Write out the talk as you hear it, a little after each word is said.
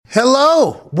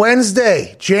Hello,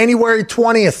 Wednesday, January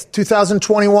 20th,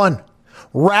 2021.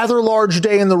 Rather large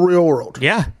day in the real world.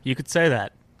 Yeah, you could say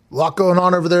that. A lot going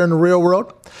on over there in the real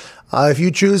world. If you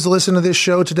choose to listen to this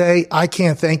show today, I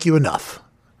can't thank you enough.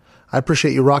 I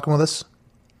appreciate you rocking with us.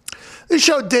 This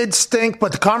show did stink,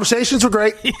 but the conversations were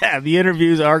great. Yeah, the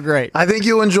interviews are great. I think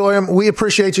you'll enjoy them. We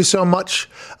appreciate you so much.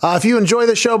 If you enjoy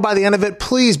the show by the end of it,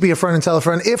 please be a friend and tell a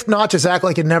friend. If not, just act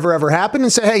like it never, ever happened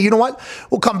and say, hey, you know what?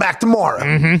 We'll come back tomorrow.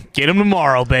 Mm-hmm. Get them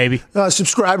tomorrow, baby.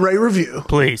 Subscribe, rate, review.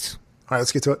 Please. All right,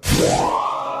 let's get to it.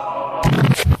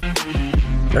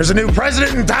 There's a new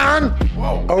president in town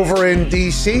over in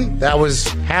D.C. That was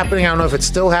happening. I don't know if it's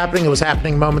still happening. It was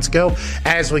happening moments ago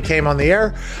as we came on the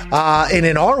air. And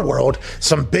in our world,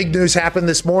 some big news happened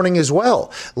this morning as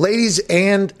well. Ladies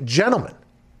and gentlemen,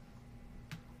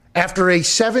 after a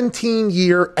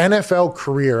 17-year NFL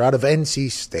career out of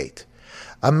NC State,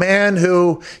 a man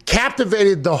who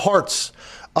captivated the hearts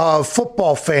of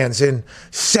football fans in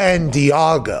San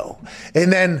Diego,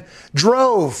 and then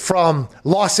drove from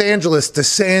Los Angeles to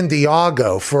San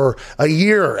Diego for a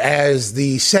year as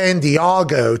the San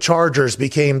Diego Chargers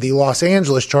became the Los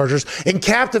Angeles Chargers, and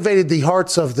captivated the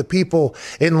hearts of the people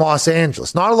in Los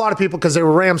Angeles. Not a lot of people, because they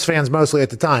were Rams fans mostly at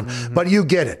the time, but you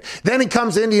get it. Then he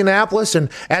comes to Indianapolis, and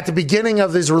at the beginning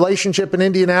of his relationship in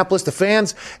Indianapolis, the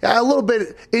fans a little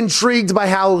bit intrigued by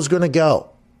how it was going to go,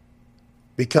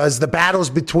 because the battles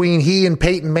between he and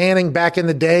Peyton Manning back in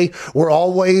the day were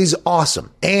always awesome.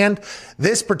 And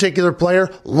this particular player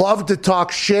loved to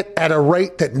talk shit at a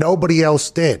rate that nobody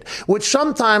else did, which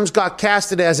sometimes got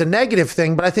casted as a negative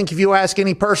thing. But I think if you ask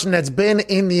any person that's been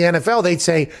in the NFL, they'd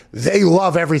say they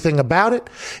love everything about it.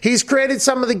 He's created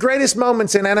some of the greatest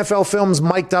moments in NFL films'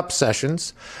 mic'd up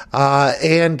sessions.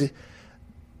 And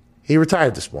he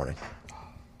retired this morning.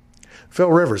 Phil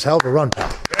Rivers, hell of a run,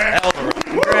 pal. Hell of a run.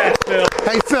 Congrats, Phil.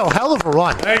 Hey, Phil, hell of a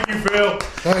run. Thank you, Phil.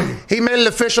 Thank you. He made it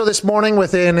official this morning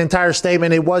with an entire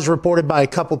statement. It was reported by a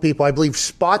couple people. I believe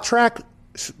Spot Track,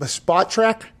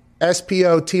 Spotrac,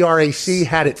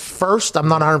 had it first. I'm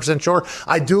not 100% sure.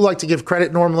 I do like to give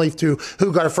credit normally to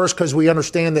who got it first, because we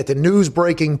understand that the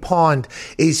news-breaking pond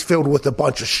is filled with a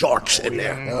bunch of sharks in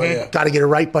there. Oh, yeah. Got to get it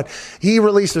right. But he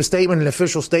released a statement, an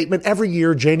official statement. Every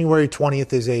year, January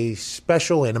 20th is a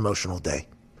special and emotional day.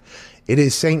 It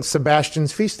is St.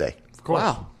 Sebastian's feast day. Of course.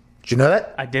 Wow. Did you know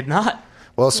that? I did not.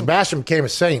 Well, Sebastian became a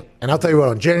saint. And I'll tell you what,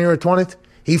 on January 20th,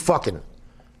 he fucking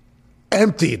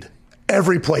emptied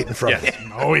every plate in front of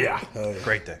him. Oh, yeah.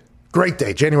 Great day. Great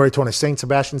day. January 20th, St.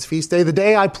 Sebastian's feast day. The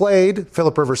day I played,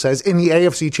 Philip Rivers says, in the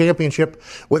AFC Championship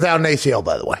without an ACL,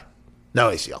 by the way.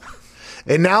 No ACL.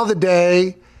 And now the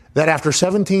day that after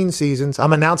 17 seasons,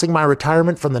 I'm announcing my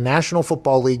retirement from the National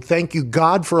Football League. Thank you,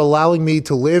 God, for allowing me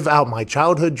to live out my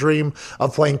childhood dream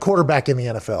of playing quarterback in the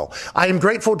NFL. I am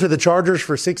grateful to the Chargers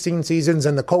for 16 seasons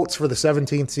and the Colts for the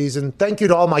 17th season. Thank you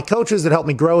to all my coaches that helped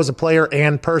me grow as a player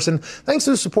and person. Thanks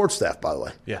to the support staff, by the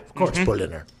way. Yeah, of course. Put it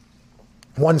in there.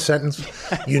 One sentence.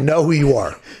 You know who you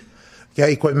are.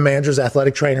 Okay, equipment managers,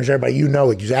 athletic trainers, everybody, you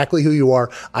know exactly who you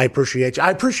are. I appreciate you. I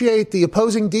appreciate the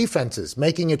opposing defenses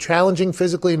making it challenging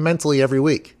physically and mentally every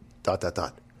week. ...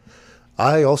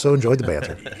 I also enjoyed the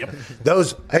banter.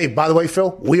 Hey, by the way,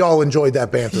 Phil, we all enjoyed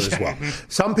that banter as well.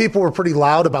 Some people were pretty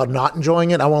loud about not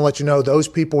enjoying it. I want to let you know those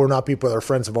people were not people that are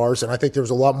friends of ours, and I think there was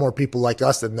a lot more people like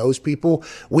us than those people.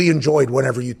 We enjoyed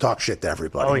whenever you talk shit to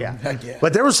everybody. Oh, yeah.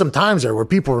 But there was some times there where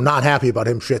people were not happy about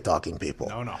him shit-talking people.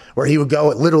 No. Where he would go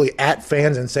literally at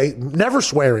fans and say, never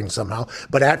swearing somehow,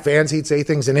 but at fans he'd say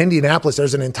things. In Indianapolis,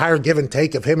 there's an entire give and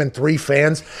take of him and three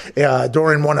fans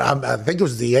during one, I think it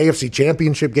was the AFC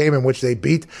Championship game in which they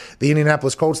beat the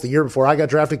Indianapolis Colts the year before I got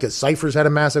drafted, because Cyphers had a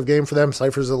massive game for them.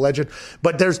 Cyphers is a legend.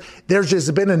 But there's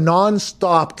just been a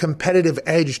nonstop competitive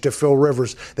edge to Phil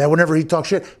Rivers that whenever he talks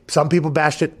shit, some people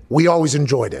bashed it. We always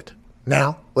enjoyed it.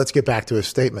 Now, let's get back to his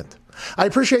statement. I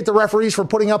appreciate the referees for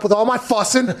putting up with all my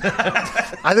fussing.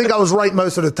 I think I was right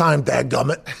most of the time,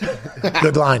 dadgummit.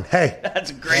 Good line. Hey.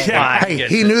 That's a great line. Hey,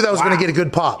 he knew that was going to get a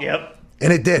good pop. Yep.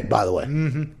 And it did, by the way.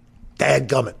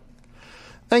 Dadgummit.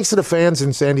 Thanks to the fans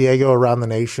in San Diego around the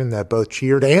nation that both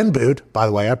cheered and booed. By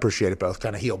the way, I appreciate it both.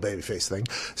 Kind of heel babyface thing.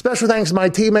 Special thanks to my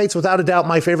teammates. Without a doubt,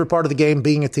 my favorite part of the game,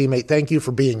 being a teammate. Thank you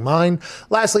for being mine.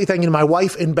 Lastly, thank you to my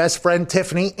wife and best friend,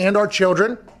 Tiffany, and our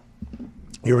children.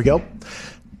 Here we go.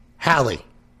 Hallie.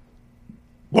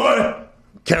 What?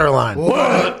 Caroline.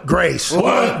 What? Grace.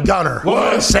 What? Gunnar.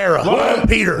 What? Sarah. What?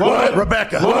 Peter. What?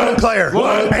 Rebecca. What? Claire.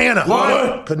 What? Anna.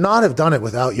 What? Could not have done it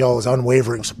without y'all's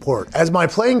unwavering support. As my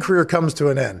playing career comes to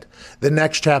an end, the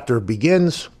next chapter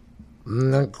begins.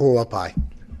 Cool up high.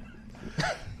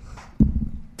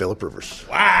 Philip Rivers.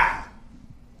 Wow.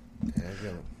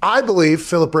 I believe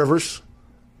Phillip Rivers,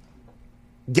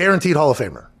 guaranteed Hall of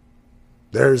Famer.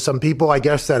 There's some people, I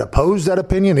guess, that oppose that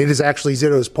opinion. It is actually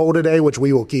Zito's poll today, which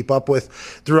we will keep up with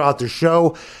throughout the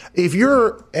show. If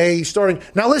you're a starting...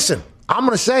 Now, listen, I'm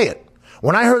going to say it.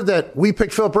 When I heard that we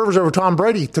picked Phillip Rivers over Tom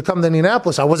Brady to come to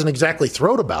Indianapolis, I wasn't exactly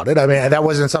thrilled about it. I mean, that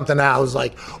wasn't something that I was,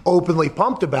 like, openly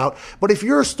pumped about. But if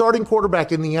you're a starting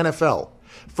quarterback in the NFL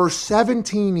for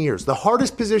 17 years, the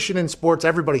hardest position in sports,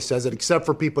 everybody says it, except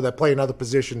for people that play in other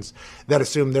positions that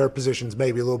assume their position's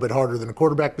maybe a little bit harder than a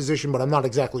quarterback position, but I'm not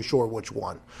exactly sure which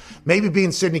one. Maybe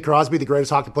being Sidney Crosby, the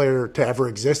greatest hockey player to ever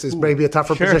exist, is maybe a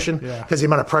tougher position because the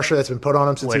amount of pressure that's been put on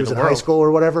him since he was in high school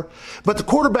or whatever. But the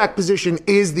quarterback position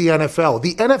is the NFL.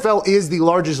 The NFL is the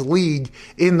largest league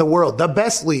in the world, the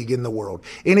best league in the world.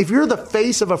 And if you're the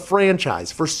face of a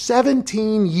franchise for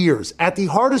 17 years at the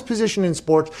hardest position in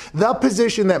sports, the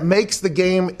position that makes the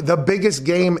game the biggest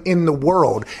game in the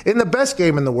world, in the best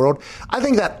game in the world, I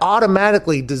think that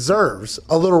automatically deserves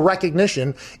a little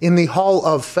recognition in the Hall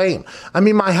of Fame. I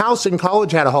mean, my house in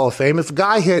college had a Hall of Fame. If a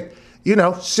guy hit,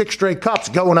 6 straight cups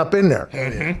going up in there.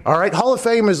 Mm-hmm. All right. Hall of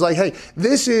Fame is like, hey,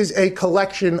 this is a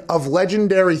collection of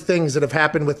legendary things that have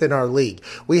happened within our league.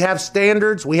 We have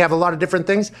standards. We have a lot of different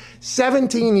things.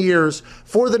 17 years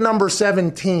for the number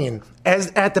 17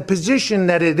 as at the position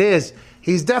that it is.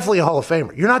 He's definitely a Hall of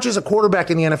Famer. You're not just a quarterback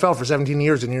in the NFL for 17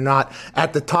 years and you're not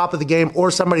at the top of the game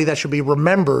or somebody that should be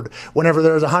remembered whenever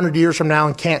there's 100 years from now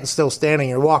and Canton's still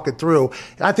standing and you're walking through.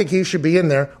 I think he should be in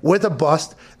there with a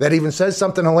bust that even says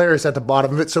something hilarious at the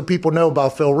bottom of it so people know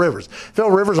about Phil Rivers. Phil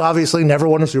Rivers obviously never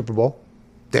won a Super Bowl.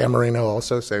 Dan Marino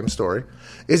also, same story.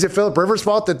 Is it Phillip Rivers'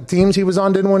 fault that the teams he was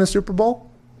on didn't win a Super Bowl?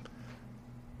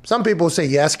 Some people say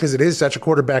yes because it is such a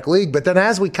quarterback league, but then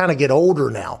as we kind of get older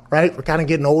now, right? We're kind of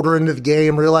getting older into the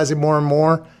game, realizing more and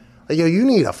more, like, you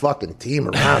need a fucking team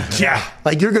around you. Yeah.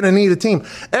 Like, you're going to need a team.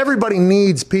 Everybody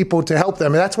needs people to help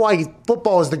them. And that's why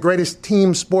football is the greatest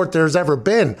team sport there's ever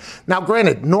been. Now,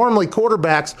 granted, normally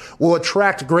quarterbacks will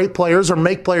attract great players or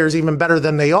make players even better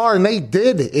than they are, and they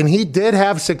did. And he did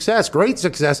have success, great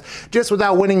success, just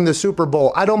without winning the Super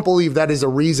Bowl. I don't believe that is a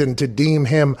reason to deem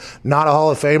him not a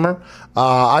Hall of Famer.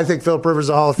 I think Phillip Rivers is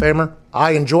a Hall of Famer.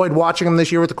 I enjoyed watching him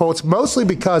this year with the Colts, mostly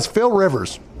because Phil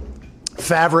Rivers,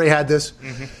 Favre had this.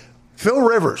 Mm-hmm. Phil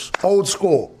Rivers, old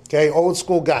school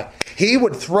guy. He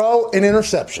would throw an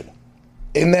interception,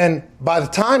 and then by the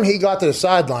time he got to the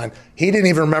sideline, he didn't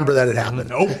even remember that it happened.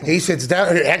 Nope. He sits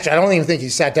down. Actually, I don't even think he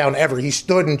sat down ever. He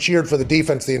stood and cheered for the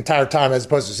defense the entire time as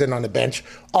opposed to sitting on the bench.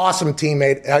 Awesome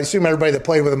teammate. I assume everybody that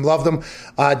played with him loved him.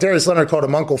 Darius Leonard called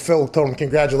him Uncle Phil, told him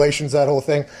congratulations, that whole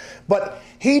thing. But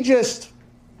he's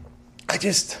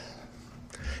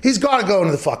got to go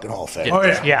into the fucking Hall of Fame. Oh,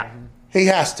 yeah. Yeah. He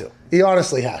has to. He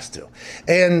honestly has to.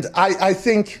 And I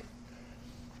think,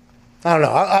 I don't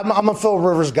know, I'm a Phil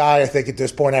Rivers guy, I think, at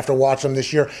this point after watching him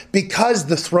this year. Because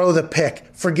the throw the pick,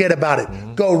 forget about it.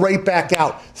 Mm-hmm. Go right back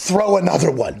out. Throw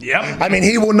another one. Yep. I mean,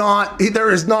 he will not,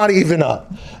 there is not even a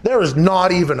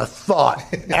thought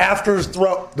after his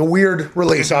throw, the weird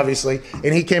release, obviously.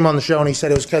 And he came on the show and he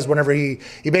said it was because whenever he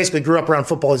basically grew up around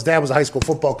football, his dad was a high school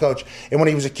football coach. And when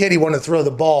he was a kid, he wanted to throw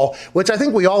the ball, which I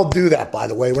think we all do that, by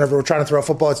the way. Whenever we're trying to throw a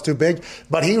football, it's too big.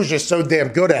 But he was just so damn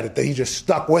good at it that he just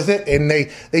stuck with it. And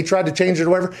they tried to change it or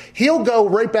whatever. He'll go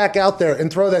right back out there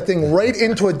and throw that thing right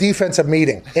into a defensive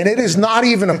meeting. And it is not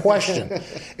even a question.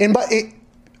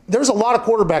 There's a lot of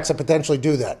quarterbacks that potentially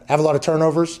do that, have a lot of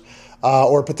turnovers,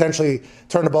 or potentially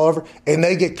turn the ball over, and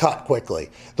they get cut quickly.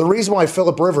 The reason why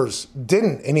Phillip Rivers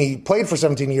didn't, and he played for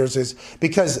 17 years, is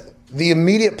because the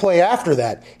immediate play after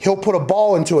that, he'll put a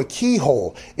ball into a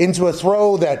keyhole, into a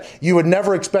throw that you would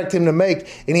never expect him to make,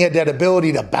 and he had that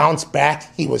ability to bounce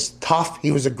back. He was tough.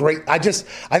 He was a great... I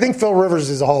think Phil Rivers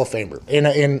is a Hall of Famer.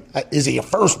 And is he a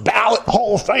first ballot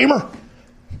Hall of Famer?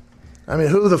 I mean,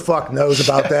 who the fuck knows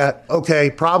about that?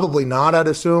 Okay, probably not, I'd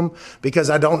assume, because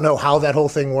I don't know how that whole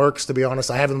thing works, to be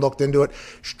honest. I haven't looked into it,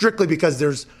 strictly because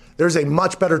there's a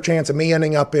much better chance of me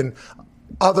ending up in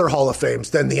other Hall of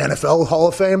Fames than the NFL Hall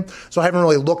of Fame. So I haven't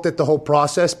really looked at the whole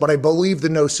process, but I believe the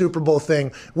no Super Bowl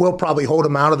thing will probably hold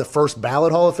him out of the first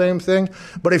ballot Hall of Fame thing.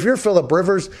 But if you're Phillip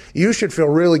Rivers, you should feel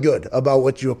really good about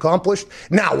what you accomplished.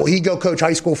 Now, will he go coach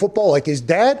high school football like his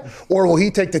dad? Or will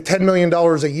he take the $10 million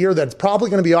a year that's probably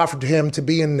going to be offered to him to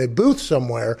be in the booth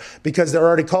somewhere because they're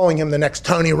already calling him the next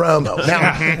Tony Romo?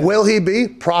 Now, will he be?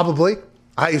 Probably.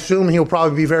 I assume he'll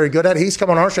probably be very good at it. He's come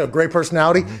on our show, great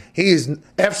personality.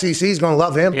 FCC's going to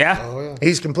love him. Yeah. Oh, yeah.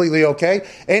 He's completely okay.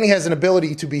 And he has an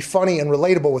ability to be funny and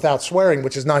relatable without swearing,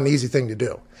 which is not an easy thing to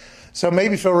do. So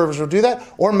maybe Phil Rivers will do that.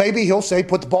 Or maybe he'll say,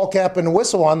 put the ball cap and the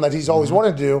whistle on that he's always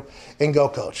wanted to do and go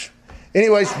coach.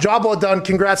 Anyways, job well done.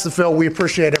 Congrats to Phil. We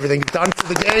appreciate everything you've done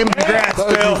for the game. Congrats,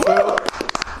 Phil.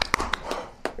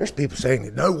 There's people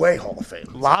saying, no way Hall of Fame.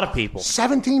 A lot of people.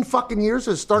 17 fucking years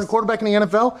as starting quarterback in the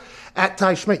NFL at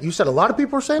Ty Schmidt. You said a lot of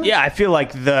people are saying that? Yeah, I feel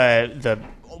like the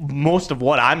most of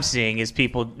what I'm seeing is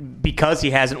people, because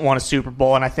he hasn't won a Super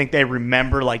Bowl, and I think they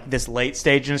remember like this late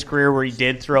stage in his career where he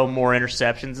did throw more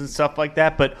interceptions and stuff like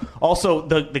that. But also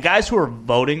the guys who are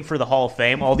voting for the Hall of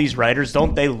Fame, all these writers,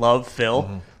 don't they love Phil?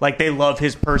 Mm-hmm. Like they love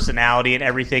his personality and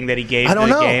everything that he gave to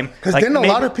the game. Because like, didn't a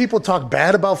lot of people talk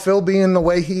bad about Phil being the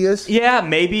way he is? Yeah,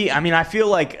 maybe. I mean, I feel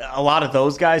like a lot of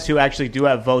those guys who actually do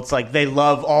have votes, like they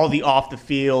love all the off the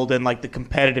field and like the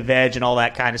competitive edge and all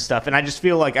that kind of stuff. And I just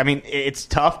feel like, I mean, it's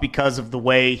tough because of the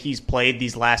way he's played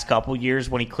these last couple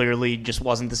years when he clearly just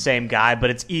wasn't the same guy.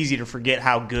 But it's easy to forget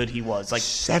how good he was. Like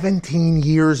 17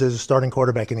 years as a starting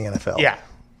quarterback in the NFL. Yeah.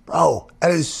 Bro,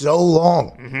 that is so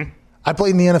long. Mm-hmm. I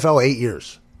played in the NFL 8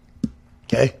 years.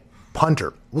 Okay?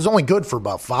 Punter. Was only good for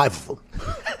about 5 of them.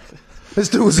 This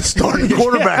dude was a starting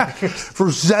quarterback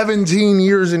for 17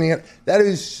 years in the NFL. That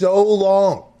is so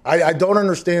long. I don't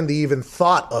understand the even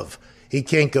thought of he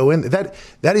can't go in. That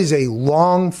is a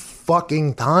long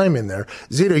fucking time in there.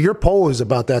 Zito, your poll is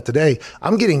about that today.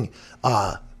 I'm getting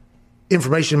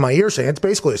information in my ear saying it's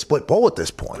basically a split poll at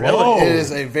this point. It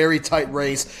is a very tight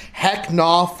race. Heck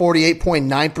nah,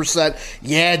 48.9%.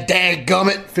 Yeah,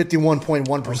 dadgummit,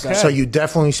 51.1%. Okay. So you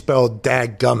definitely spelled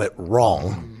dadgummit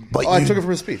wrong. But I took it from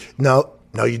his speech. No,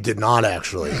 you did not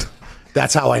actually.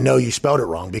 That's how I know you spelled it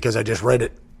wrong, because I just read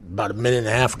it about a minute and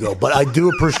a half ago. But I do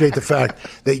appreciate the fact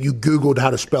that you Googled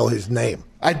how to spell his name.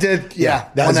 I did, yeah.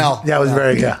 That was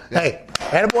very good. Hey,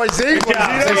 attaboy Zeke.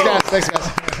 Thanks,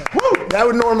 guys. Woo! That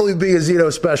would normally be a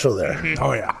Zito special there.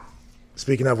 Oh, yeah.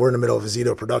 Speaking of, we're in the middle of a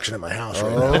Zito production at my house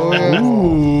right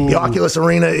now. The Oculus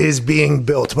Arena is being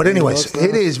built. But anyways,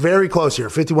 it is very close here,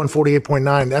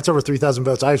 5148.9. That's over 3,000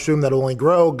 votes. I assume that'll only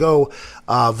grow. Go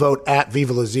vote at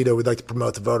Viva La Zito. We'd like to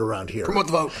promote the vote around here. Promote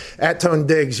the vote. At Tone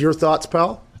Diggs, your thoughts,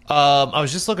 pal? I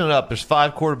was just looking it up. There's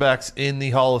 5 quarterbacks in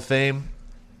the Hall of Fame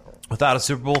without a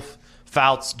Super Bowl.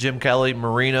 Fouts, Jim Kelly,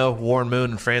 Marino, Warren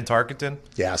Moon, and Fran Tarkenton.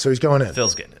 Yeah, so he's going in.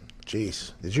 Phil's getting in.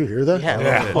 Jeez, did you hear that?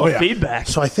 Yeah. Feedback.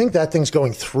 So I think that thing's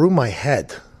going through my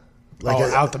head.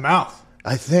 Out the mouth.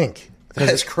 I think.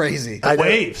 That's crazy.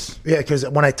 Waves. Yeah, because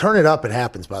when I turn it up, it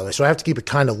happens, by the way. So I have to keep it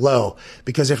kind of low,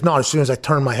 because if not, as soon as I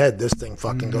turn my head, this thing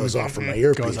fucking goes off from my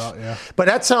earpiece. But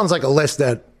that sounds like a list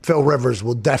that Phil Rivers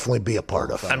will definitely be a part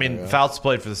of. I mean, Fouts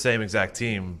played for the same exact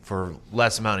team for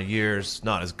less amount of years,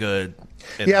 not as good.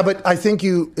 Yeah, but I think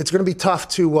it's going to be tough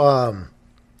to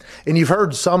and you've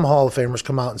heard some Hall of Famers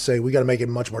come out and say, we got to make it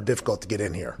much more difficult to get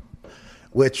in here,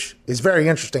 which is very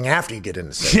interesting after you get in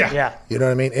the stadium. Yeah. You know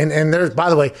what I mean? And there's, by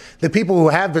the way, the people who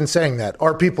have been saying that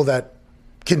are people that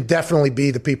can definitely be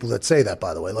the people that say that,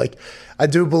 by the way. Like, I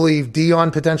do believe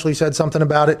Dion potentially said something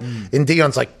about it, and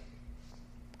Dion's like,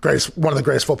 one of the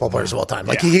greatest football players of all time.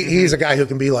 Like he's a guy who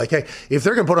can be like, hey, if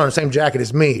they're going to put on the same jacket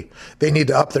as me, they need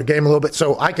to up their game a little bit.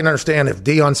 So I can understand if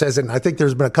Dion says it, and I think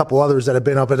there's been a couple others that have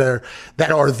been up there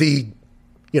that are the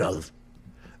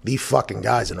fucking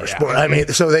guys in our sport. I mean,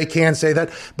 so they can say that.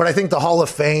 But I think the Hall of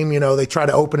Fame, they try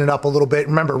to open it up a little bit.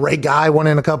 Remember, Ray Guy went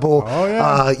in a couple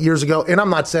years ago. And I'm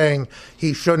not saying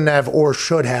he shouldn't have or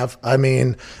should have. I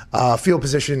mean, field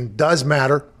position does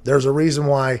matter. There's a reason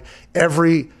why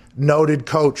every noted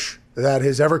coach that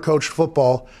has ever coached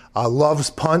football loves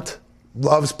punt,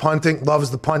 loves punting,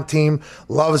 loves the punt team,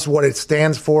 loves what it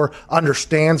stands for,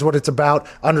 understands what it's about,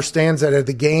 understands that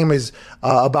the game is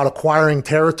about acquiring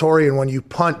territory, and when you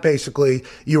punt, basically,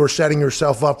 you are setting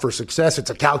yourself up for success. It's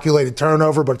a calculated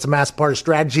turnover, but it's a massive part of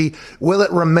strategy. Will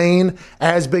it remain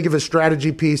as big of a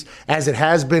strategy piece as it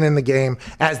has been in the game,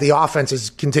 as the offenses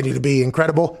continue to be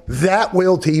incredible? That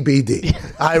will TBD.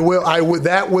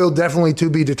 That will definitely to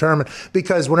be determined,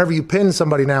 because whenever you pin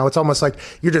somebody now, it's almost like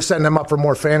you're just setting them up for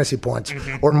more fantasy points.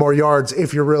 Or more yards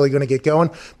if you're really going to get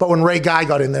going. But when Ray Guy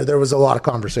got in there was a lot of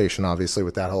conversation, obviously,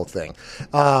 with that whole thing.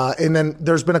 And then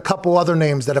there's been a couple other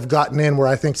names that have gotten in where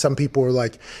I think some people were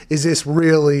like, is this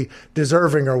really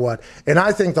deserving or what? And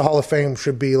I think the Hall of Fame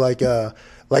should be like a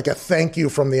thank you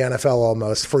from the NFL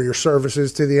almost for your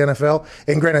services to the NFL.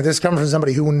 And granted, this comes from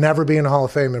somebody who will never be in the Hall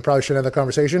of Fame and probably shouldn't have that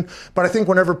conversation. But I think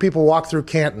whenever people walk through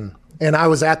Canton, and I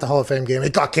was at the Hall of Fame game,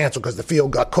 it got canceled because the field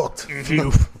got cooked.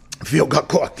 Field got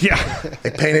caught. Yeah.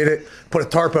 They painted it, put a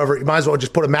tarp over it. You might as well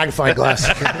just put a magnifying glass.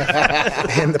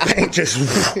 And the paint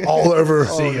just all over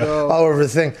the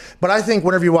thing. But I think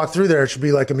whenever you walk through there, it should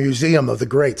be like a museum of the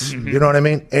greats. You know what I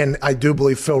mean? And I do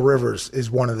believe Phil Rivers is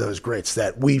one of those greats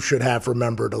that we should have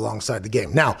remembered alongside the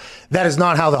game. Now, that is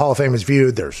not how the Hall of Fame is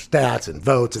viewed. There's stats and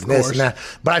votes and this and that.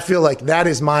 But I feel like that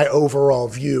is my overall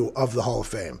view of the Hall of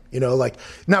Fame. You know, like,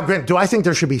 now, Grant, do I think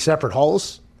there should be separate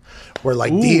halls? Where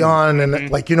like Dion and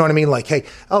like, you know what I mean? Like, hey,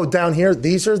 down here,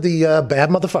 these are the bad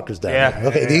motherfuckers down here.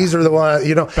 Okay, these are the ones,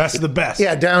 you know. Best of the best.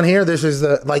 Yeah, down here, this is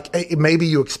the, like, maybe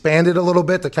you expand it a little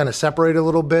bit to kind of separate a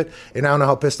little bit. And I don't know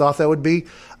how pissed off that would be.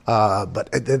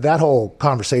 But that whole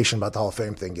conversation about the Hall of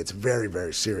Fame thing gets very,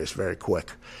 very serious very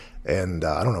quick. And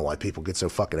I don't know why people get so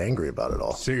fucking angry about it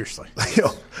all. Seriously. You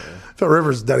know, Phil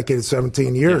Rivers dedicated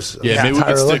 17 years. Yeah, maybe we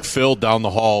could stick Phil down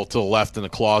the hall to the left in the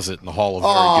closet in the Hall of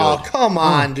Very Good. Come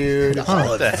on, dude.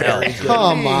 What the hell?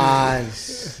 Come on.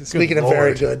 Speaking of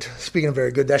very good,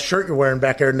 that shirt you're wearing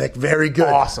back there, Nick, very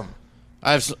good. Awesome.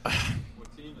 I have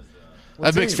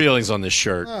mixed feelings on this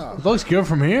shirt. It looks good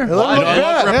from here.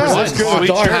 Represents Sweet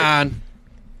Washington,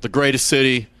 the greatest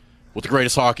city with the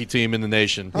greatest hockey team in the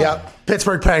nation. Yeah,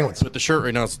 Pittsburgh Penguins. But the shirt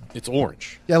right now, it's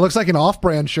orange. Yeah, it looks like an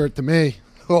off-brand shirt to me.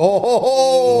 Holy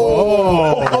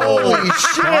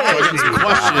shit!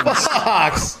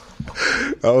 Questions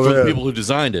Oh, for the man. people who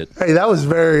designed it. Hey, that was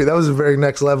a very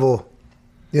next level.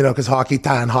 You know, because Hockey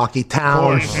Town, that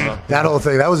whole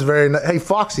thing. That was hey,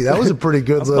 Foxy, that was a pretty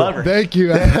good little. clever. Thank you.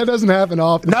 That doesn't happen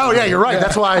often. No, yeah, you're right.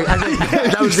 That's why I think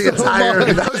that was the entire.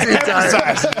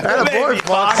 That boy,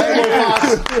 Fox.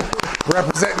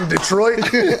 Representing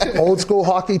Detroit, old school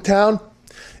Hockey Town.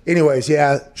 Anyways,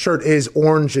 yeah, shirt is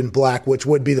orange and black, which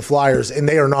would be the Flyers, and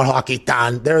they are not Hockey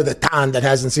Town. They're the town that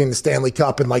hasn't seen the Stanley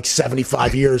Cup in like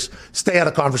 75 years. Stay out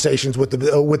of conversations with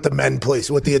the men,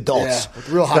 please, with the adults. Yeah, with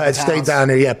real hockey Go ahead, stay towns. down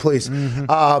there, yeah, please.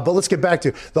 But let's get back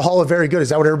to the Hall of Very Good. Is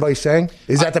that what everybody's saying?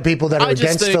 Is that the people that are I just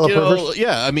against think, Philip Rivers?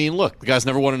 yeah, I mean, look, the guy's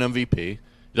never won an MVP. He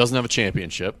doesn't have a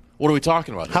championship. What are we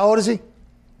talking about here? How old is he?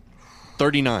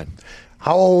 39.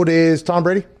 How old is Tom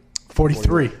Brady?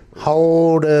 43. How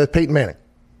old Peyton Manning?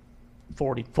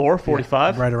 44,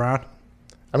 45. Right around.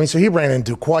 I mean, so he ran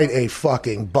into quite a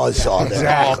fucking buzzsaw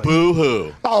there. Oh,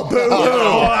 boo-hoo. Oh, boo-hoo.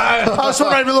 Oh, so we're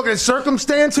not even looking at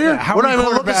circumstance here? how We're not many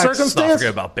even looking at quarterbacks- Let's not circumstance?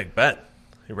 forget about Big Ben.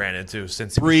 He ran into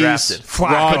since he was Breeze, drafted.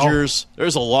 Flacco. Rodgers.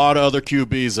 There's a lot of other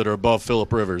QBs that are above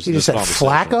Philip Rivers. You in just this said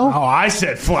conversation. Flacco? Oh, I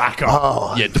said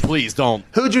Flacco. Yeah, please don't.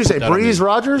 Who'd you say, put that on Breeze me.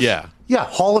 Rodgers? Yeah. Yeah,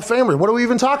 Hall of Famer. What are we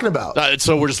even talking about?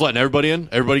 So we're just letting everybody in?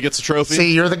 Everybody gets a trophy?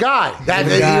 See, you're the guy.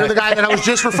 You're the guy that I was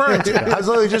just referring to. I was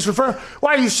literally just referring.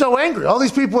 Why are you so angry? All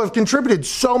these people have contributed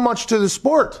so much to the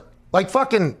sport. Like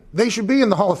fucking, they should be in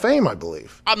the Hall of Fame, I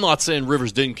believe. I'm not saying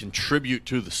Rivers didn't contribute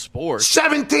to the sport.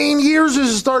 17 years as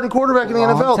a starting quarterback in the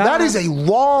Long NFL. time. That is a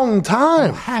long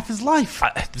time. Half his life.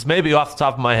 This may be off the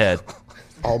top of my head,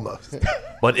 Almost.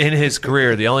 but in his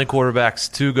career, the only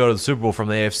quarterbacks to go to the Super Bowl from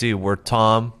the AFC were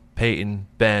Tom, Peyton,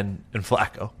 Ben, and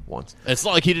Flacco once. It's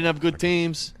not like he didn't have good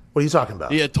teams. What are you talking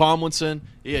about? He had Tomlinson.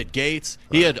 He had Gates.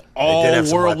 He had They all did have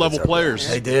some world weapons level out there. players.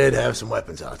 They did have some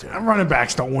weapons out there. Running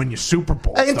backs don't win you Super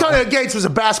Bowl. Hey, Antonio Gates was a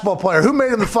basketball player. Who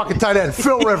made him the fucking tight end?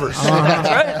 Phil Rivers.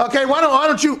 Okay, why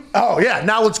don't you? Oh yeah,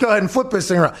 now let's go ahead and flip this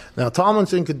thing around. Now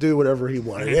Tomlinson could do whatever he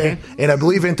wanted, and I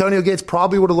believe Antonio Gates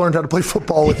probably would have learned how to play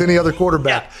football with any other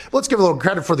quarterback. Let's give a little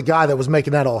credit for the guy that was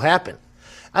making that all happen.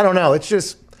 I don't know. It's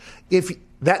just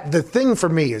the thing for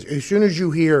me is as soon as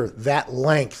you hear that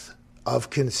length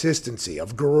of consistency,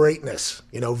 of greatness,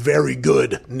 very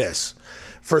goodness,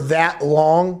 for that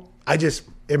long, I just,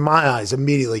 in my eyes,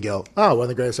 immediately go, oh, one of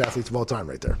the greatest athletes of all time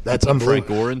right there. That's unbelievable. Frank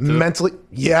Gore into it? Mentally,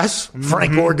 yes,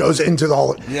 Frank Gore goes into the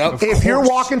Hall. Yep, if you're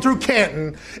walking through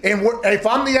Canton, and if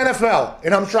I'm the NFL,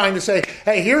 and I'm trying to say,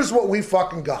 hey, here's what we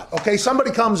fucking got. Okay,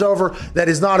 somebody comes over that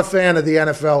is not a fan of the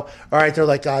NFL. All right, they're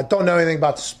like, don't know anything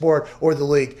about the sport or the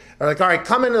league. They're like, all right,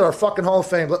 come into our fucking Hall of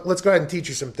Fame. Let's go ahead and teach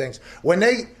you some things. When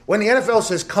the NFL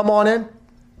says, come on in,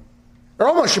 there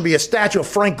almost should be a statue of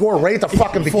Frank Gore right at the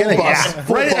fucking beginning. bust.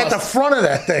 Full Right at bust. the front of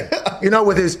that thing.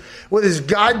 With his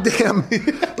goddamn,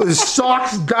 with his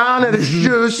socks down and his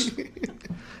shoes,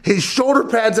 his shoulder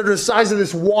pads that are the size of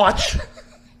this watch,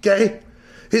 okay?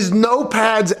 His no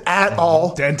pads at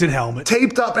all. Dented helmet.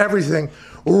 Taped up everything.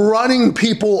 Running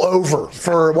people over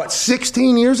for,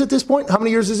 16 years at this point? How many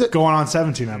years is it? Going on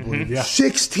 17, I believe. Yeah.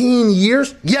 16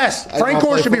 years? Yes. Frank don't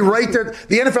Gore play should be football. right there.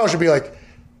 The NFL should be like,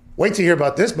 Wait till you hear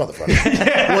about this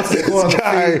motherfucker. What's this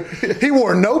guy? He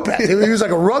wore no pads. He was like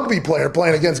a rugby player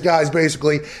playing against guys,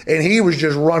 basically, and he was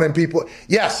just running people.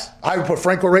 Yes, I would put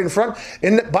Franco right in front.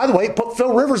 And by the way, put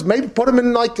Phil Rivers, maybe put him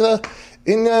in like like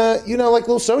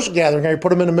little social gathering. You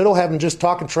put him in the middle, have him just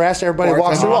talking trash to everybody.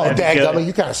 Walks through. Oh, daggum,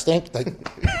 you kind of stink. Like,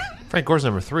 Frank Gore's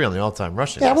number 3 on the all-time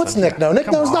rushing. Yeah, what's Nick know? Nick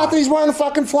knows not that he's wearing a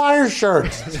fucking Flyers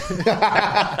shirt.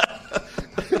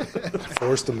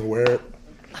 Forced him to wear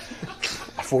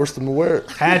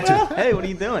it. Had to. Hey, what are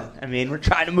you doing? I mean, we're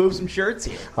trying to move some shirts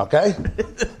here. Okay.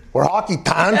 We're hockey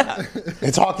time. Yeah.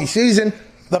 It's hockey season.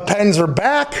 The Pens are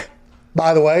back,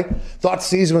 by the way. Thought the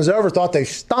season was over. Thought they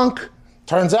stunk.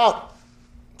 Turns out,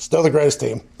 still the greatest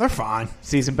team. They're fine.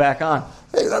 Season back on.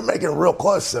 Hey, they're making it real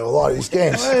close, though, a lot of these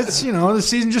games. It's, the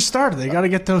season just started. They got to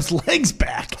get those legs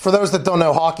back. For those that don't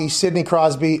know hockey, Sidney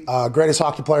Crosby, greatest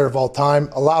hockey player of all time.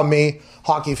 Allow me,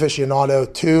 hockey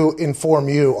aficionado, to inform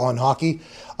you on hockey.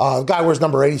 The guy wears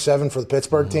number 87 for the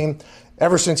Pittsburgh team.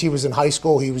 Ever since he was in high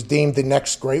school, he was deemed the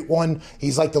next great one.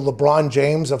 He's like the LeBron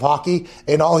James of hockey,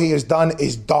 and all he has done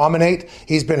is dominate.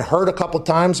 He's been hurt a couple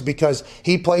times because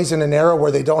he plays in an era where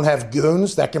they don't have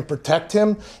goons that can protect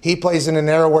him. He plays in an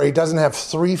era where he doesn't have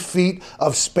 3 feet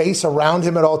of space around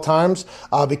him at all times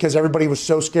because everybody was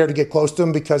so scared to get close to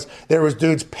him because there was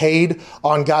dudes paid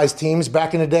on guys' teams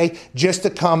back in the day just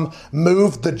to come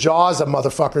move the jaws of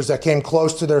motherfuckers that came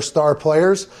close to their star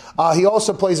players. He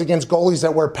also plays against goalies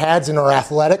that wear pads and are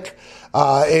athletic,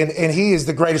 and he is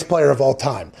the greatest player of all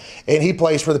time. And he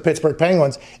plays for the Pittsburgh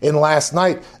Penguins. And last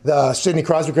night, the Sidney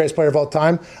Crosby, greatest player of all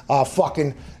time,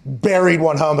 fucking buried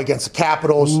one home against the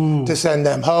Capitals to send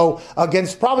them home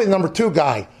against probably the number 2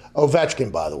 guy,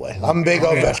 Ovechkin, by the way. I'm a big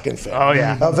Ovechkin fan. Oh,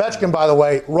 yeah. Ovechkin, by the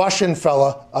way, Russian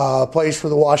fella, plays for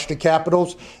the Washington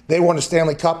Capitals. They won the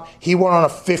Stanley Cup. He went on a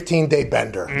 15-day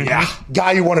bender. Yeah.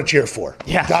 Guy you want to cheer for.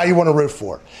 Yeah. Guy you want to root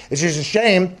for. It's just a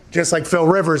shame, just like Phil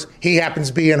Rivers, he happens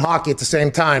to be in hockey at the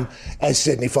same time as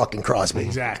Sidney fucking Crosby.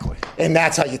 Exactly. And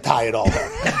that's how you tie it all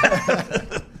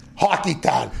up. Hockey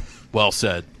time. Well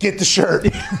said. Get the shirt.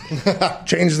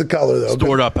 Change the color, though.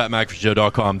 Stored up at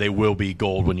McAfeeShow.com. They will be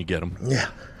gold when you get them. Yeah.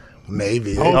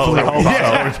 Maybe. Hopefully.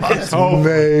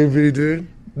 Maybe, dude.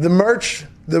 The merch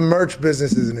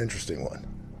business is an interesting one.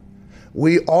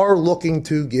 We are looking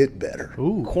to get better.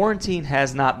 Ooh. Quarantine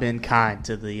has not been kind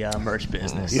to the merch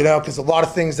business. Because a lot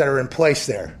of things that are in place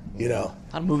there, A lot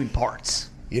of moving parts.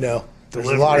 There's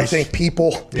a lot of things.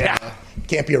 People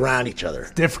can't be around each other.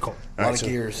 It's difficult. A lot of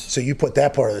gears. So you put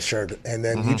that part of the shirt, and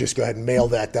then you just go ahead and mail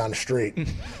that down the street.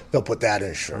 They'll put that in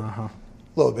a shirt. A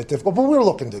little bit difficult, but we're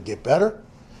looking to get better.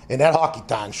 And that Hockey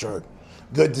Time shirt,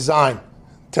 good design,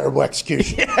 terrible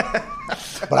execution.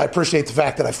 But I appreciate the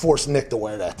fact that I forced Nick to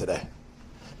wear that today.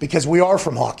 Because we are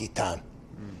from Hockey Time.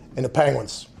 And the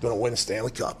Penguins going to win the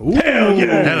Stanley Cup. Ooh. Hell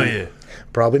yeah. Hell yeah.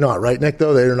 Probably not, right, Nick,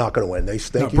 though? They're not going to win. They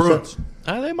stink. Bruins.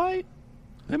 They might.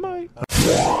 They might.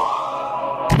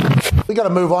 We got to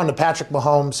move on to Patrick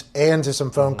Mahomes and to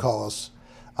some phone calls.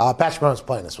 Patrick Mahomes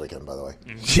playing this weekend, by the way.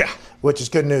 Yeah. Which is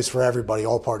good news for everybody,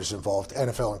 all parties involved,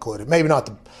 NFL included. Maybe not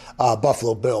the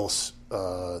Buffalo Bills.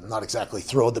 Not exactly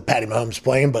thrilled that Patty Mahomes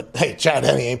playing, but hey, Chad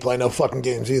Henne ain't playing no fucking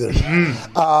games either.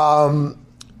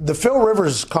 The Phil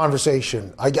Rivers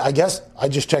conversation, I guess I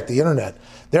just checked the internet.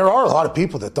 There are a lot of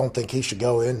people that don't think he should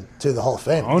go into the Hall of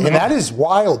Fame. Oh, no. And that is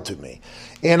wild to me.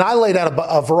 And I laid out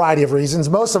a variety of reasons.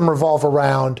 Most of them revolve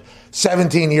around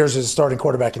 17 years as a starting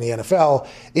quarterback in the NFL.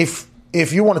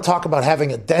 If you want to talk about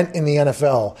having a dent in the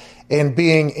NFL and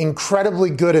being incredibly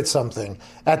good at something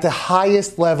at the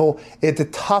highest level, at the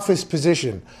toughest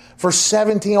position for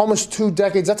 17, almost 2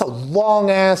 decades, that's a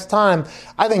long-ass time.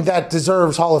 I think that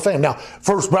deserves Hall of Fame. Now,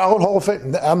 first ballot Hall of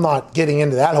Fame, I'm not getting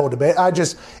into that whole debate.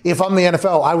 If I'm the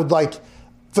NFL, I would like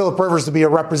Phillip Rivers to be a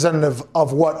representative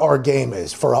of what our game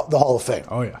is for the Hall of Fame.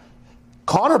 Oh, yeah.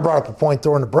 Connor brought up a point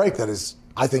during the break that is,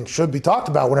 I think, should be talked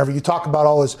about whenever you talk about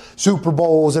all his Super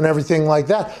Bowls and everything like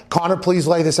that. Connor, please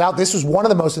lay this out. This was one of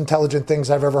the most intelligent things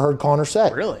I've ever heard Connor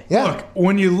say. Really? Yeah. Look,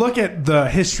 when you look at the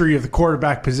history of the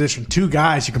quarterback position, 2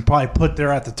 guys you can probably put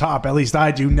there at the top, at least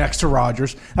I do, next to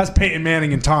Rodgers. That's Peyton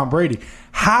Manning and Tom Brady.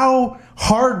 How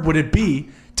hard would it be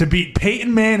to beat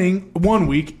Peyton Manning one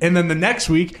week and then the next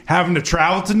week having to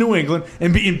travel to New England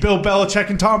and beating Bill Belichick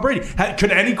and Tom Brady?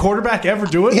 Could any quarterback ever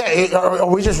do it?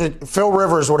 Yeah, Phil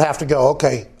Rivers would have to go,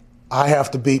 okay, I have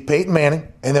to beat Peyton Manning,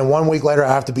 and then 1 week later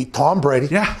I have to beat Tom Brady,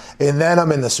 yeah, and then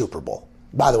I'm in the Super Bowl.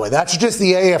 By the way, that's just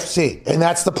the AFC, and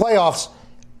that's the playoffs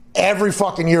every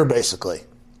fucking year, basically.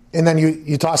 And then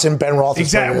you toss in Ben Roethlisberger.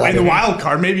 Exactly. And the wild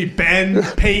card, maybe Ben,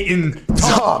 Peyton,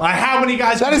 Tom. How many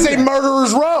guys? That is a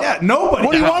murderer's row. Yeah, nobody.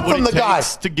 What do you want from the guy?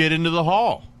 To get into the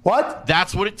Hall. What?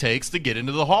 That's what it takes to get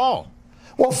into the Hall.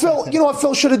 Well, Phil, you know what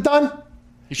Phil should have done?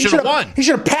 He should have won. He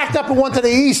should have packed up and went to the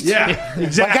East. Yeah,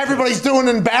 exactly. Like everybody's doing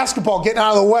in basketball, getting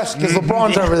out of the West because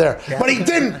LeBron's over there. But he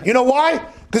didn't. You know why?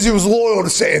 Because he was loyal to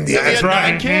San Diego. He had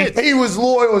 9 kids. He was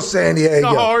loyal to San Diego. You know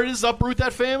how hard it is to uproot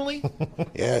that family?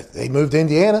 Yeah, they moved to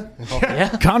Indiana.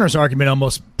 Connor's argument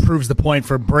almost proves the point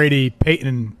for Brady,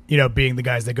 Peyton, being the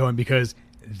guys that go in because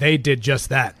they did just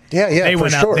that. Yeah, They for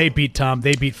went sure. out, they beat Tom,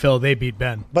 they beat Phil, they beat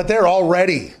Ben. But they're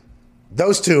already,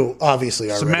 those two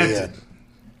obviously are already Cemented. in.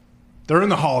 They're in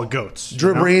the Hall of Goats.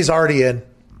 Drew Brees already in.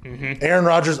 Aaron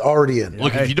Rodgers already in.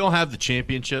 Look, if you don't have the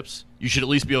championships, you should at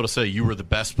least be able to say you were the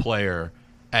best player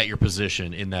at your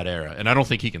position in that era. And I don't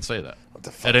think he can say that What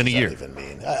the fuck at any does year. that even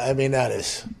mean? I mean, that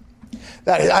is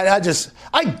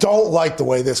I don't like the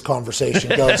way this conversation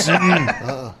goes.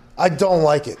 I don't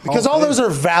like it because all those are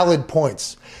valid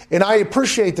points. And I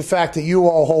appreciate the fact that you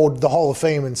all hold the Hall of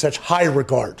Fame in such high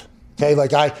regard. Okay,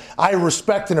 like I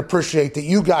respect and appreciate that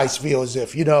you guys feel as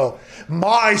if,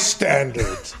 my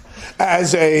standards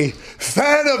as a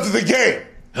fan of the game.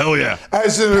 Hell yeah.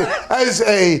 As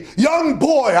a young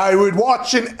boy, I would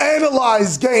watch and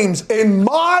analyze games. In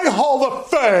my Hall of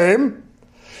Fame,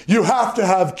 you have to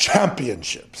have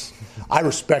championships. I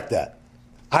respect that.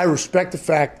 I respect the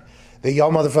fact that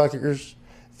y'all motherfuckers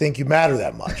think you matter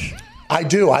that much. I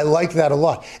do. I like that a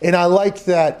lot. And I like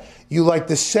that you like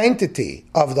the sanctity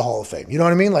of the Hall of Fame. You know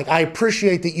what I mean? Like, I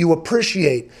appreciate that you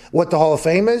appreciate what the Hall of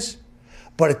Fame is.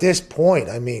 But at this point,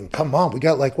 I mean, come on. We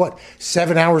got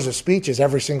 7 hours of speeches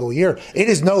every single year. It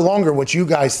is no longer what you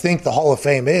guys think the Hall of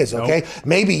Fame is, okay? Nope.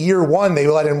 Maybe year 1, they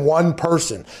let in 1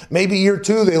 person. Maybe year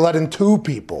 2, they let in 2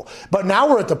 people. But now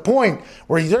we're at the point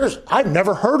where I've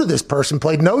never heard of this person,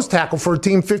 played nose tackle for a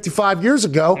team 55 years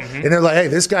ago. And they're like, hey,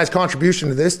 this guy's contribution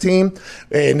to this team,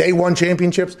 and they won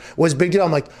championships, was a big deal.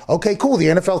 I'm like, okay, cool. The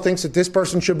NFL thinks that this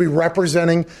person should be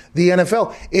representing the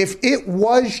NFL. If it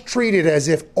was treated as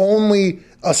if only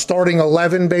a starting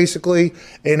 11 basically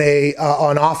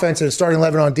on offense and a starting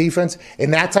 11 on defense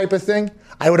and that type of thing,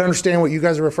 I would understand what you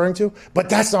guys are referring to. But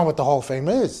that's not what the Hall of Fame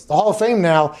is. The Hall of Fame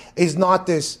now is not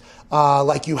this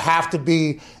you have to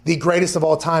be the greatest of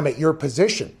all time at your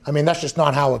position. I mean, that's just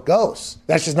not how it goes.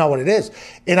 That's just not what it is.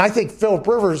 And I think Philip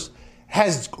Rivers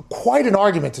has quite an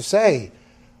argument to say,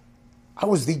 I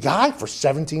was the guy for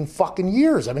 17 fucking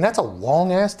years. I mean, that's a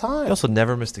long-ass time. He also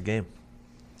never missed a game.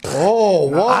 Oh,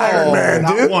 wow. Iron Man,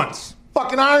 Not dude. once.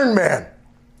 Fucking Iron Man.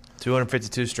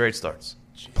 252 straight starts.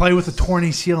 Play with a torn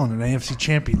ACL in an AFC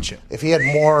championship. If he had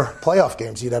more playoff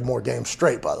games, he'd have more games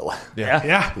straight, by the way.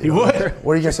 Yeah, he would.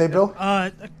 What are you going to say, Bill?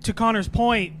 To Connor's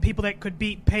point, people that could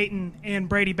beat Peyton and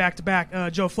Brady back to back,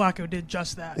 Joe Flacco did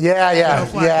just that. Yeah.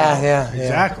 Joe Flacco.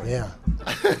 Exactly. Yeah.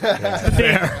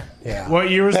 Fair. Yeah. What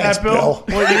year was Thanks, that, Bill?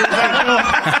 Bill. What year was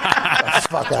that,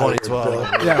 Fuck out of here, 2012.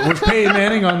 Bill. Bill? Yeah, was Peyton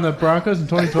Manning on the Broncos in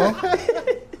 2012?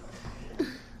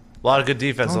 A lot of good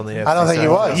defense on the AFC I don't think he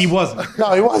side. was. He wasn't.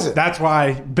 No, he wasn't. That's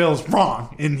why Bill's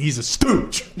wrong, and he's a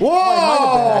stooge. Whoa!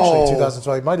 Actually,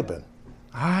 2012, he might have been.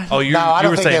 Oh, you, No, I you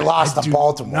don't were think saying they lost to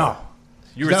Baltimore. No.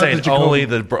 You were That was saying the Jacoby. only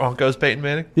the Broncos, Peyton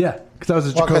Manning? Yeah, because that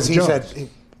was a Well, because Jacoby he Jones. said,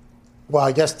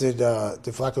 I guess did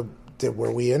Flacco,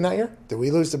 were we in that year? Did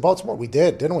we lose to Baltimore? We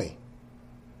did, didn't we?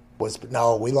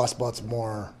 No, we lost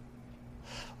Baltimore.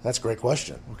 That's a great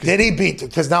question. Did he beat?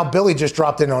 Because now Billy just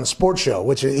dropped in on a sports show,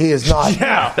 which he is not.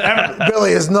 Yeah.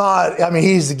 Billy is not. I mean,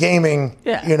 he's the gaming.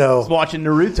 Yeah, You know, I was watching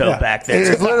Naruto back he's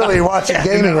there. literally watching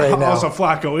gaming right now. Also,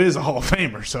 Flacco is a Hall of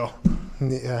Famer, so.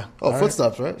 Yeah. Oh,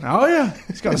 footsteps, right? Oh, yeah.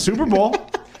 He's got a Super Bowl.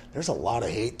 There's a lot of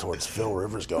hate towards Phil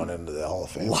Rivers going into the Hall of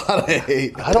Fame. A lot of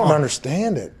hate. I don't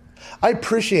understand it. I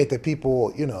appreciate that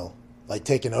people,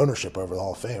 taking ownership over the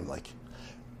Hall of Fame. Like,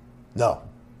 no,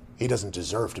 he doesn't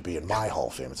deserve to be in my Hall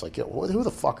of Fame. It's like, who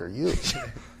the fuck are you?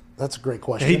 That's a great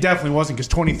question. He definitely wasn't, because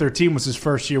 2013 was his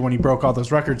first year when he broke all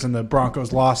those records, and the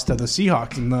Broncos lost to the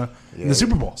Seahawks in the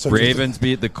Super Bowl. So Ravens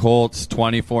beat the Colts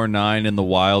 24-9 in the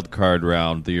wild card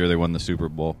round the year they won the Super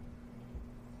Bowl.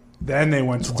 Then they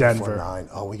went to Denver. 24-9.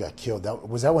 Oh, we got killed.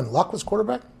 Was that when Luck was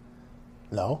quarterback?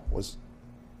 No.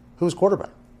 Who was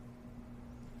quarterback?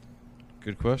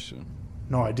 Good question.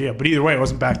 No idea. But either way, it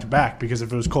wasn't back-to-back, because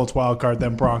if it was Colts wild card,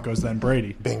 then Broncos, then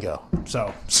Brady. Bingo.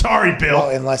 So, sorry, Bill. Well,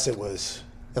 unless it was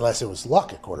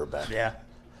Luck at quarterback. Yeah.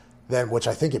 Then, which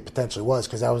I think it potentially was,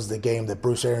 because that was the game that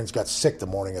Bruce Arians got sick the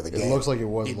morning of the game. It looks like it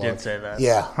was He luck. did say that.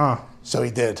 Yeah. Huh. So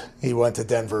he did. He went to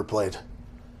Denver, played.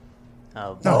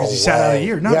 Oh, No, because he sat out a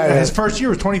year. No, his first year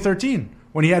was 2013.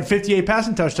 when he had 58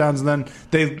 passing touchdowns, and then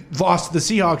they lost to the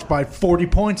Seahawks by 40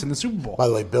 points in the Super Bowl. By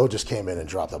the way, Bill just came in and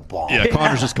dropped a bomb. Yeah,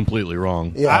 Connor's just completely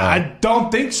wrong. Yeah. I don't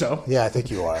think so. Yeah, I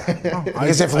think you are.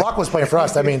 Because if Luck was playing for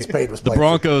us, that means Pate was The playing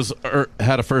Broncos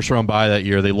had a first-round bye that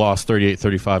year. They lost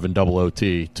 38-35 in double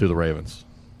OT to the Ravens.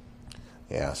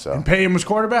 Yeah, so. And Payton was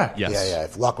quarterback. Yes. Yeah.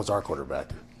 If Luck was our quarterback,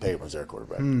 Pate was their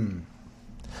quarterback.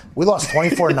 We lost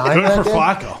 24-9 that Good for game.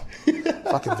 Flacco.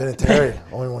 Fucking Vinatieri,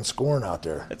 only one scoring out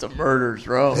there. It's a murder's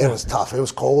row. It was tough. It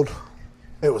was cold.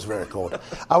 It was very cold.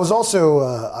 I was also,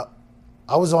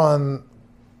 I was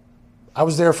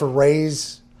there for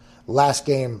Ray's last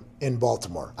game in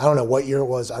Baltimore. I don't know what year it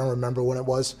was. I don't remember when it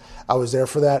was. I was there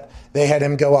for that. They had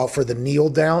him go out for the kneel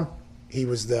down. He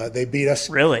was they beat us.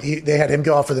 Really? They had him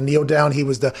go out for the kneel down. He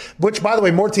was which, by the way,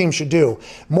 more teams should do.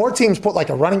 More teams put like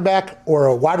a running back or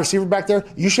a wide receiver back there.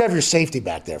 You should have your safety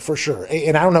back there for sure.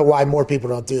 And I don't know why more people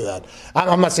don't do that.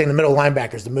 I'm not saying the middle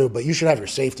linebacker's the move, but you should have your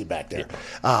safety back there.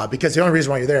 Because the only reason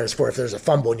why you're there is for if there's a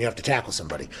fumble and you have to tackle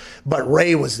somebody. But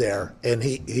Ray was there, and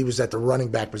he was at the running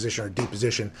back position or deep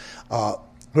position.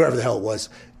 Whoever the hell it was,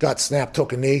 got snapped,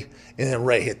 took a knee, and then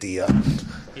Ray hit the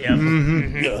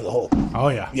the whole. Oh,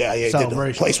 yeah. Yeah, he did.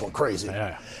 The place went crazy.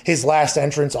 Yeah. His last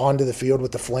entrance onto the field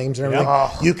with the flames and everything,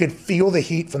 you could feel the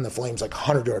heat from the flames like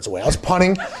 100 yards away. I was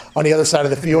punting on the other side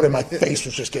of the field, and my face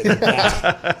was just getting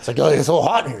bad. It's like, oh, it's a little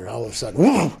hot in here. All of a sudden,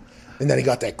 woo! And then he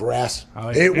got that grass. Oh,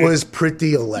 yeah. It was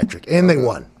pretty electric. And they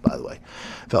won, by the way.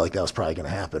 Felt like that was probably going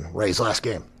to happen. Ray's last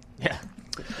game. Yeah.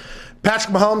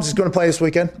 Patrick Mahomes is going to play this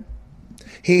weekend.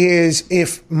 He is,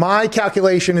 if my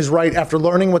calculation is right, after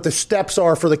learning what the steps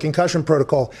are for the concussion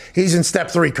protocol, he's in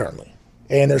step 3 currently.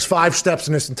 And there's 5 steps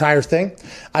in this entire thing.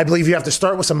 I believe you have to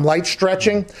start with some light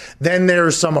stretching. Then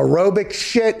there's some aerobic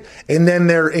shit. And then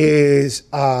there is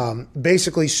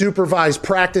basically supervised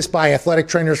practice by athletic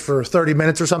trainers for 30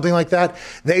 minutes or something like that.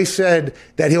 They said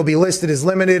that he'll be listed as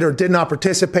limited or did not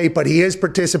participate, but he is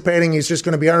participating. He's just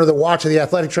going to be under the watch of the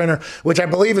athletic trainer, which I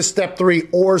believe is step 3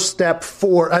 or step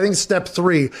 4. I think it's step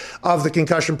 3 of the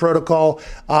concussion protocol.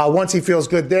 Once he feels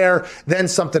good there, then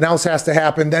something else has to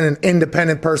happen. Then an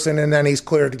independent person, and then he's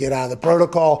cleared to get out of the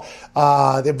protocol.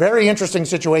 The very interesting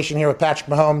situation here with Patrick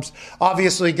Mahomes.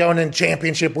 Obviously, going in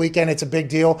championship weekend, it's a big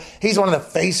deal. He's one of the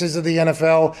faces of the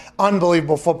NFL.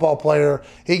 Unbelievable football player.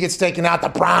 He gets taken out. The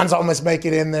Browns almost make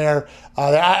it in there.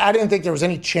 I didn't think there was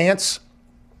any chance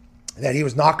that he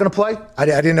was not going to play. I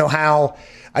didn't know how.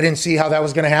 I didn't see how that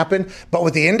was going to happen. But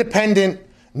with the independent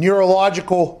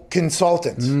neurological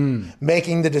consultants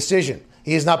making the decision,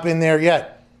 he has not been there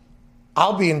yet.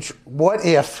 I'll be in. What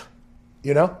if?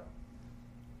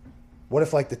 What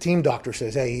if, like, the team doctor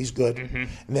says, hey, he's good, and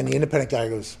then the independent guy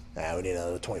goes, we need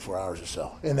another 24 hours or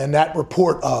so. And then that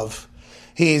report of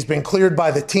he's been cleared by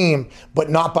the team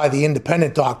but not by the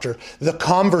independent doctor, the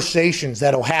conversations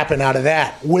that'll happen out of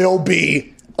that will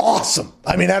be awesome.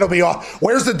 I mean, that'll be awesome.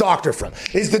 Where's the doctor from?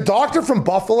 Is the doctor from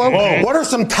Buffalo? Whoa. What are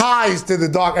some ties to the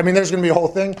doctor? I mean, there's going to be a whole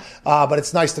thing, but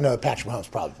it's nice to know that Patrick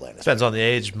Mahomes probably playing this. Depends on the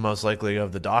age, most likely,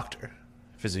 of the doctor.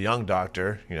 If he's a young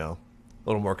doctor, a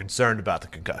little more concerned about the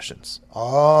concussions.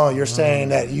 Oh, you're saying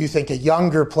that you think a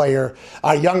younger player,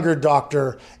 a younger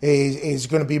doctor is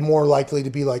going to be more likely to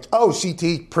be like, oh,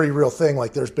 CT, pretty real thing.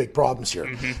 Like, there's big problems here.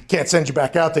 Can't send you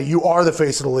back out there. You are the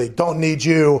face of the league. Don't need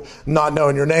you not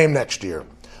knowing your name next year.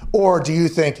 Or do you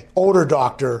think older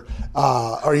doctor,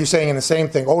 are you saying in the same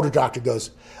thing? Older doctor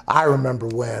goes, I remember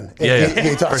when.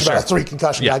 He talks about a 3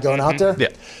 concussion guy going out there. Yeah.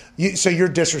 So you're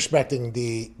disrespecting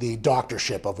the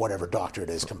doctorship of whatever doctor it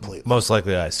is completely. Most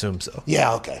likely, I assume so.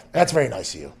 Yeah, okay. That's very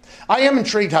nice of you. I am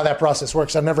intrigued how that process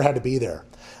works. I've never had to be there.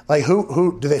 Like,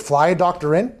 who do they fly a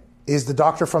doctor in? Is the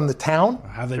doctor from the town?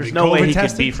 There's no way he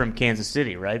could be from Kansas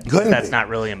City, right? Because that's not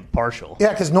really impartial. Yeah,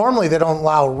 because normally they don't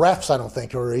allow refs, I don't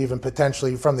think, or even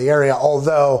potentially from the area,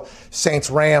 although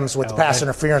Saints-Rams with the pass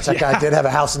interference, that guy did have a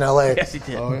house in L.A. Yes, he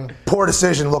did. Oh, yeah. Poor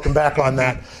decision looking back on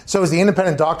that. So is the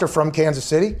independent doctor from Kansas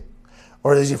City?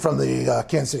 Or is he from the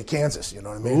Kansas City, Kansas? You know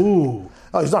what I mean? Ooh.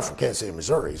 Oh, he's not from Kansas City,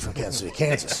 Missouri. He's from Kansas City,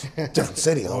 Kansas. Different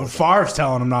city. Well, Favre's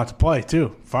telling him not to play,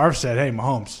 too. Favre said, hey,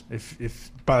 Mahomes, if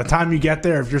by the time you get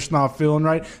there, if you're just not feeling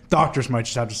right, doctors might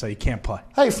just have to say you can't play.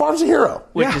 Hey, Favre's a hero.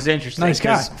 Which is interesting. Nice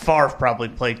guy. Favre probably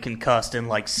played concussed in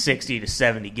like 60 to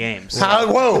 70 games.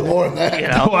 Whoa, more than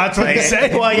that. Well, that's what they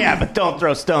say. Well, yeah, but don't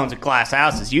throw stones at glass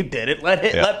houses. You did it.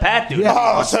 Let Pat do it.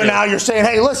 Oh, so now you're saying,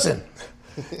 hey, listen.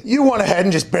 You went ahead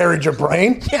and just buried your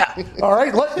brain. Yeah. All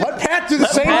right. Let Pat do the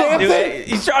same damn thing.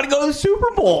 He's trying to go to the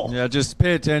Super Bowl. Yeah, just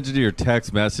pay attention to your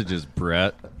text messages,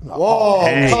 Brett. Whoa,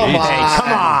 come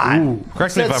on. Ooh.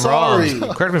 Correct me if I'm wrong.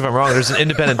 Correct me if I'm wrong. There's an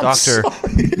independent doctor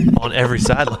on every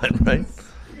sideline, right?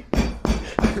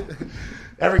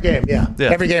 Every game, yeah.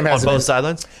 Every game has on both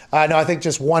sidelines. No, I think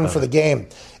just one for the game.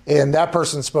 And that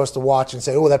person's supposed to watch and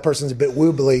say, oh, that person's a bit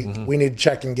woobly. Mm-hmm. We need to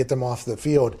check and get them off the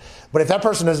field. But if that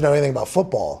person doesn't know anything about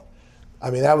football, I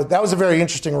mean, that was a very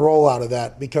interesting rollout of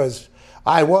that because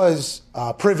I was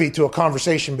privy to a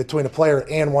conversation between a player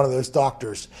and one of those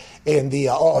doctors. And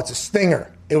it's a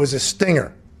stinger. It was a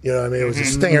stinger. You know what I mean? It was a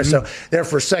stinger. So there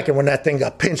for a second when that thing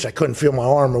got pinched, I couldn't feel my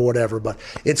arm or whatever, but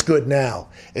it's good now.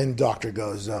 And the doctor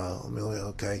goes,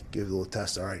 okay, give it a little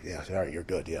test. All right, yeah, all right, you're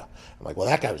good, yeah. I'm like, well,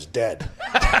 that guy was dead.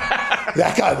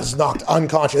 That guy was knocked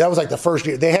unconscious. That was like the first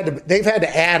year. They've had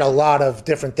to add a lot of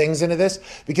different things into this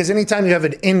because anytime you have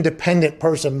an independent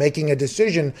person making a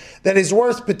decision that is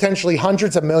worth potentially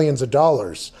hundreds of millions of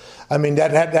dollars, I mean,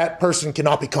 that person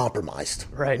cannot be compromised.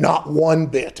 Right. Not one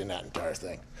bit in that entire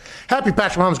thing. Happy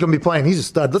Patrick Mahomes going to be playing. He's a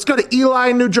stud. Let's go to Eli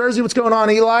in New Jersey. What's going on,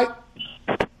 Eli?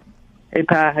 Hey,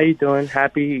 Pat. How you doing?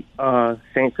 Happy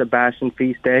St. Sebastian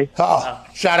feast day. Oh,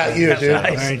 shout out you, dude.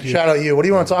 Thank you. Shout out you. What do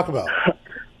you want to talk about?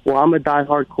 Well, I'm a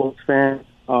diehard Colts fan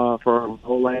for my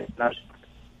whole life.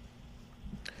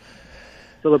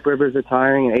 Phillip Rivers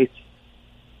retiring and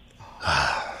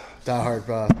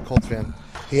Diehard Colts fan.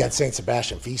 He had St.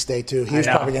 Sebastian feast day, too. He was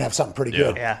probably going to have something pretty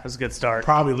good. Yeah, it was a good start.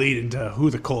 Probably leading to who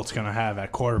the Colts going to have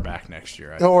at quarterback next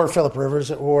year. Or Phillip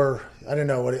Rivers, or I don't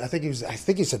know what I think he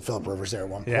said Phillip Rivers there at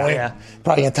one point. Yeah.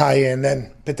 Probably gonna tie in,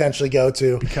 then potentially go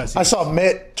to. Because I saw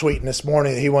Mitt tweeting this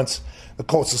morning that he wants the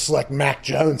Colts to select Mac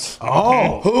Jones.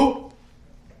 Oh, Who?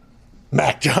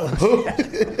 Mac Jones. Who?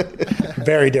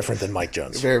 Very different than Mike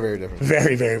Jones. Very, very different.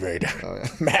 Very, very, very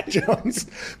different. Mac Jones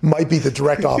might be the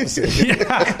direct opposite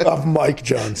of Mike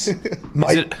Jones.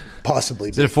 Might possibly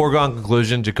Is be. it a foregone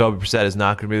conclusion Jacoby Brissett is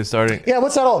not going to be the starting? Yeah,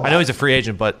 what's that all about? I know he's a free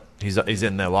agent, but he's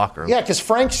in that locker room. Yeah, because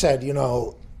Frank said, he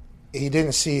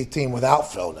didn't see a team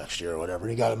without Phil next year or whatever.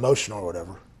 He got emotional or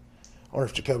whatever. I wonder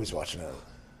if Jacoby's watching that.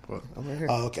 I'm right here.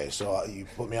 Oh, okay. So you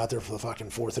put me out there for the fucking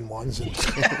 4th and 1s and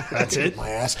that's it. my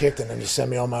ass kicked and then just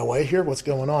send me on my way here? What's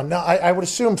going on? No, I would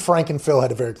assume Frank and Phil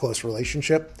had a very close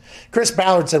relationship. Chris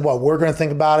Ballard said, well, we're going to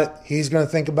think about it. He's going to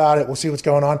think about it. We'll see what's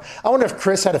going on. I wonder if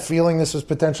Chris had a feeling this was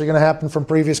potentially going to happen from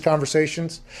previous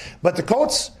conversations. But the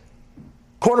Colts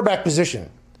quarterback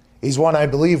position is one I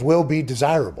believe will be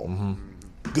desirable.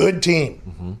 Mm-hmm. Good team.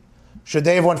 Mm-hmm. Should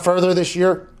they have went further this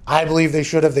year? I believe they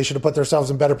should have. They should have put themselves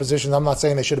in better positions. I'm not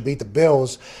saying they should have beat the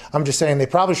Bills. I'm just saying they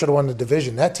probably should have won the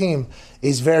division. That team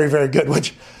is very, very good,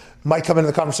 which might come into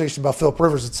the conversation about Phillip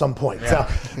Rivers at some point. Yeah.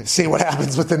 So, see what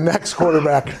happens with the next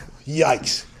quarterback.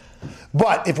 Yikes.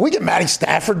 But if we get Matty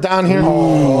Stafford down here,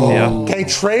 okay,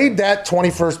 trade that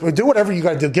 21st. Do whatever you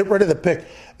got to do. Get rid of the pick.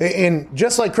 And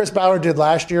just like Chris Ballard did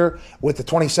last year with the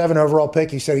 27 overall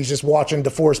pick, he said he's just watching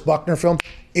DeForest Buckner film.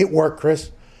 It worked,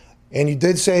 Chris. And you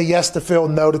did say yes to Phil,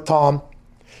 no to Tom,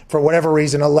 for whatever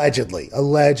reason, allegedly.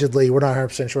 Allegedly. We're not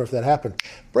 100% sure if that happened.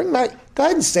 Go ahead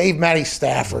and save Matty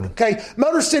Stafford, okay?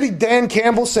 Motor City Dan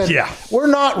Campbell said, we're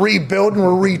not rebuilding,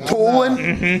 we're retooling.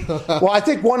 Mm-hmm. Well, I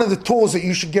think one of the tools that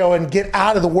you should go and get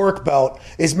out of the work belt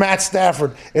is Matt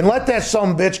Stafford and let that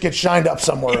sumbitch get shined up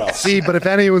somewhere else. See, but if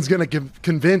anyone's going to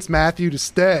convince Matthew to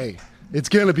stay, it's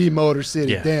going to be Motor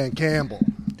City Dan Campbell.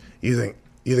 You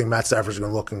think Matt Stafford's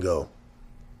going to look and go,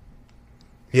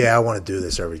 yeah, I want to do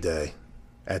this every day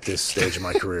at this stage of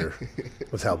my career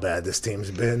with how bad this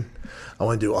team's been. I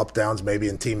want to do up downs maybe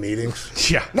in team meetings.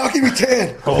 Yeah. Not give me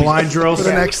 10. Line drills. For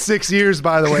the next 6 years,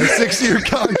 by the way. 6-year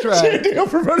contract. Deal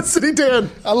for Motor City Dan.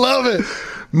 I love it.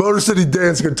 Motor City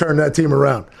Dan's going to turn that team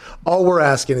around. All we're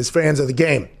asking is fans of the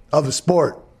game, of the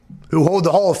sport, who hold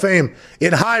the Hall of Fame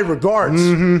in high regards.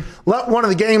 Mm-hmm. Let one of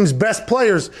the game's best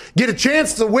players get a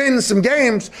chance to win some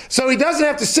games so he doesn't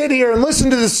have to sit here and listen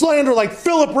to the slander like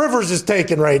Phillip Rivers is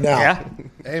taking right now. Yeah.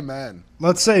 Amen.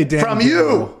 Let's say Dan From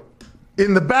you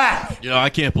in the back. I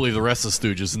can't believe the rest of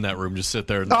the Stooges in that room just sit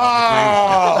there and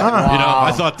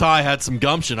I thought Ty had some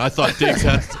gumption. I thought Diggs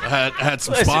had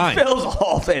some spine. Phil's a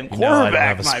Hall of Fame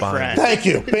quarterback, my friend. Thank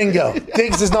you. Bingo.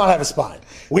 Diggs does not have a spine.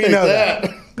 We know that.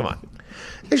 Come on.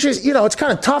 It's just, it's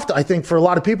kind of tough, I think, for a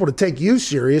lot of people to take you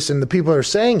serious and the people that are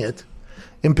saying it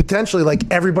and potentially like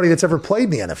everybody that's ever played in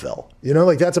the NFL.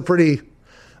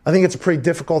 I think it's a pretty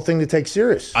difficult thing to take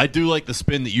serious. I do like the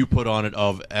spin that you put on it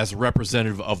as a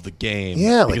representative of the game.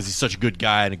 Yeah. Because he's such a good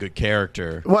guy and a good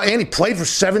character. Well, and he played for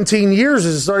 17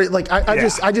 years.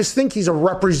 I just think he's a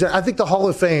represent. I think the Hall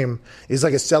of Fame is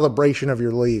like a celebration of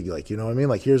your league. Like, you know what I mean?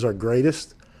 Like, here's our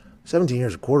greatest. 17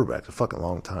 years of quarterback is a fucking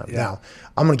long time. Yeah. Now,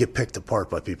 I'm going to get picked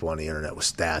apart by people on the internet with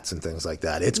stats and things like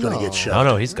that. It's going to get shoved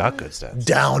No, he's got good stats.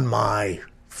 down my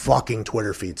fucking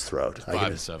Twitter feeds throwed.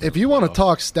 5 to 7. If you want to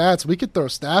talk stats, we could throw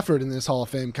Stafford in this Hall of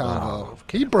Fame convo.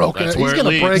 He broke it. That's He's where it going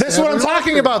to leads. break. This is what I'm every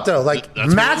talking record. about, though. Like, That's where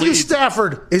it Matthew leads.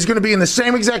 Stafford is going to be in the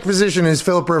same exact position as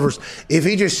Phillip Rivers if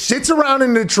he just sits around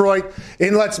in Detroit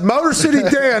and lets Motor City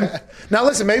Dan. Now,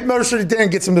 listen, maybe Motor City Dan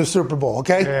gets him to the Super Bowl,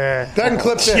 okay? Go ahead and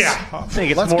clip this. Yeah, I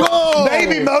think it's Let's more. go.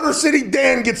 Maybe Motor City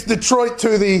Dan gets Detroit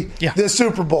to the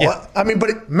Super Bowl. Yeah. I mean,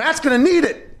 but Matt's going to need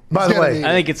it, by the way. I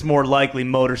think it's more likely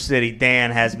Motor City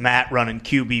Dan has Matt running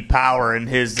QB power, and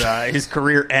his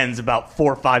career ends about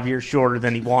 4 or 5 years shorter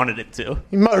than he wanted it to.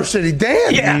 Motor City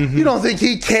Dan. Yeah. You don't think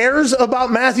he cares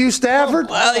about Matthew Stafford?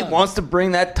 Well, he wants to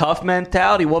bring that tough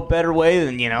mentality. What better way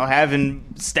than having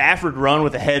Stafford run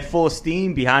with a head full of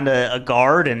steam behind a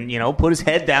guard and put his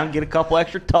head down, get a couple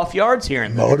extra tough yards here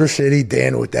and there. Motor City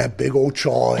Dan with that big old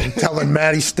chaw and telling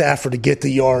Matty Stafford to get the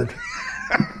yard.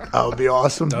 That would be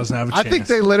awesome. Doesn't have a I chance. think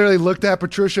they literally looked at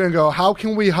Patricia and go, how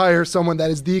can we hire someone that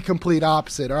is the complete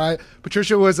opposite, all right?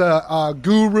 Patricia was a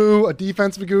guru, a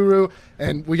defensive guru,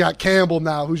 and we got Campbell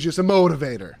now who's just a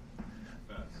motivator.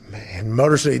 Man,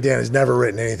 Motor City Dan has never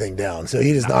written anything down, so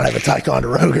he does not have a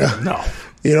Ticonderoga. No.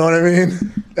 You know what I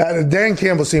mean? Dan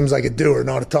Campbell seems like a doer,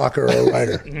 not a talker or a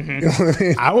writer. You know what I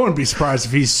mean? I wouldn't be surprised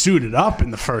if he's suited up in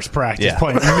the first practice,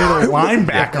 playing middle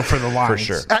linebacker for the Lions.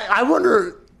 For sure. I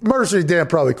wonder, Motor City Dan,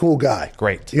 probably a cool guy.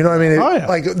 Great. You know what I mean? Oh, yeah.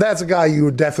 Like, that's a guy you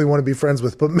would definitely want to be friends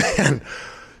with. But, man,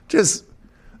 just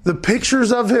the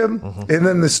pictures of him and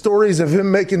then the stories of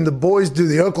him making the boys do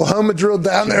the Oklahoma drill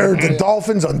down there, the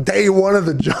Dolphins on day one of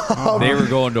the job. They were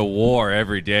going to war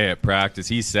every day at practice.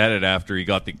 He said it after he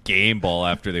got the game ball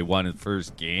after they won his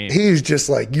first game. He's just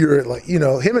like,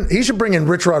 he should bring in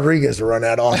Rich Rodriguez to run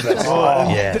that offense.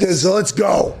 Yes. So let's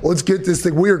go. Let's get this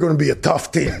thing. We are going to be a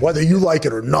tough team, whether you like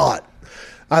it or not.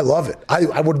 I love it.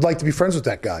 I would like to be friends with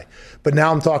that guy. But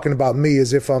now I'm talking about me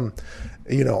as if I'm,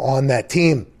 on that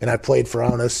team and I played for,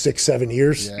 6-7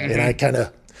 years. Yeah. And I kind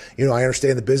of, I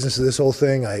understand the business of this whole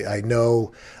thing. I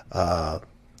know, that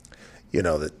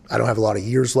I don't have a lot of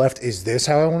years left. Is this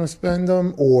how I want to spend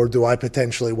them? Or do I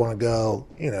potentially want to go,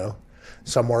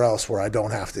 somewhere else where I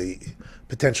don't have to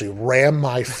potentially ram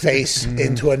my face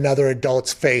into another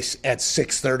adult's face at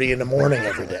 6:30 in the morning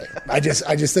every day? I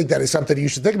just think that is something you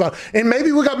should think about. And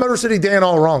maybe we got Motor City Dan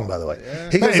all wrong, by the way.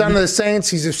 Yeah. He goes down to the Saints.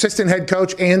 He's assistant head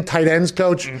coach and tight ends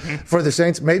coach for the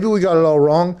Saints. Maybe we got it all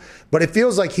wrong, but it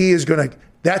feels like he is going to.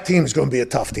 That team is going to be a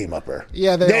tough team up there.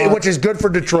 Yeah, they are. Which is good for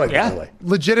Detroit, by the way.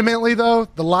 Legitimately, though,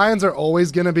 the Lions are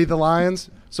always going to be the Lions.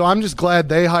 So I'm just glad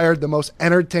they hired the most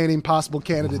entertaining possible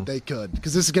candidate they could,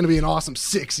 because this is going to be an awesome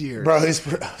 6 years. Bro,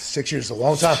 6 years is a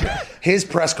long time. His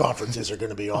press conferences are going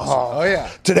to be awesome. Oh, yeah.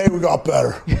 Today we got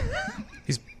better.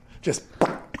 He's just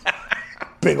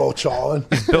big old chawing.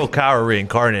 He's Bill Cowher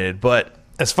reincarnated. But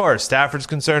as far as Stafford's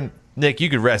concerned, Nick,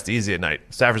 you could rest easy at night.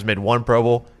 Stafford's made one Pro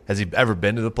Bowl. Has he ever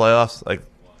been to the playoffs? Like,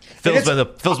 Phil's been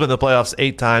in the playoffs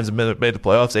 8 times and made the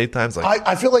playoffs 8 times. Like,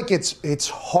 I feel like it's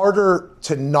harder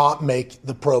to not make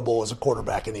the Pro Bowl as a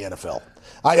quarterback in the NFL.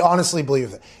 I honestly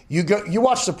believe that. You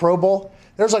watch the Pro Bowl,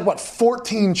 there's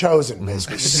 14 chosen,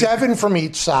 basically. 7 from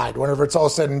each side whenever it's all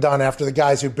said and done, after the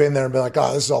guys who've been there and been like,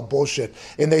 oh, this is all bullshit.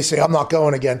 And they say, I'm not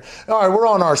going again. All right, we're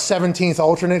on our 17th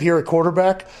alternate here at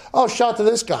quarterback. Oh, shout to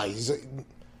this guy. He's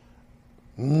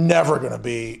never going to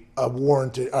be a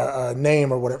warranted a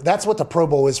name or whatever. That's what the Pro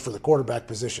Bowl is for the quarterback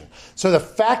position. So the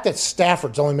fact that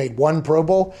Stafford's only made 1 Pro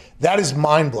Bowl, that is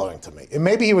mind-blowing to me. And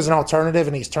maybe he was an alternative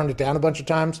and he's turned it down a bunch of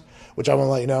times, which I want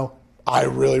to let you know. I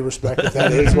really respect if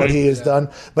that is what he has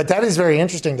done. But that is very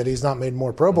interesting that he's not made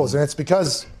more Pro Bowls, and it's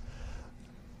because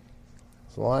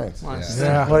it's the Lions.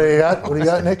 Yeah. What do you got? What do you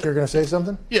got, Nick? You're going to say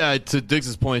something? Yeah, to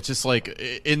Diggs' point, it's just like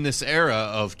in this era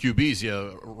of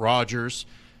QBs, Rodgers,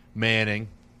 Manning,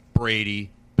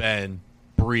 Brady, Ben,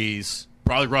 Breeze,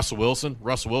 probably Russell Wilson.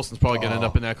 Russell Wilson's probably going to end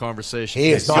up in that conversation.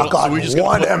 He has not gotten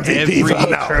one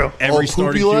MVP. Every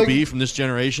starting QB from this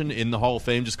generation in the Hall of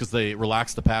Fame just because they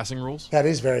relaxed the passing rules. That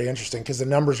is very interesting because the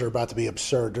numbers are about to be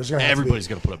absurd. Everybody's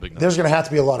going to put up big numbers. There's going to have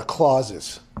to be a lot of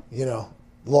clauses, a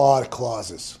lot of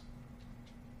clauses.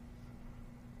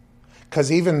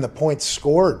 Because even the points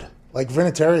scored, like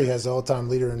Vinatieri has the all-time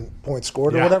leader in points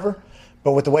scored or whatever.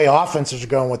 But with the way offenses are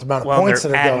going, with the amount of points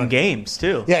that are adding going, games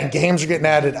too. Yeah, and games are getting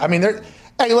added. I mean,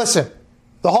 hey, listen,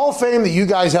 the Hall of Fame that you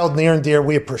guys held near and dear,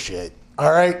 we appreciate.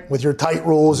 All right, with your tight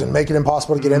rules and making it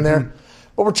impossible to get in there.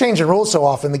 But we're changing rules so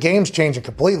often. The game's changing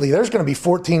completely. There's going to be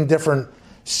 14 different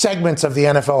segments of the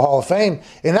NFL Hall of Fame,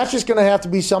 and that's just going to have to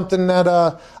be something that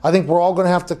I think we're all going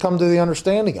to have to come to the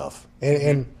understanding of.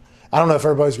 And I don't know if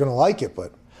everybody's going to like it,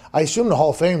 but I assume the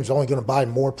Hall of Fame is only going to buy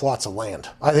more plots of land.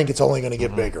 I think it's only going to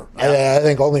get bigger. I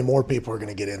think only more people are going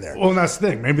to get in there. Well, and that's the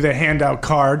thing. Maybe they hand out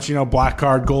cards, black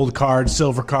card, gold card,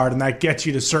 silver card, and that gets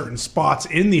you to certain spots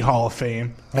in the Hall of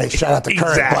Fame. Hey, shout out to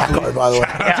Current Black Card, by the way.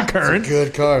 Shout out to Current.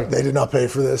 Good card. They did not pay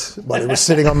for this, but it was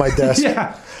sitting on my desk.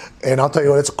 Yeah. And I'll tell you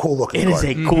what, it's a cool looking card.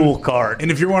 It is a cool card.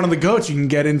 And if you're one of the GOATs, you can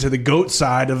get into the GOAT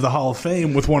side of the Hall of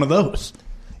Fame with one of those.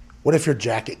 What if your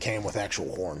jacket came with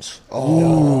actual horns?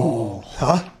 Oh.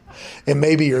 Huh? And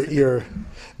maybe your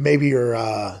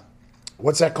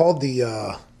what's that called?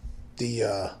 The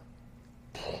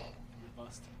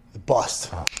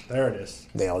bust. There it is.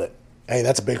 Nailed it. Hey,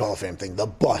 that's a big Hall of Fame thing. The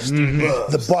bust.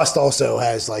 The bust also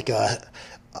has like a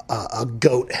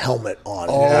goat helmet on.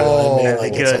 Oh, you know what I mean?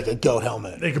 Like good. it's like a goat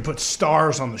helmet. They could put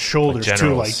stars on the shoulders Like too,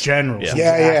 generals. like generals. Yeah.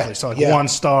 Exactly. So like Yeah. 1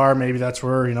 star, maybe that's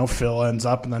where Phil ends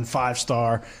up, and then 5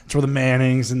 star. It's where the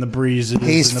Mannings and the Breezes.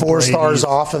 He's and the 4 Bradys. stars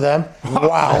off of them.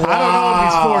 Wow. I don't know if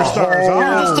he's 4 stars.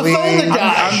 Holy-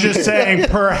 I'm just saying,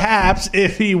 perhaps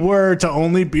if he were to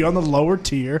only be on the lower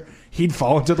tier, he'd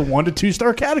fall into the 1 to 2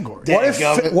 star category. What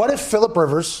if Phillip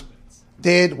Rivers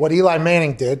did what Eli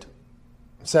Manning did?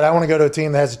 Said, I want to go to a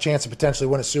team that has a chance to potentially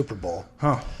win a Super Bowl.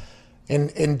 Huh.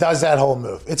 And does that whole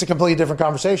move. It's a completely different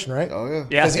conversation, right? Oh, yeah.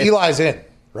 Yeah. Because Eli's in,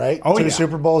 right? Oh, 2 yeah.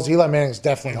 Super Bowls. Eli Manning's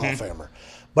definitely a Hall of Famer.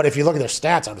 But if you look at their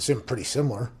stats, I'd assume pretty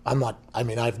similar. I've not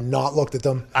looked at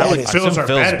them. I would- That is- Phil's are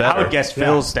Phil's better. better. I would guess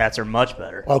Phil's stats are much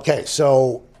better. Okay,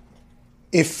 so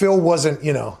if Phil wasn't,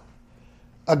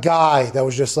 a guy that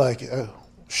was just like,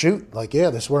 shoot, like, yeah,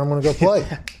 this is where I'm going to go play.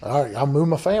 All right, I'll move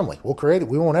my family. We'll create it.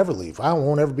 We won't ever leave. I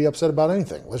won't ever be upset about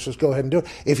anything. Let's just go ahead and do it.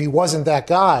 If he wasn't that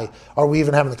guy, are we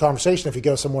even having the conversation if he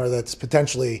goes somewhere that's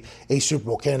potentially a Super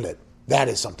Bowl candidate? That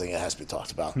is something that has to be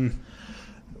talked about.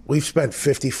 We've spent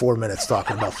 54 minutes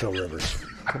talking about Phil Rivers.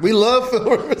 We love Phil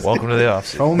Rivers. Welcome to the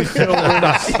offseason. Only Phil.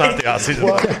 not the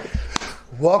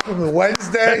offseason. Welcome to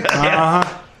Wednesday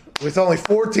with only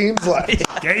 4 teams left.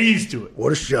 Get used to it.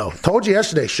 What a show. Told you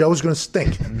yesterday, show's going to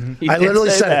stink. He I did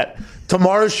literally say said that. it.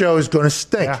 Tomorrow's show is going to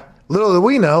stink. Yeah. Little did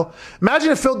we know.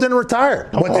 Imagine if Phil didn't retire.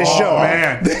 What this show,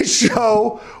 man. This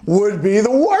show would be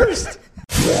the worst.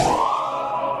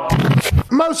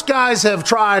 Most guys have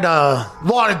tried a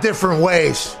lot of different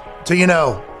ways to,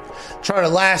 try to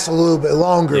last a little bit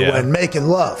longer Yeah. when making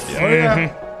love.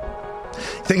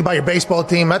 Think about your baseball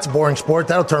team. That's a boring sport.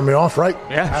 That'll turn me off, right?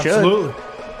 Yeah, Absolutely.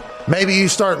 Maybe you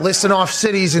start listing off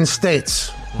cities and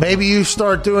states. Maybe you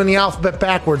start doing the alphabet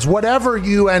backwards. Whatever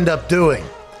you end up doing,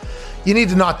 you need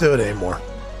to not do it anymore.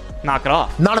 should. Knock it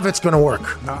off. None of it's going to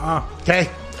work. Okay?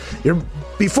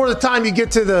 Before the time you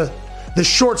get to the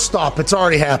shortstop, it's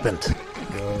already happened.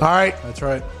 All right? That's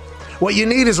right. What you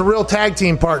need is a real tag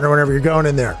team partner whenever you're going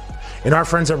in there. And our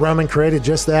friends at Roman created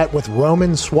just that with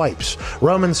Roman Swipes.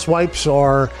 Roman Swipes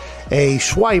are a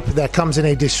swipe that comes in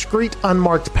a discreet,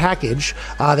 unmarked package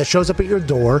that shows up at your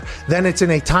door. Then it's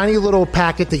in a tiny little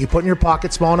packet that you put in your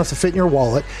pocket, small enough to fit in your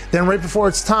wallet. Then right before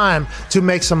it's time to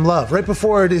make some love, right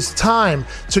before it is time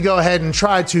to go ahead and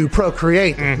try to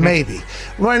procreate, maybe.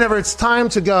 Whenever it's time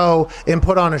to go and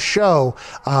put on a show,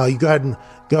 you go ahead and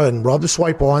rub the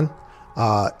swipe on.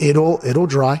 It'll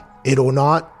dry. It'll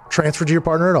not transfer to your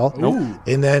partner at all. Nope.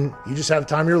 And then you just have the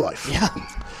time of your life. Yeah.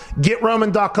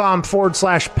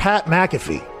 GetRoman.com/Pat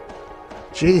McAfee.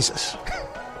 Jesus.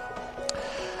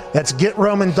 That's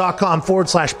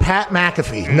GetRoman.com/Pat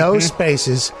McAfee. No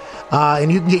spaces. And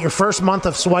you can get your first month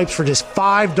of swipes for just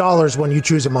 $5 when you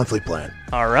choose a monthly plan.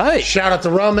 All right. Shout out to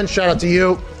Roman. Shout out to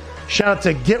you. Shout out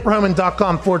to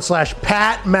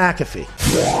GetRoman.com/Pat McAfee.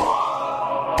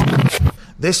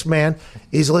 This man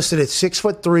is listed at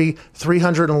 6'3",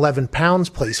 311 pounds,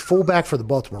 plays fullback for the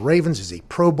Baltimore Ravens, is a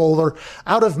Pro Bowler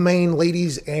out of Maine,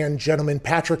 ladies and gentlemen,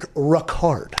 Patrick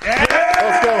Ricard.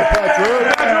 Let's go,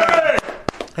 Patrick.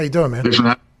 How you doing, man? Thanks for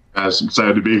having me, guys.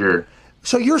 Excited to be here.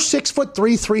 So you're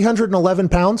 6'3", 311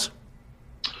 pounds?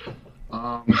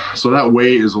 So that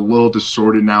weight is a little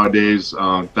distorted nowadays.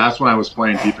 That's when I was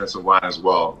playing defensive line as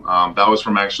well. That was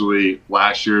from actually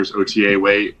last year's OTA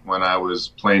weight when I was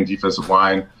playing defensive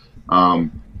line.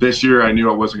 This year I knew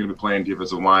I wasn't going to be playing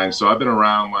defensive line, so I've been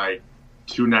around like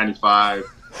 295,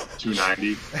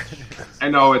 290. I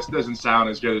know it doesn't sound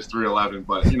as good as 311,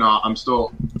 but I'm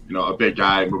still a big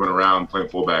guy moving around playing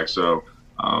fullback. So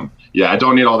I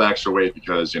don't need all the extra weight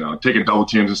because taking double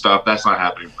teams and stuff, that's not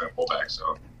happening playing fullback.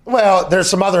 So. Well, there's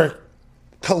some other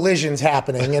collisions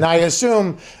happening. And I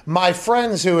assume my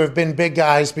friends who have been big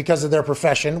guys because of their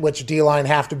profession, which D-line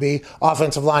have to be,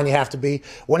 offensive line you have to be,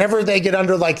 whenever they get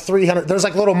under like 300, there's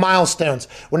like little milestones.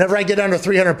 Whenever I get under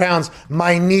 300 pounds,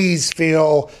 my knees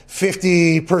feel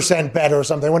 50% better or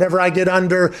something. Whenever I get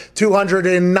under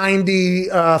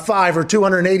 295 or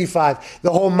 285,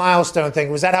 the whole milestone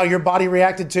thing. Was that how your body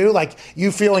reacted too? Like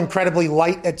you feel incredibly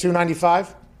light at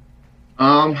 295?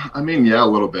 I mean, yeah, a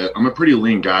little bit. I'm a pretty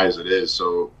lean guy as it is,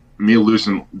 so me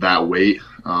losing that weight,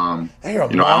 you're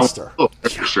a monster. For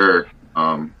sure.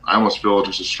 I almost feel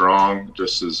just as strong,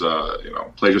 just as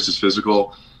play just as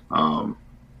physical. But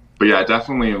yeah,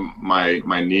 definitely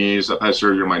my knees. I've had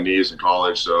surgery on my knees in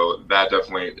college, so that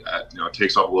definitely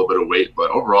takes off a little bit of weight. But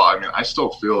overall, I mean, I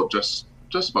still feel just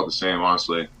about the same,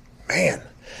 honestly. Man.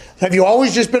 Have you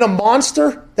always just been a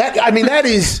monster? That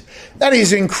is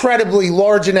incredibly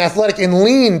large and athletic and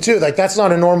lean too. Like that's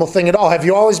not a normal thing at all. Have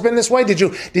you always been this way? Did you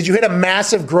hit a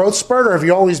massive growth spurt, or have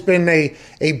you always been a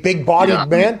big bodied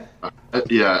man?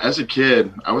 Yeah, as a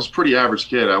kid, I was a pretty average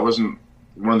kid. I wasn't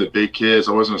one of the big kids.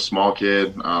 I wasn't a small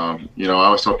kid. I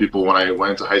always tell people when I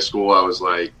went into high school, I was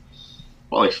like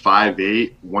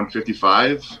 5'8",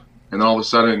 155, and then all of a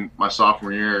sudden, my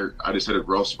sophomore year, I just hit a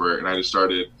growth spurt, and I just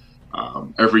started.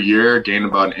 Every year, gained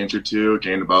about an inch or two,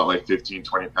 gained about like 15,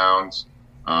 20 pounds.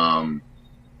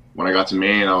 When I got to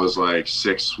Maine, I was like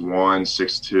 6'1",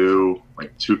 6'2",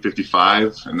 like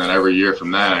 255. And then every year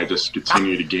from that, I just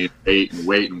continued to gain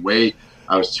weight.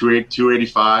 I was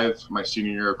 285 my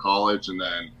senior year of college, and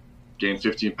then gained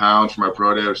 15 pounds for my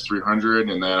pro day. I was 300.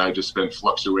 And then I just been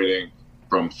fluctuating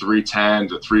from 310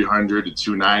 to 300 to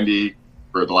 290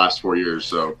 for the last 4 years.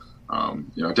 So,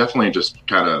 definitely just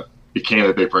kind of became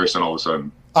a big person all of a sudden.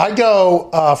 I go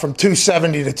from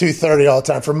 270 to 230 all the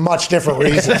time for much different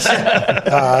reasons.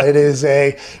 It is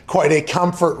quite a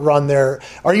comfort run there.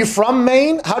 Are you from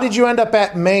Maine? How did you end up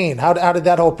at Maine? How did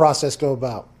that whole process go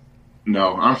about?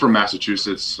 No, I'm from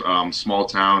Massachusetts, small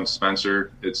town,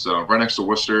 Spencer. It's right next to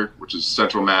Worcester, which is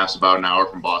central Mass, about an hour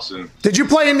from Boston. Did you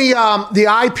play in the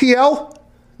IPL?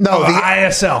 No, the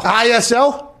ISL.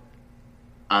 ISL?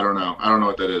 I don't know. I don't know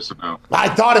what that is. So no. I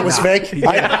thought it was fake.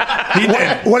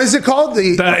 What is it called?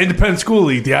 The Independent School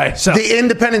League, the ISL. The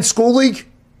Independent School League?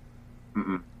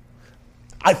 Mm-mm.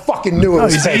 I fucking knew it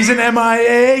was fake. He's an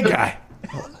MIAA guy.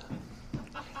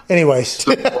 Anyways.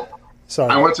 Sorry.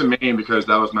 I went to Maine because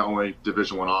that was my only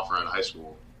Division I offer at high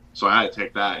school. So I had to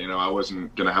take that. I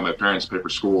wasn't going to have my parents pay for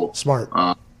school. Smart.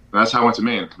 That's how I went to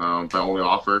Maine. My only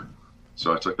offer.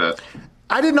 So I took that.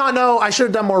 I did not know. I should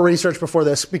have done more research before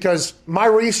this because my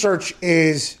research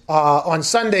is on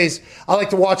Sundays. I like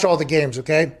to watch all the games,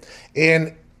 okay?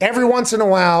 And every once in a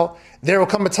while, there will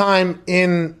come a time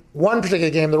in one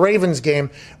particular game, the Ravens game,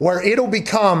 where it'll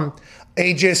become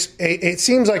it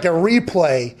seems like a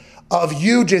replay of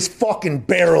you just fucking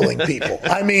barreling people.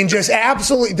 I mean, just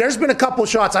absolutely. There's been a couple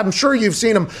shots, I'm sure you've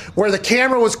seen them, where the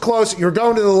camera was close, you're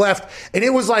going to the left, and it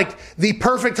was like the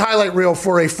perfect highlight reel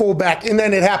for a fullback, and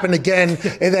then it happened again,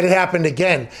 and then it happened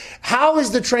again. How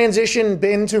has the transition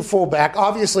been to fullback?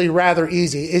 Obviously rather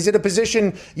easy. Is it a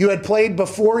position you had played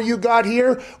before you got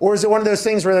here, or is it one of those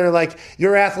things where they're like,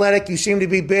 you're athletic, you seem to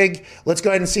be big, let's go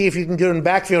ahead and see if you can get in the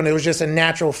backfield, and it was just a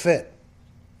natural fit?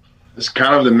 It's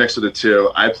kind of the mix of the two.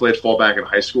 I played fullback in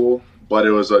high school, but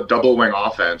it was a double wing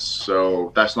offense.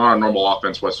 So that's not a normal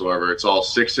offense whatsoever. It's all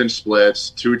 6-inch splits,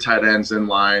 2 tight ends in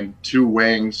line, 2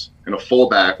 wings, and a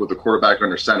fullback with the quarterback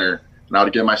under center. And I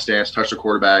would get my stance, touch the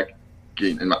quarterback,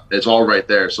 and it's all right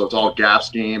there. So it's all gap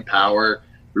scheme, power.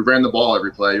 We ran the ball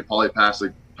every play. We probably passed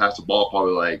the ball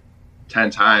probably like 10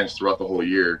 times throughout the whole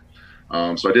year.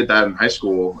 So I did that in high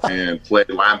school and played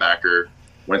linebacker.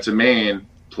 Went to Maine,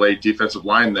 played defensive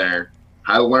line there,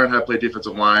 had to learn how to play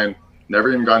defensive line,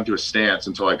 never even got into a stance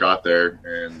until I got there,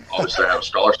 and obviously I had a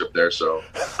scholarship there, so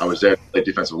I was there to play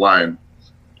defensive line.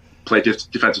 Played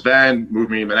defensive end,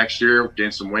 moved me the next year,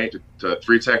 gained some weight to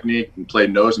 3 technique, and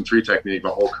played nose and 3 technique my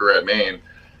whole career at Maine.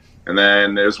 And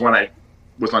then it was when I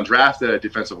was undrafted at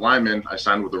defensive lineman, I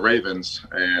signed with the Ravens,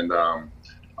 and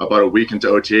about a week into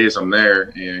OTAs, I'm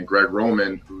there, and Greg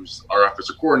Roman, who's our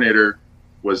offensive coordinator,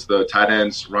 was the tight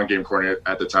ends run game coordinator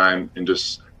at the time, and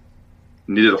just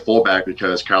needed a fullback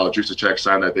because Kyle Juszczyk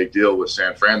signed that big deal with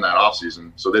San Fran that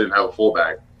offseason, so they didn't have a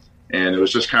fullback. And it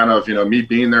was just kind of, me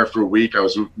being there for a week, I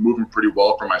was moving pretty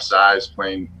well for my size,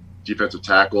 playing defensive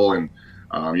tackle, and,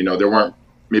 they weren't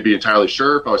maybe entirely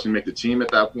sure if I was going to make the team at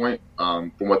that point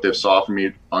from what they saw from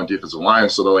me on defensive line.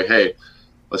 So they're like, hey,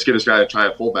 let's get this guy to try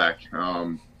a fullback.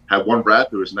 Had one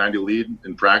rep, it was 90 lead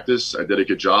in practice. I did a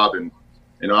good job, and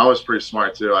I was pretty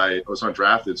smart too. I was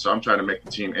undrafted, so I'm trying to make the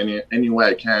team any way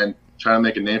I can, trying to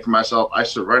make a name for myself. I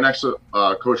stood right next to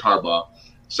Coach Harbaugh,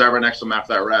 sat right next to him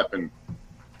after that rep, and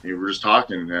we were just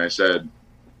talking. And I said,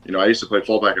 I used to play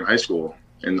fullback in high school.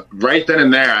 And right then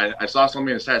and there, I saw something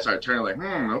in his head, started turning like,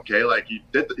 okay, like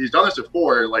he's done this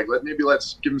before. Like,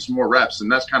 let's give him some more reps.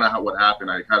 And that's kind of what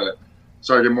happened. I kind of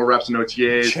started getting more reps in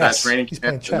OTAs, that training camp,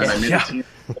 and then I made the team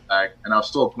fullback. And I was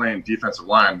still playing defensive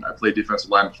line. I played defensive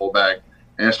line and fullback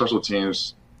and special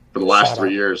teams for the last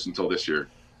 3 years until this year.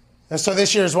 And so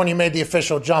this year is when you made the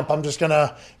official jump. I'm just going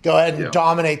to go ahead and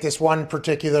dominate this one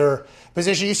particular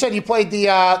position. You said you played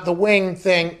the wing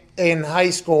thing in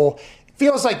high school.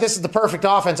 Feels like this is the perfect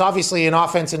offense. Obviously, an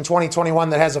offense in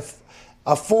 2021 that has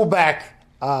a fullback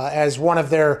as one of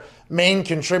their main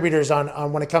contributors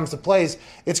on when it comes to plays.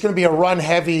 It's going to be a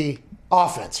run-heavy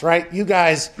offense, right? You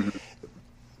guys,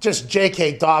 just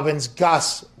J.K. Dobbins,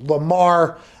 Gus,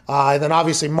 Lamar, and then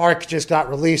obviously Mark just got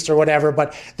released or whatever.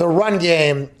 But the run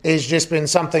game has just been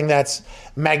something that's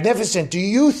magnificent. Do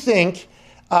you think,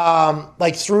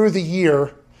 like through the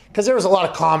year, because there was a lot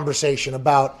of conversation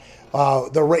about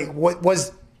the rate,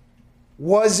 was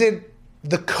it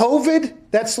the COVID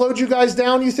that slowed you guys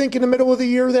down, you think, in the middle of the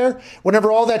year there?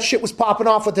 Whenever all that shit was popping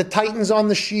off with the Titans on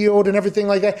the shield and everything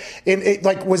like that? And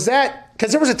was that –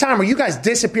 because there was a time where you guys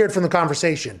disappeared from the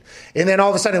conversation. And then all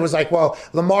of a sudden it was like, well,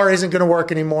 Lamar isn't going to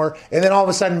work anymore. And then all of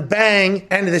a sudden, bang,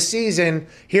 end of the season,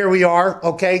 here we are,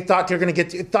 okay, thought you guys were going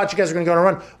to go on a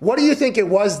run. What do you think it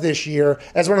was this year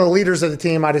as one of the leaders of the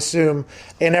team, I'd assume,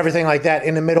 and everything like that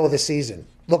in the middle of the season,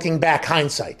 looking back,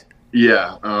 hindsight?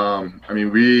 Yeah, I'm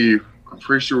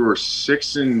pretty sure we were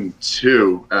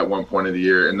 6-2 at one point of the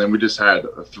year, and then we just had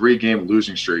a 3-game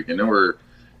losing streak, and then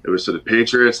it was to the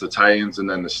Patriots, the Titans, and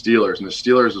then the Steelers. And the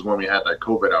Steelers is when we had that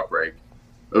COVID outbreak.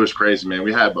 It was crazy, man.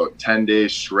 We had about 10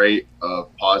 days straight of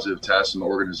positive tests in the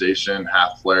organization,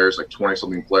 half players, like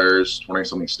 20-something players,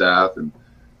 20-something staff, and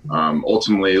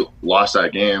ultimately lost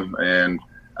that game. And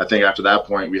I think after that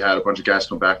point, we had a bunch of guys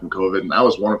come back from COVID, and I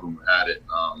was one of them who had it.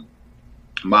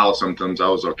 Mild symptoms. I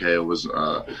was okay. It was,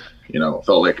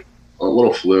 felt like a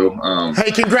little flu. Hey,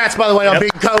 congrats, by the way, on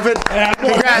beating COVID. Yeah,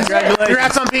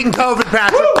 congrats on beating COVID,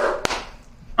 Patrick.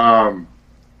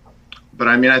 But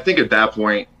I think at that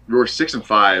point, we were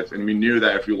 6-5, and we knew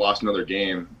that if we lost another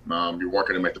game, we weren't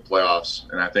going to make the playoffs.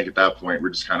 And I think at that point, we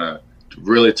just kind of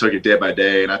really took it day by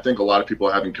day. And I think a lot of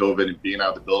people having COVID and being out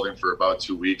of the building for about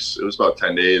 2 weeks, it was about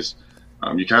 10 days.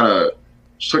 You kind of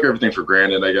just took everything for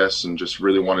granted, I guess, and just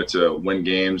really wanted to win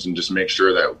games and just make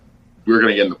sure that we were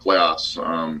going to get in the playoffs.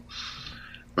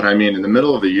 But in the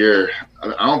middle of the year,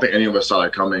 I don't think any of us saw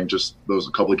that coming. Just those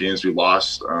couple of games we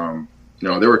lost.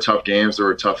 There were tough games. There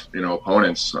were tough,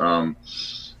 opponents. But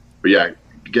yeah,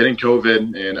 getting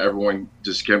COVID and everyone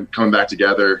just kept coming back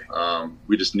together.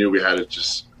 We just knew we had to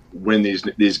just win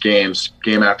these games,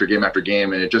 game after game after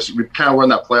game, and we kind of were in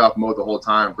that playoff mode the whole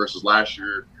time. Versus last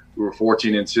year, we were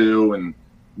 14-2, and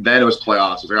then it was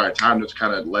playoffs. It was like, all right, time to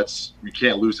kind of we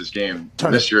can't lose this game.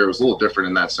 This year it was a little different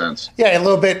in that sense. Yeah, a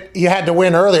little bit. You had to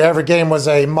win earlier. Every game was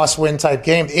a must-win type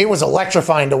game. It was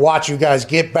electrifying to watch you guys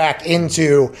get back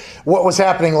into what was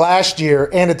happening last year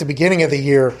and at the beginning of the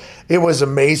year. It was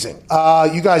amazing.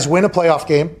 You guys win a playoff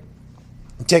game.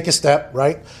 Take a step,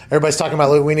 right? Everybody's talking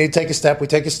about, we need to take a step. We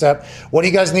take a step. What do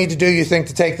you guys need to do, you think,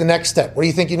 to take the next step? What do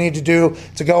you think you need to do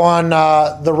to go on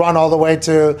the run all the way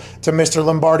to Mr.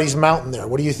 Lombardi's mountain there?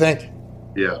 What do you think?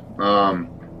 Yeah.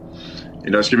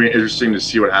 It's going to be interesting to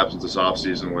see what happens this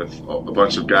offseason with a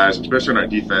bunch of guys, especially on our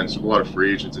defense. We have a lot of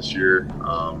free agents this year.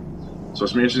 So it's going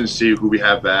to be interesting to see who we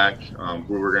have back,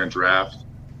 who we're going to draft.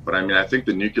 But, I think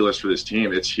the nucleus for this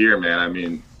team, it's here,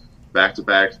 man.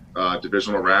 Back-to-back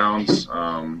divisional rounds.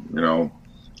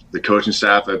 The coaching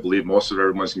staff, I believe most of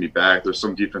everyone's going to be back. There's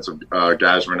some defensive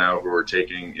guys right now who are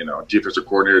taking, defensive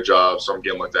coordinator jobs. Some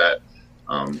getting looked at.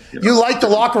 You like the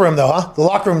locker room, though, huh? The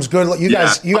locker room's good. You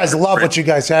guys love what you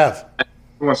guys have.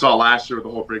 Everyone saw last year with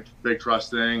the whole big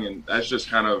trust thing, and that's just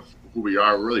kind of who we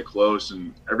are. We're really close,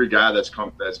 and every guy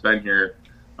that's been here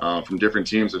from different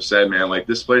teams have said, man, like,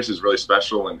 this place is really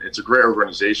special, and it's a great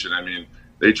organization.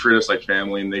 They treat us like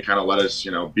family, and they kind of let us,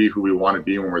 be who we want to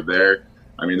be when we're there.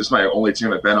 This is my only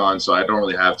team I've been on, so I don't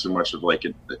really have too much of like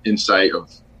an insight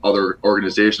of other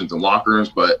organizations and locker rooms,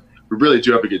 but we really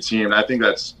do have a good team. And I think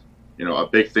that's, a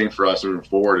big thing for us moving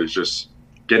forward is just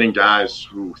getting guys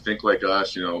who think like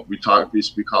us. We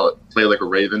call it play like a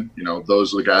Raven.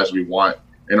 Those are the guys we want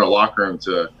in our locker room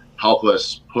to help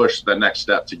us push that next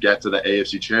step to get to the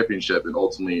AFC Championship and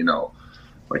ultimately,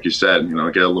 like you said,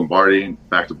 get a Lombardi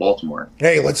back to Baltimore.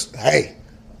 Hey.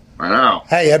 I know.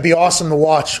 Hey, that'd be awesome to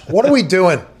watch. What are we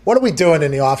doing? What are we doing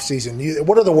in the off season?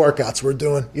 What are the workouts we're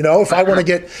doing? You know, if I want to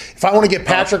get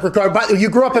Patrick Ricard, but you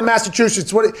grew up in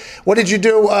Massachusetts. What did you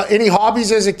do? Any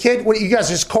hobbies as a kid? You guys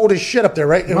just cold as shit up there,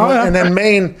 right? And then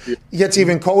Maine gets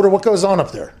even colder. What goes on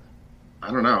up there?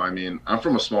 I don't know. I mean, I'm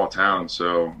from a small town,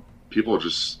 so people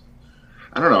just,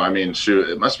 I don't know. I mean, shoot,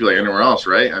 it must be like anywhere else,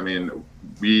 right? I mean,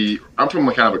 I'm from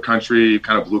kind of a country,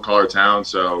 kind of blue collar town,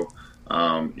 so.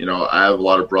 You know, I have a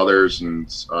lot of brothers and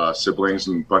siblings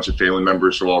and a bunch of family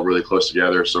members who are all really close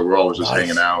together. So we're always just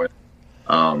hanging out.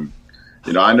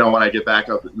 You know, I know when I get back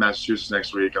up in Massachusetts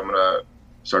next week, I'm going to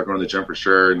start going to the gym for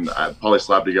sure. And I'd probably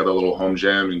slap together a little home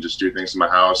gym and just do things in my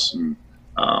house. And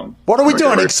what are we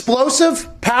doing?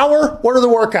 Explosive? Power? What are the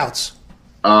workouts?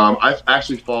 I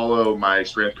actually follow my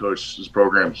strength coach's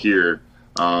program here.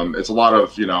 It's a lot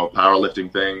of, you know,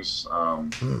 powerlifting things.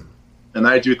 And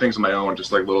I do things on my own,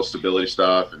 just like little stability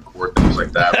stuff and core things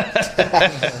like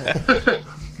that.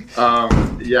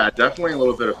 Yeah, definitely a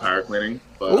little bit of power cleaning,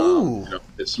 but you know,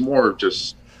 it's more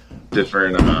just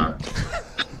different.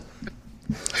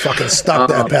 Fucking stop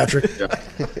that, Patrick.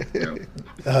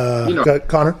 You know,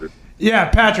 Connor? Yeah,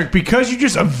 Patrick, because you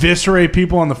just eviscerate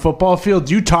people on the football field,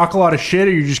 do you talk a lot of shit,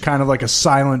 or you're just kind of like a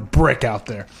silent brick out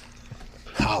there?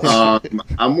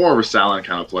 I'm more of a silent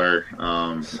kind of player.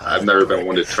 I've never been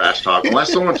one to trash talk.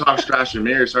 Unless someone talks trash to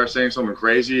me or starts saying something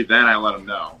crazy, then I let them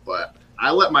know. But I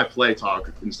let my play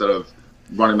talk instead of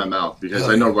running my mouth, because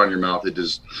I know running your mouth, it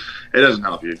doesn't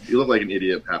help you. You look like an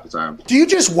idiot half the time. Do you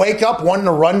just wake up wanting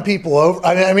to run people over?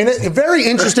 I mean, a very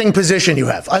interesting position you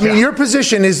have. I mean, your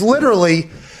position is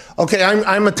literally, okay,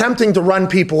 I'm attempting to run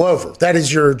people over. That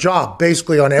is your job,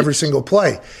 basically, on every single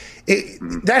play.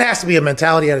 That has to be a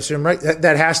mentality, I'd assume, right?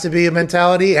 That has to be a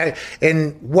mentality.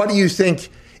 And what do you think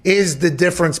is the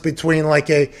difference between like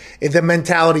the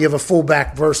mentality of a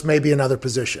fullback versus maybe another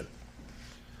position?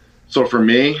 So for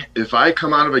me, if I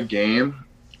come out of a game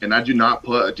and I do not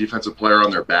put a defensive player on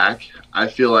their back, I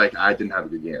feel like I didn't have a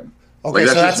good game. Okay,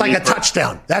 so that's like a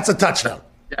touchdown. That's a touchdown.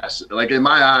 Yes, like in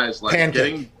my eyes, like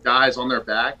getting guys on their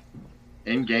back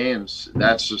in games,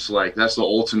 that's just like, that's the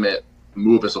ultimate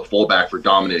move as a fullback for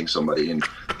dominating somebody, and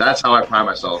that's how I pride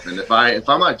myself. And if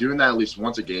I'm not doing that at least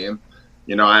once a game,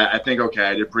 you know, I think, okay,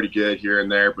 I did pretty good here and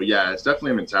there. But yeah, it's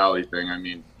definitely a mentality thing. I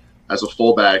mean, as a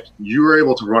fullback, you were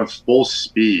able to run full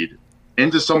speed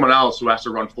into someone else who has to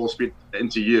run full speed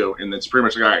into you, and it's pretty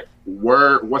much like, all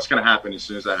right, what's going to happen as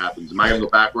soon as that happens? Am I going to go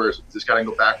backwards? Is this guy going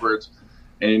to go backwards?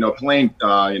 And, you know, playing,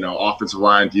 you know, offensive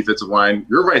line, defensive line,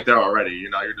 you're right there already. You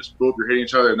know, you're just, boop, you're hitting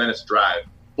each other, and then it's a drive.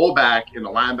 Fullback in a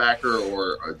linebacker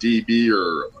or a DB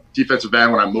or defensive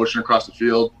end, when I'm motioning across the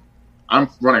field, I'm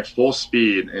running full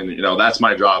speed, and you know that's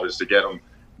my job, is to get them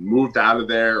moved out of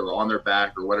there or on their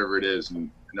back or whatever it is. And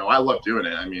you know, I love doing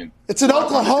it. I mean, it's an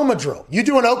Oklahoma drill. You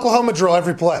do an Oklahoma drill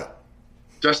every play.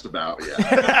 Just about,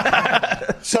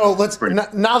 yeah. So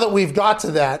now that we've got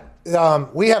to that,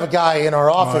 we have a guy in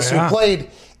our office who played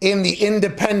in the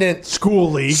independent school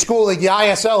league, the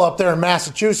ISL up there in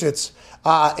Massachusetts.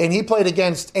 And he played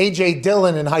against A.J.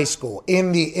 Dillon in high school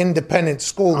in the independent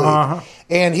school league.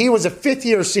 And he was a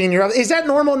fifth-year senior. Is that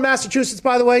normal in Massachusetts,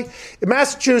 by the way? In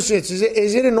Massachusetts,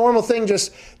 is it a normal thing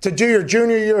just to do your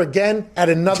junior year again at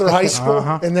another high school,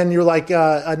 and then you're like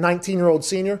a 19-year-old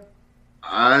senior?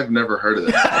 I've never heard of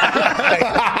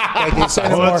that. Thank you. Say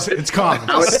no more. It's common.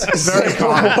 It's very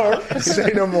common.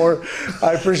 Say no more.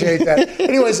 I appreciate that.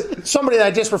 Anyways, somebody that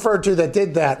I just referred to that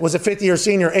did that was a fifth-year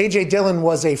senior. A.J. Dillon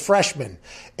was a freshman.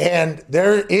 And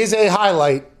there is a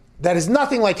highlight that is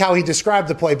nothing like how he described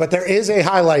the play, but there is a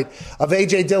highlight of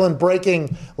A.J. Dillon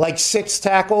breaking like 6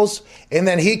 tackles, and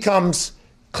then he comes,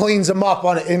 cleans them up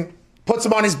on it, and puts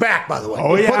him on his back, by the way.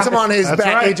 Oh, yeah. Puts him on his That's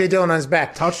back, right. A.J. Dillon on his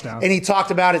back. Touchdown. And he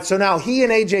talked about it. So now he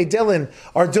and A.J. Dillon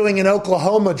are doing an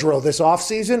Oklahoma drill this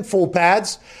offseason, full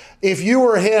pads. If you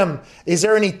were him, is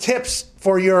there any tips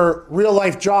for your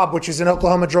real-life job, which is an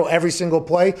Oklahoma drill every single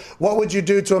play? What would you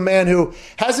do to a man who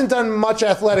hasn't done much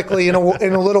athletically in a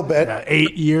little bit?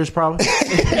 8 years, probably.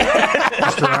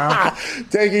 Just around.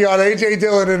 Taking on A.J.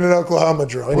 Dillon in an Oklahoma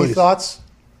drill. Any thoughts?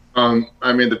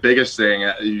 I mean, the biggest thing,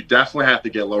 you definitely have to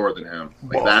get lower than him.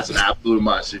 Like, that's an absolute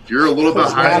must. If you're a little bit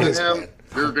higher than him,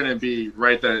 you're going to be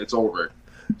right there. It's over.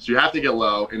 So you have to get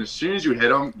low, and as soon as you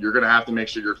hit him, you're going to have to make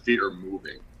sure your feet are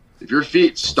moving. If your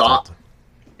feet stop,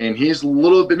 and he's a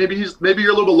little bit, maybe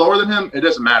you're a little bit lower than him, it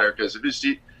doesn't matter, because if his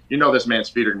feet, you know this man's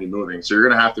feet are going to be moving. So you're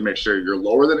going to have to make sure you're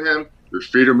lower than him, your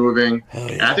feet are moving. Yeah.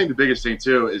 And I think the biggest thing,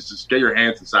 too, is just get your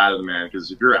hands inside of the man, because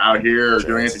if you're out here or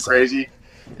doing anything crazy,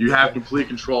 you have complete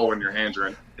control when your hands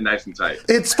are nice and tight.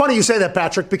 It's funny you say that,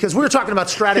 Patrick, because we were talking about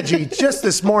strategy just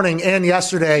this morning and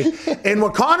yesterday, and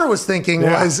what Connor was thinking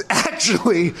was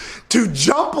actually to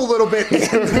jump a little bit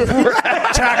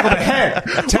tackle the head.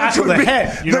 Tackle the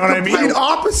head. You know what I mean? Complete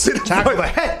opposite. Tackle the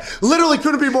head. Literally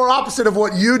couldn't be more opposite of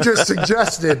what you just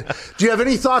suggested. Do you have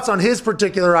any thoughts on his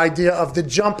particular idea of the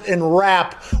jump and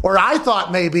wrap? Or I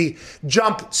thought maybe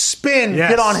jump, spin,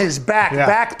 get on his back,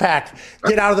 backpack,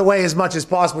 get out of the way as much as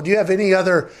possible. Do you have any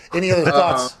other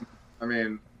thoughts? I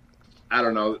mean, I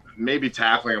don't know. Maybe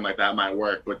tackling him like that might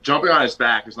work, but jumping on his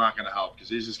back is not going to help because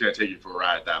he's just going to take you for a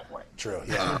ride at that point. True.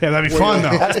 Yeah, that'd be fun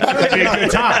though. That'd be a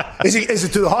good time. Is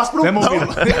it to the hospital? Then we'll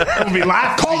be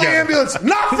laughing. Call the ambulance.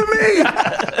 Not for me.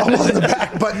 I'm on the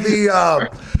back.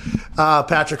 But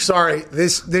Patrick, sorry.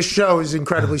 This show is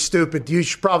incredibly stupid. You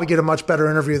should probably get a much better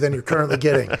interview than you're currently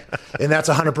getting, and that's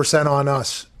 100% on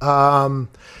us.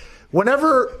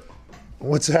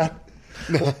 What's that?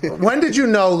 When did you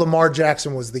know Lamar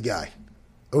Jackson was the guy?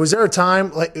 Was there a time,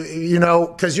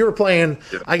 because you were playing,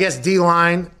 I guess,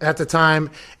 D-line at the time,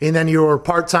 and then you were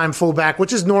part-time fullback,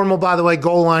 which is normal, by the way,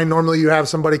 goal line. Normally you have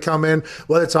somebody come in,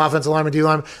 whether it's offensive lineman,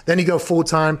 D-line, then you go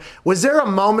full-time. Was there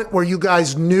a moment where you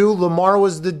guys knew Lamar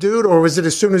was the dude, or was it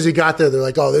as soon as he got there, they're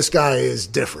like, oh, this guy is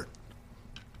different?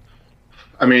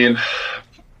 I mean,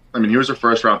 he was a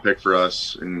first-round pick for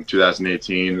us in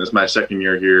 2018. This is my second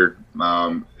year here.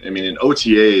 In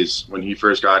OTAs, when he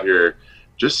first got here,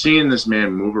 just seeing this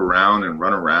man move around and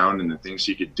run around and the things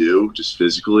he could do just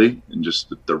physically and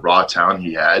just the raw talent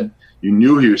he had, you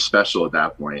knew he was special at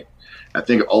that point. I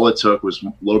think all it took was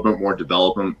a little bit more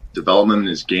development in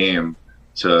his game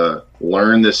to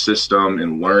learn this system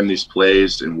and learn these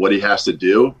plays and what he has to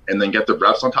do and then get the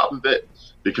reps on top of it.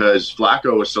 Because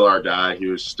Flacco was still our guy. He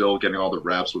was still getting all the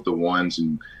reps with the ones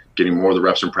and getting more of the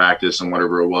reps in practice and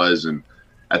whatever it was. And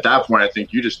at that point, I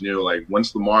think you just knew, like,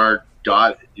 once Lamar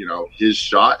got, his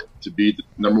shot to be the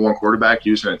number one quarterback, he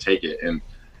was going to take it. And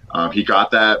he got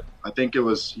that. I think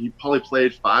he probably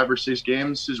played 5 or 6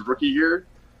 games his rookie year.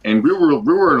 And we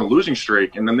were in a losing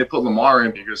streak. And then they put Lamar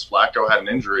in because Flacco had an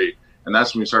injury. And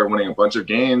that's when we started winning a bunch of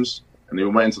games. And then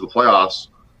we went into the playoffs.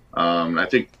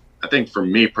 I think for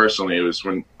me personally, it was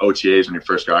when OTAs, when you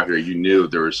first got here, you knew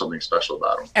there was something special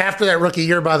about him. After that rookie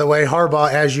year, by the way,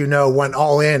 Harbaugh, as you know, went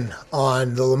all in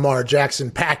on the Lamar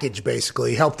Jackson package,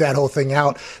 basically. Helped that whole thing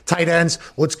out. Tight ends,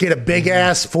 let's get a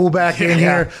big-ass fullback in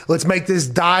here. Let's make this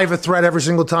dive a threat every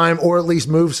single time, or at least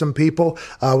move some people.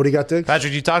 What do you got, Diggs?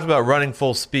 Patrick, you talked about running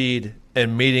full speed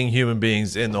and meeting human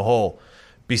beings in the hole.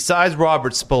 Besides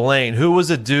Robert Spillane, who was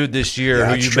a dude this year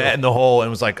who you met in the hole and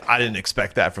was like, I didn't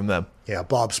expect that from them? Yeah,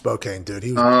 Bob Spokane, dude.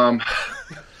 He was,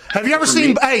 have you ever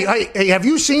seen? Hey, have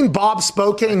you seen Bob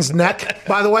Spokane's neck?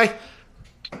 By the way.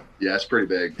 Yeah, it's pretty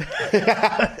big.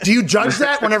 Do you judge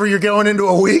that whenever you're going into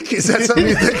a week? Is that something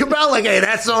you think about? Like, hey,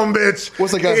 that son bitch.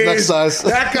 What's that guy's neck size?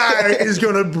 That guy is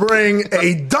going to bring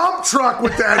a dump truck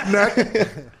with that neck.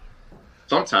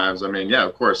 Sometimes, yeah,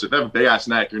 of course. If they have a big ass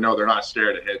neck, they're not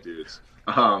scared to hit dudes.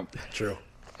 True.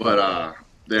 But I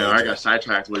got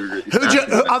sidetracked.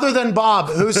 Other than Bob,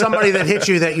 who's somebody that hit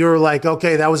you that you were like,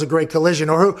 okay, that was a great collision?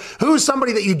 Or who's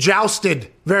somebody that you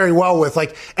jousted very well with?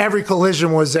 Like every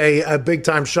collision was a big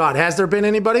time shot. Has there been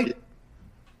anybody?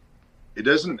 It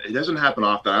doesn't happen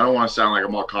often. I don't want to sound like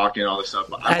I'm all cocky and all this stuff.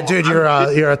 But dude, you're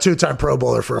a 2-time Pro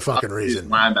Bowler for a fucking reason.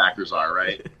 Linebackers are,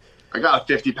 right? I got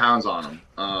 50 pounds on them.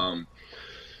 I'm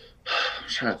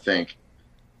trying to think.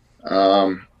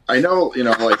 I know,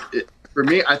 for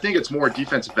me, I think it's more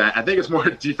defensive end. I think it's more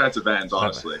defensive ends,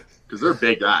 honestly, because they're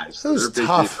big guys. Who's they're big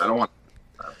tough? I don't want.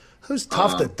 Who's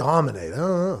tough to dominate? I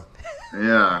don't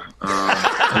know.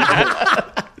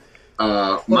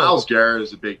 Yeah. Myles Garrett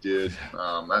is a big dude.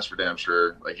 That's for damn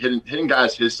sure. Like hitting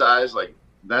guys his size, like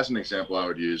that's an example I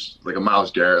would use. Like a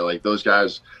Myles Garrett, like those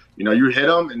guys. You hit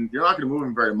them, and you're not going to move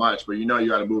them very much, but you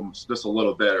got to move them just a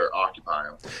little bit or occupy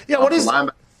them. Yeah. What is?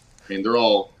 They're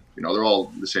all. They're all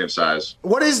the same size.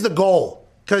 What is the goal?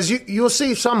 Because you'll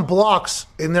see some blocks,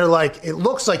 and they're like, it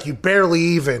looks like you barely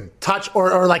even touch,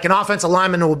 or like an offensive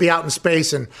lineman will be out in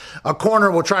space, and a corner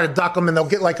will try to duck them, and they'll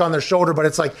get like on their shoulder, but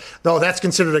it's like, no, that's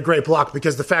considered a great block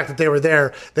because the fact that they were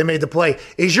there, they made the play.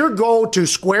 Is your goal to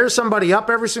square somebody up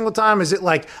every single time? Is it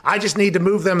like, I just need to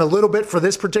move them a little bit for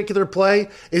this particular play?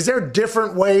 Is there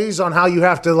different ways on how you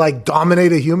have to like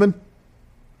dominate a human?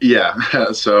 Yeah,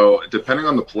 so depending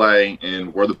on the play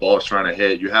and where the ball is trying to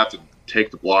hit, you have to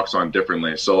take the blocks on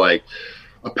differently. So like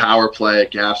a power play, a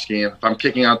gap scheme, if I'm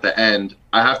kicking out the end,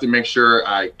 I have to make sure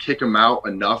I kick them out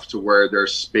enough to where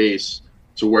there's space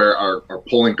to where our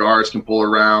pulling guards can pull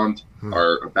around,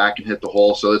 our back can hit the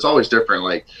hole. So it's always different.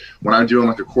 Like when I'm doing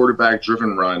like a quarterback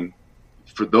driven run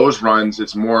for those runs,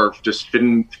 it's more of just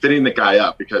fitting the guy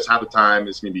up, because half the time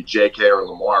it's going to be JK or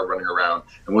Lamar running around.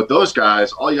 And with those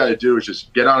guys, all you got to do is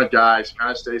just get on a guy,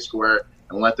 kind of stay square,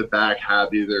 and let the back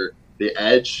have either the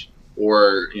edge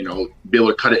or, be able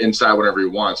to cut it inside whenever you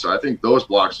want. So I think those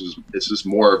blocks it's just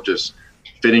more of just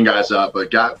fitting guys up,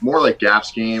 but more like gap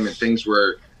scheme and things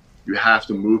where you have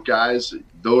to move guys.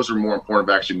 Those are more important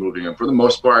of actually moving them. For the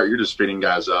most part, you're just fitting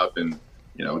guys up and,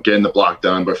 getting the block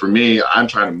done. But for me, I'm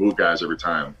trying to move guys every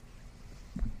time.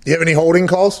 Do you have any holding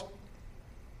calls?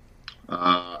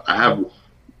 I have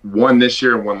one this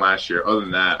year and one last year. Other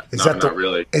than that, not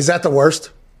really. Is that the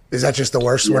worst? Is that just the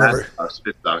worst? Yeah, whenever? It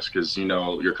sucks because,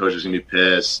 your coach is going to be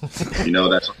pissed.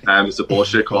 That sometimes it's a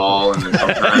bullshit call, and then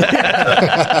sometimes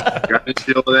got to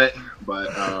deal with it.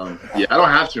 But, I don't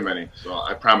have too many, so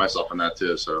I pride myself on that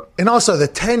too. So. And also the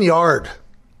 10-yard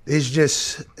is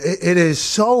just it is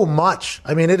so much.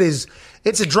 I mean, it's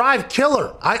a drive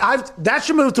killer. That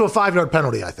should move to a 5-yard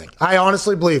penalty, I think. I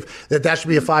honestly believe that should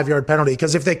be a 5-yard penalty,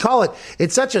 because if they call it,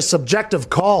 it's such a subjective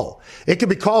call. It could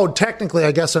be called technically,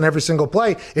 I guess, on every single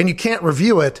play, and you can't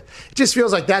review it. It just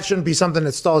feels like that shouldn't be something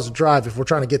that stalls a drive if we're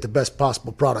trying to get the best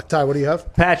possible product. Ty, what do you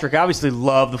have? Patrick, obviously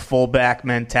love the fullback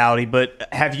mentality, but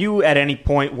have you at any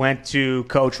point went to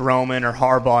Coach Roman or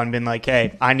Harbaugh and been like,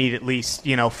 hey, I need at least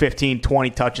 15, 20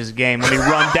 touches a game. Let me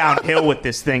run downhill with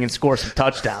this thing and score some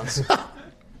touchdowns.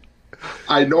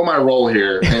 I know my role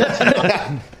here.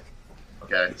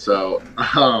 Okay, so,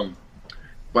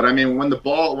 but I mean, when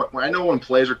I know when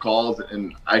plays are called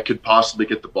and I could possibly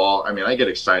get the ball, I mean, I get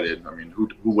excited. I mean, who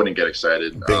wouldn't get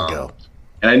excited? Bingo.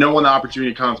 And I know when the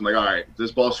opportunity comes, I'm like, all right,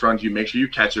 this ball's thrown to you. Make sure you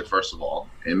catch it first of all,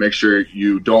 and make sure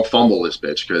you don't fumble this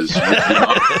bitch, because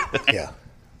yeah.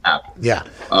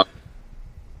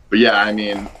 But yeah, I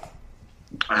mean,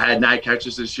 I had 9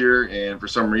 catches this year, and for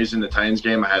some reason, the Titans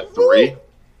game, I had 3.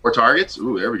 4 targets.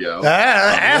 Ooh, there we go.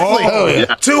 Athlete. Oh,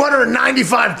 yeah.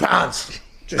 295 pounds.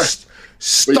 Just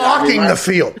stalking the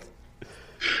field.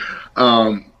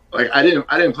 I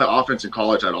didn't play offense in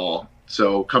college at all.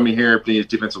 So coming here, being a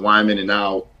defensive lineman, and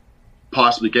now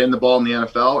possibly getting the ball in the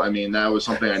NFL, I mean, that was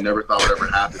something I never thought would ever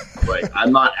happen.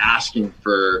 I'm not asking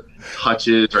for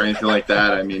touches or anything like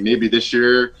that. I mean, maybe this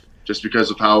year, just because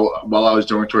of how well I was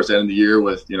doing towards the end of the year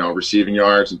with, receiving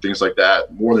yards and things like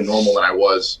that, more than normal than I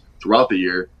was throughout the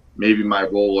year, maybe my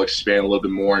role will expand a little bit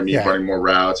more and me running more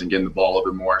routes and getting the ball a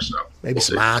little bit more. So maybe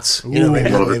some mats. work my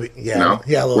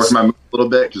move a little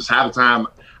bit, because half the time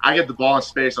I get the ball in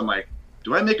space, I'm like,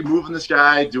 do I make a move on this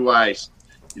guy? Do I,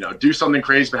 do something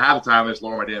crazy? But half the time I just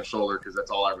lower my damn shoulder, because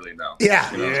that's all I really know.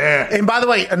 Yeah. And by the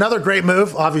way, another great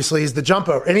move, obviously, is the jump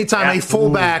over. Anytime a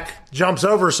fullback jumps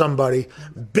over somebody,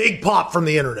 big pop from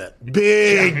the internet.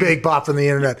 Big pop from the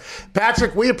internet.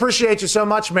 Patrick, we appreciate you so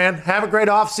much, man. Have a great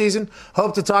offseason.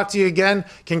 Hope to talk to you again.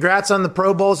 Congrats on the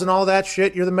Pro Bowls and all that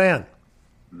shit. You're the man.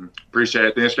 Appreciate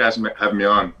it. Thanks for having me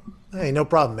on. Hey, no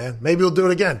problem, man. Maybe we'll do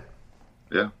it again.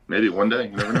 Yeah, maybe one day.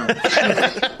 You never know.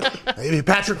 Maybe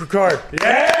Patrick Ricard.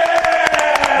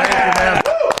 Yeah! Thank you, man.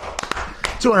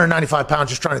 295 pounds,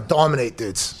 just trying to dominate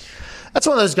dudes. That's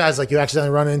one of those guys like you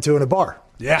accidentally run into in a bar.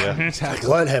 Yeah. Exactly.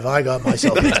 What have I got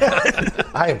myself into?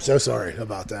 I am so sorry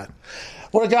about that.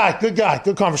 What a guy.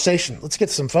 Good conversation. Let's get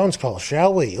some phones calls,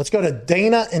 shall we? Let's go to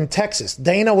Dana in Texas.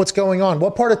 Dana, what's going on?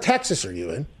 What part of Texas are you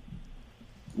in?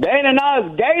 Dana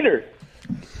knows Gator.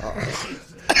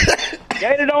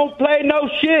 Gator don't play no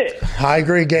shit. I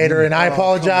agree, Gator, and I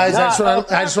apologize. I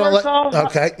just want to let.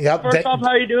 Okay, yep. First off,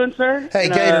 how you doing, sir? Hey,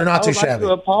 Gator, not too shabby. I would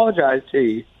like to apologize to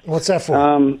you. What's that for?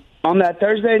 On that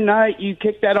Thursday night, you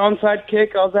kicked that onside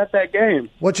kick. I was at that game.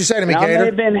 What'd you say to me, Gator? I may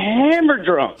have been hammer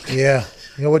drunk. Yeah.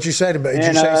 You know what'd you say to me? Did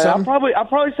you say something? I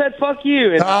probably said "fuck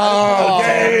you." And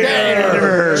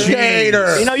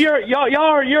Gator.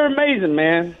 You're amazing,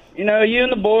 man. You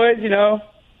and the boys.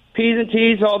 P's and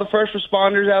T's, all the first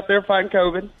responders out there fighting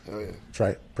COVID. Oh, yeah. That's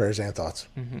right. Prayers and thoughts.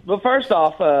 Mm-hmm. But first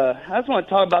off, I just want to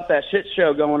talk about that shit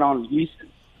show going on in Houston.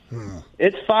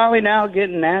 It's finally now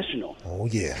getting national. Oh,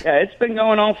 yeah. Yeah, it's been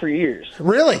going on for years.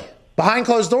 Really? Behind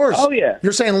closed doors? Oh, yeah.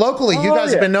 You're saying locally. You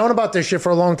guys have been knowing about this shit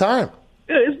for a long time.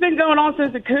 Dude, it's been going on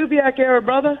since the Kubiak era,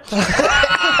 brother.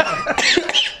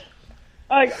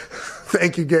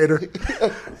 Thank you, Gator.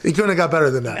 He couldn't have got better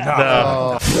than that.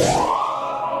 No.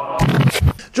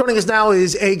 Joining us now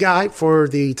is a guy for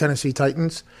the Tennessee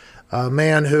Titans, a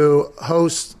man who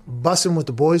hosts Bussin' with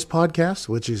the Boys podcast,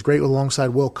 which is great alongside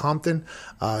Will Compton.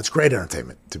 It's great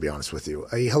entertainment, to be honest with you.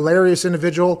 A hilarious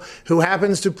individual who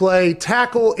happens to play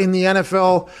tackle in the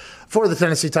NFL for the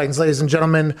Tennessee Titans, ladies and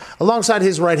gentlemen, alongside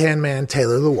his right-hand man,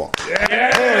 Taylor Lewan.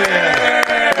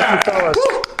 Yeah!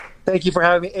 Thank you for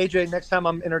having me. AJ, next time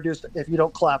I'm introduced, if you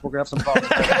don't clap, we're going to have some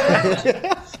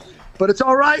problems. But it's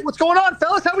all right. What's going on,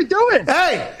 fellas? How we doing?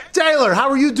 Hey, Taylor, how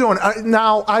are you doing?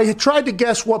 Now, I tried to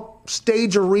guess what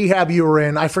stage of rehab you were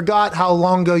in. I forgot how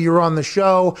long ago you were on the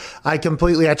show. I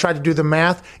tried to do the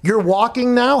math. You're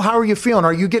walking now? How are you feeling?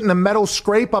 Are you getting a metal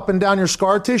scrape up and down your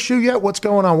scar tissue yet? What's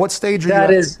going on? What stage are you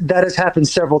at? That has happened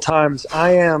several times.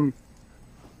 I am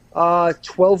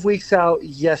 12 weeks out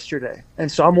yesterday.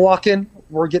 And so I'm walking.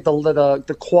 We're getting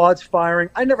the quads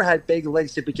firing. I never had big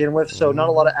legs to begin with, so not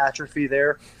a lot of atrophy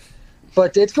there.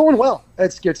 But it's going well.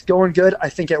 It's going good. I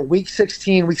think at week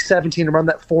 16, week 17, around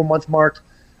that 4-month mark,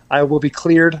 I will be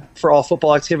cleared for all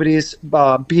football activities,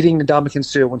 beating Ndamukong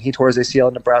Suh when he tore his ACL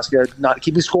in Nebraska. Not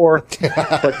keeping score,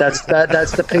 but that's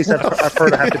the pace I've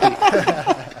heard I have to beat.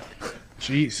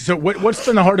 Jeez. So what's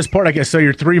been the hardest part, I guess? So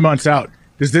you're 3 months out.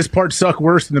 Does this part suck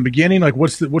worse in the beginning? Like,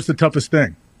 what's the toughest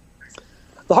thing?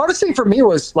 The hardest thing for me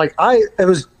was, when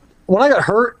I got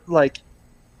hurt,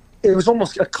 it was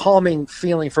almost a calming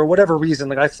feeling for whatever reason.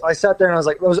 Like I sat there and I was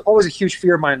like, it was always a huge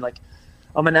fear of mine. Like,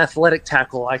 I'm an athletic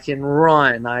tackle. I can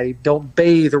run. I don't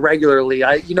bathe regularly.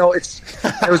 It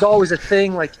was always a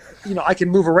thing. I can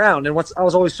move around. And I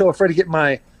was always so afraid to get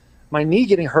my knee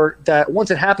getting hurt that once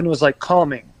it happened, it was like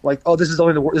calming. Like, oh, this is the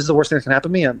worst thing that can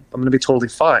happen to me. I'm going to be totally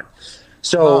fine.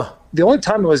 So the only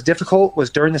time it was difficult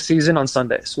was during the season on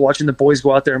Sundays, watching the boys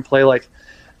go out there and play.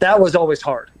 That was always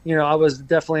hard. I was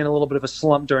definitely in a little bit of a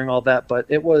slump during all that, but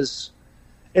it's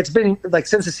been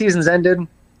since the season's ended,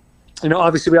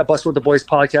 obviously we got Busted with the Boys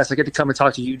podcast. I get to come and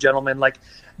talk to you gentlemen.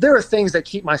 There are things that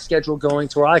keep my schedule going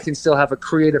to where I can still have a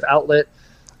creative outlet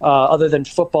other than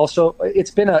football. So it's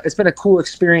been a cool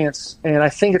experience, and I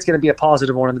think it's going to be a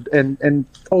positive one and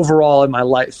overall in my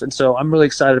life. And so I'm really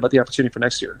excited about the opportunity for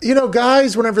next year.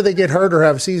 Guys, whenever they get hurt or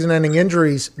have season-ending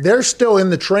injuries, they're still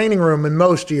in the training room in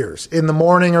most years. In the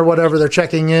morning or whatever, they're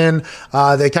checking in.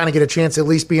 They kind of get a chance to at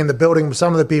least be in the building with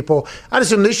some of the people. I'd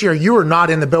assume this year you were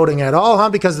not in the building at all, huh?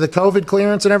 Because of the COVID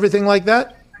clearance and everything like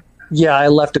that? Yeah, I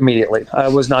left immediately. I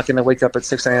was not going to wake up at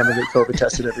 6 a.m. and get COVID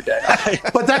tested every day.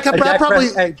 But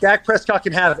Dak Prescott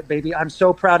can have it, baby. I'm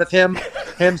so proud of him.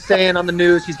 Him staying on the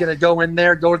news. He's going to go in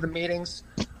there, go to the meetings.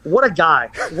 What a guy.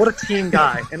 What a team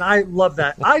guy. And I love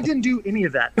that. I didn't do any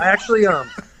of that. I actually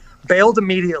bailed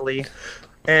immediately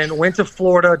and went to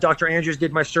Florida. Dr. Andrews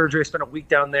did my surgery. I spent a week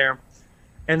down there.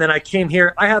 And then I came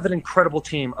here. I have an incredible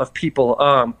team of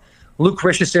people. Luke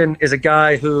Richardson is a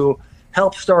guy who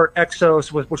helped start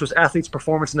Exos, which was Athletes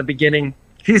Performance in the beginning.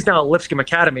 He's now at Lipscomb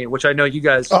Academy, which I know you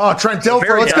guys. Oh, Trent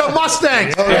Dilfer. Let's go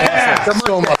Mustangs.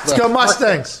 Let's go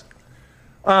Mustangs.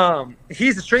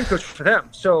 He's the strength coach for them.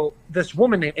 So this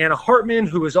woman named Anna Hartman,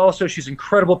 who is also, she's an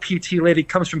incredible PT lady,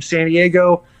 comes from San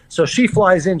Diego. So she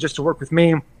flies in just to work with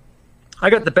me. I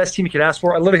got the best team you could ask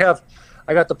for.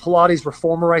 I got the Pilates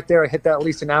reformer right there. I hit that at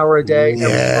least an hour a day, every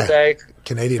single day.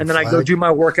 Canadian and then flag. I go do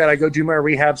my workout. I go do my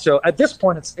rehab. So at this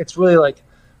point, it's really like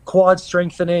quad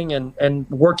strengthening and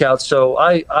workouts. So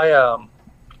I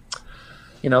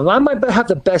might have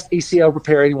the best ACL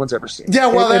repair anyone's ever seen. Yeah,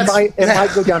 well, it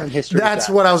might go down in history. That's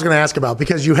what I was going to ask about,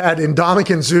 because you had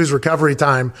Ndamukong Suh's recovery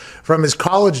time from his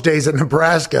college days at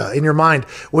Nebraska in your mind.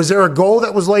 Was there a goal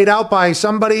that was laid out by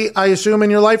somebody, I assume,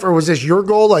 in your life, or was this your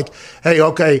goal? Like, hey,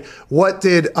 okay, what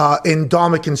did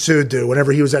Ndamukong Suh do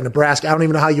whenever he was at Nebraska? I don't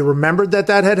even know how you remembered that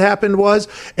had happened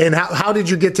and how did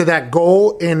you get to that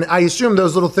goal? And I assume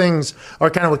those little things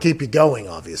are kind of what keep you going,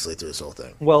 obviously, through this whole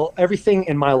thing. Well, everything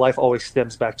in my life always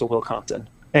stems back to Will Compton.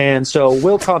 And so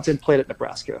Will Compton played at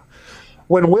Nebraska.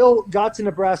 When Will got to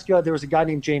Nebraska, there was a guy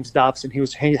named James Dobson. He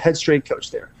was head strength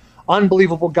coach there.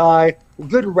 Unbelievable guy,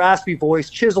 good raspy voice,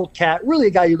 chiseled cat, really a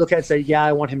guy you look at and say, yeah,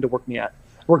 I want him to work me out.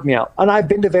 And I've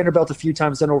been to Vanderbilt a few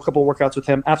times, done a couple of workouts with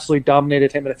him, absolutely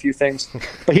dominated him in a few things.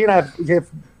 But he and I have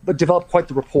developed quite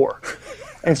the rapport.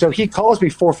 And so he calls me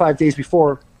 4 or 5 days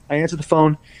before I answer the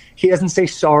phone. He doesn't say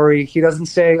sorry. He doesn't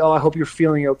say, oh, I hope you're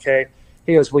feeling okay.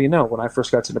 He goes, well, when I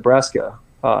first got to Nebraska,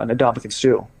 Ndamukong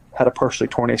Suh had a partially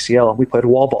torn ACL, and we played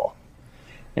wall ball.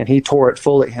 And he tore it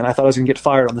fully, and I thought I was going to get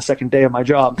fired on the second day of my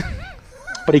job.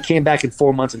 But he came back in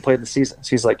 4 months and played the season. So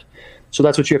he's like, so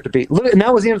that's what you have to be. And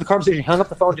that was the end of the conversation. He hung up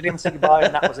the phone, didn't even say goodbye,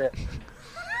 and that was it.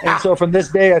 And so from this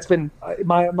day, it's been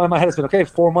my head has been, okay,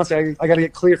 4 months, I got to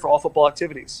get cleared for all football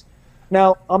activities.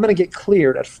 Now, I'm going to get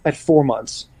cleared at 4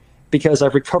 months because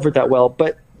I've recovered that well.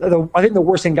 But I think the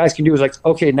worst thing guys can do is like,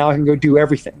 okay, now I can go do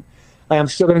everything. I'm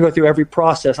still going to go through every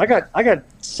process. I got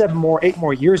 8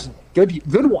 more years, good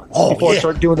ones, before I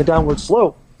start doing the downward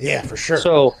slope. Yeah, for sure.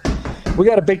 So we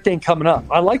got a big thing coming up.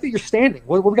 I like that you're standing.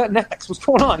 What we got next? What's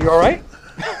going on? You all right?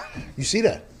 You see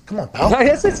that? Come on, pal.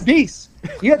 That's beast.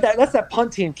 You had that. That's that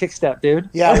punt team kick step, dude.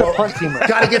 Yeah, that's a punt teamer.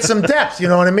 Got to get some depth. You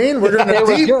know what I mean? We're in a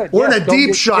deep. We're in a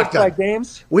deep shotgun.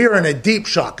 Games. We are in a deep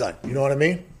shotgun. You know what I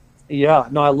mean? Yeah.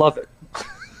 No, I love it.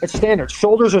 It's standard.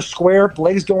 Shoulders are square,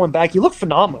 legs going back. You look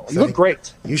phenomenal. You look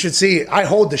great. You should see. I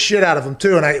hold the shit out of them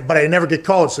too, but I never get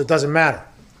called, so it doesn't matter.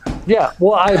 Yeah,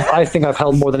 well, I think I've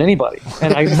held more than anybody,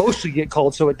 and I mostly get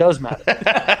called, so it does matter.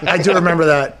 I do remember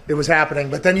that it was happening,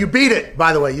 but then you beat it.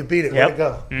 By the way, you beat it. Yep. Way to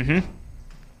go. Mm-hmm.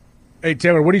 Hey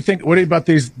Taylor, what do you think? What about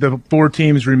the 4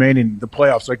 teams remaining the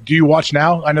playoffs? Like, do you watch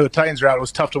now? I know the Titans are out. It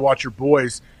was tough to watch your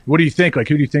boys. What do you think? Like,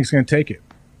 who do you think's going to take it?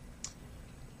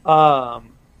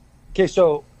 Okay,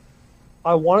 so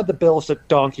I wanted the Bills to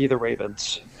donkey the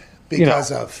Ravens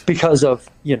because of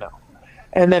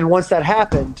and then once that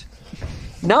happened,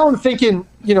 now I'm thinking,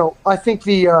 I think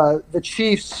the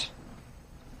Chiefs.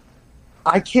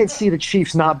 I can't see the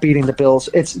Chiefs not beating the Bills.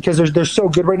 It's because they're so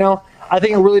good right now. I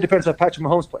think it really depends on Patrick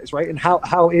Mahomes plays, right? And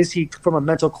how is he from a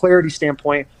mental clarity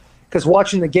standpoint? Because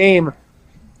watching the game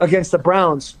against the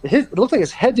Browns, it looked like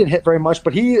his head didn't hit very much,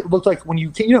 but he looked like when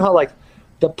you know how like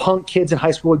the punk kids in high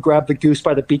school would grab the goose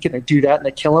by the beak and they do that and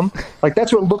they kill him. Like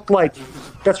that's what it looked like.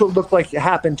 That's what it looked like it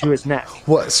happened to his neck.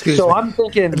 What? Excuse me. So I'm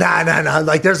thinking, nah.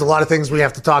 Like there's a lot of things we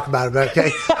have to talk about.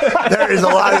 Okay, there is a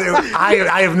lot of.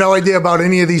 I have no idea about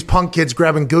any of these punk kids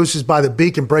grabbing gooses by the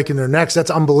beak and breaking their necks. That's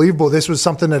unbelievable. This was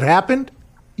something that happened.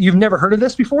 You've never heard of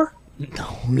this before?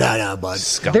 No, bud.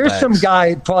 There's some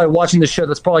guy probably watching the show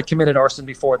that's probably committed arson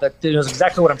before that knows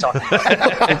exactly what I'm talking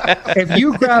about. If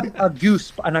you grab a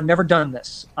goose, and I've never done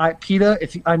this,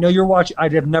 PETA, I know you're watching, I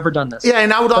have never done this. Yeah,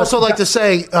 and I would also like to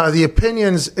say the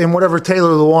opinions in whatever Taylor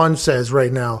Lewan says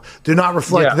right now do not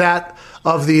reflect that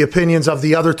of the opinions of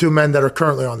the other 2 men that are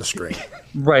currently on the screen.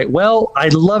 Right. Well,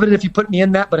 I'd love it if you put me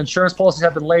in that, but insurance policies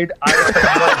have been laid.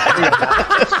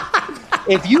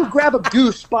 If you grab a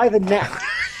goose by the neck,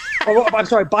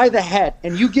 by the head,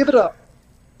 and you give it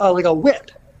a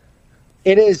whip,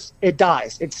 it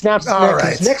dies. It snaps its neck.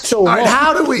 Right. Its neck's so long. Right,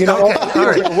 how do we?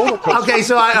 Okay,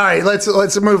 so all right,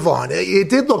 let's move on. It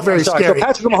did look very scary. So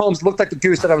Patrick Mahomes looked like the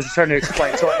goose that I was trying to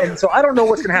explain. So I don't know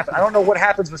what's going to happen. I don't know what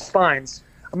happens with spines.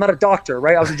 I'm not a doctor,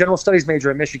 right? I was a general studies major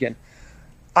at Michigan.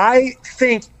 I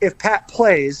think if Pat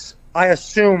plays, I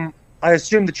assume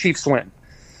the Chiefs win.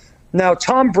 Now,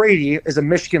 Tom Brady is a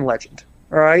Michigan legend,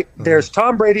 all right? Mm-hmm. There's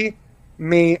Tom Brady,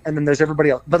 me, and then there's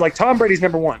everybody else. But, like, Tom Brady's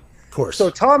number 1. Of course. So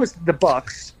Tom is the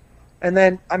Bucks. And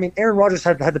then, I mean, Aaron Rodgers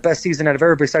had the best season out of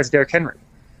everybody besides Derrick Henry.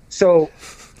 So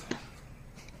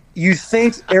you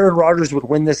think Aaron Rodgers would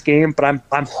win this game, but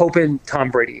I'm hoping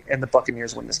Tom Brady and the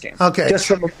Buccaneers win this game. Okay. Just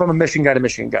from a Michigan guy to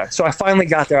Michigan guy. So I finally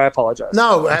got there. I apologize.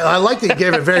 No, I like that you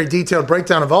gave a very detailed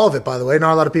breakdown of all of it, by the way.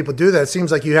 Not a lot of people do that. It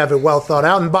seems like you have it well thought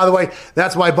out. And by the way,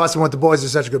 that's why Bussin' with the Boys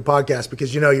is such a good podcast,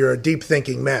 because you're a deep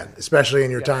thinking man, especially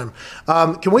in your time.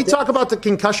 Can we talk about the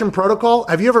concussion protocol?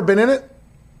 Have you ever been in it?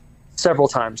 Several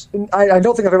times. I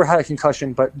don't think I've ever had a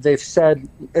concussion, but they've said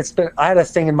I had a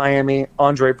thing in Miami,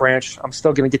 Andre Branch. I'm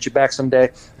still going to get you back someday.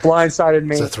 Blindsided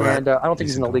me, and I don't think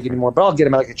he's in the league anymore, but I'll get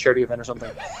him at like a charity event or something.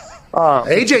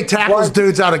 AJ tackles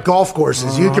dudes out of golf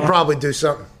courses. You could probably do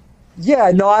something.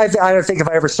 Yeah, no, I think if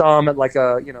I ever saw him at like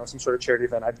some sort of charity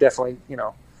event, I'd definitely,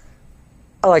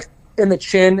 like in the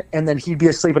chin, and then he'd be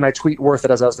asleep, and I tweet worth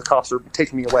it as the cops are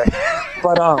taking me away.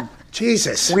 But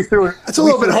Jesus, that's a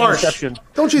little bit harsh.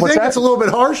 Don't you think it's a little bit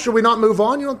harsh? Should we not move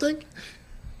on? You don't think?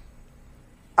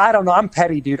 I don't know. I'm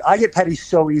petty, dude. I get petty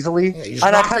so easily. Yeah, you just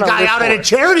knocked the guy out at a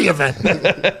charity event.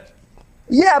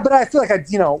 Yeah, but I feel like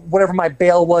whatever my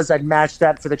bail was, I'd match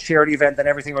that for the charity event. Then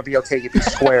everything would be okay. You'd be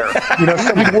square.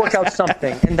 So we'd work out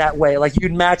something in that way. Like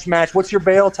you'd match. What's your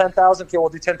bail? 10,000. Okay, we'll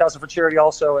do 10,000 for charity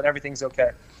also, and everyth's okay.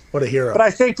 What a hero. But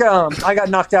I think I got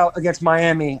knocked out against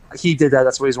Miami. He did that.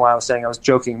 That's the reason why I was saying I was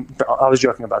joking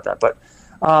about that. But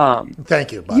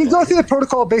thank you. You go through the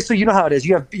protocol. Basically, you know how it is.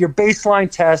 You have your baseline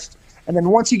test, and then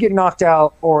once you get knocked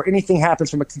out or anything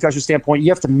happens from a concussion standpoint, you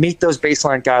have to meet those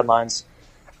baseline guidelines.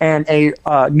 And a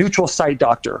neutral site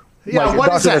doctor. Yeah, like what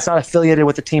a doctor is that? That's not affiliated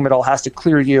with the team at all has to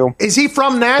clear you. Is he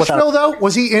from Nashville, though?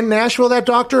 Was he in Nashville, that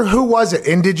doctor? Who was it?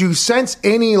 And did you sense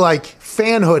any,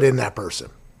 fanhood in that person?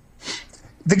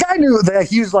 The guy knew that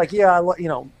he was like, yeah,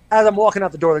 as I'm walking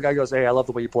out the door, the guy goes, hey, I love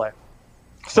the way you play.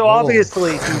 So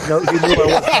obviously, he knew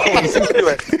I wasn't going to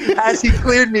it as he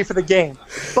cleared me for the game.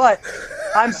 But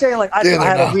I'm saying, I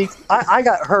had a week. I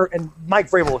got hurt, and Mike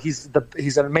Vrabel,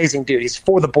 he's an amazing dude. He's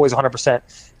for the boys 100%.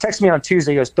 Texted me on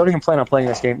Tuesday. He goes, don't even plan on playing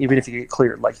this game, even if you get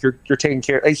cleared. You're taking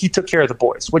care. He took care of the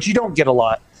boys, which you don't get a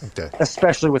lot,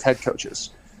 especially with head coaches.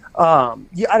 I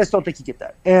just don't think you get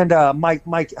that. And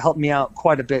Mike helped me out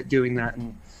quite a bit doing that.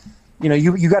 And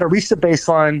you got to reach the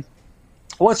baseline.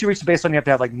 Once you reach the baseline, you have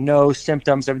to have like no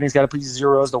symptoms. Everything's got to be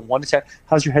zeros, the 1 to 10.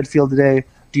 How's your head feel today?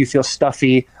 Do you feel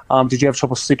stuffy? Did you have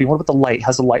trouble sleeping? What about the light?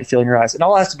 How's the light feel in your eyes? And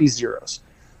all has to be zeros.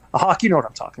 Hawk, you know what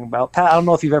I'm talking about. Pat, I don't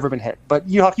know if you've ever been hit, but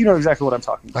Hawk, you know exactly what I'm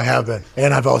talking about. I have been.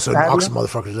 And I've also knocked some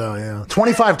motherfuckers out, yeah.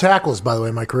 25 tackles, by the way,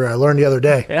 in my career. I learned the other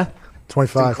day. Yeah.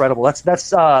 25. It's incredible. That's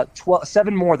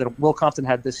 7 more than Will Compton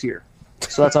had this year.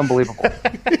 So that's unbelievable. He's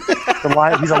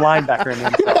a linebacker in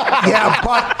the NFL. Yeah,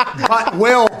 but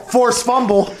Will, forced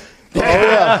fumble.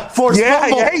 Forced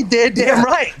fumble. Yeah, he did. Damn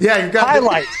right. Yeah, you got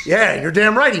highlights. Yeah, you're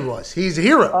damn right he was. He's a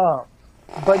hero.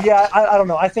 But yeah, I don't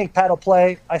know. I think Pat will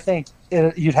play. I think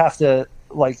you'd have to,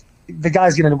 like, the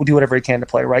guy's going to do whatever he can to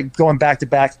play, right? Going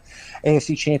back-to-back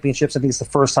AFC championships, I think it's the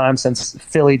first time since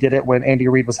Philly did it when Andy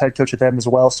Reid was head coach at them as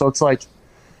well. So it's like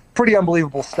pretty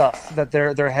unbelievable stuff that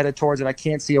they're headed towards, and I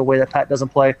can't see a way that Pat doesn't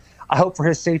play. I hope for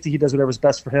his safety he does whatever's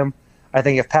best for him. I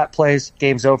think if Pat plays,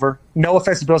 game's over. No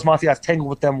offense to Bills Mafia. I've tangled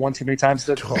with them one too many times.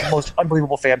 They're the most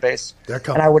unbelievable fan base. They're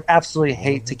coming. And I would absolutely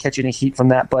hate to catch any heat from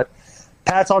that, but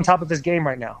Pat's on top of his game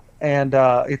right now. And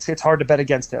it's hard to bet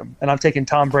against him. And I'm taking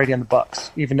Tom Brady and the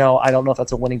Bucs, even though I don't know if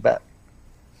that's a winning bet.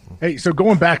 Hey, so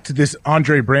going back to this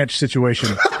Andre Branch situation,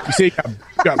 you say you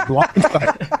got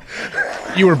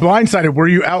blindsided. You were blindsided. Were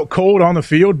you out cold on the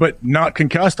field but not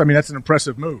concussed? I mean, that's an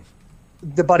impressive move.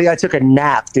 Buddy, I took a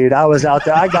nap, dude. I was out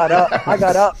there. I got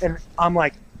up, and I'm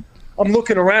like, I'm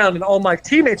looking around, and all my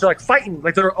teammates are like fighting,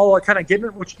 like they're all like kind of getting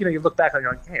it. Which you look back on,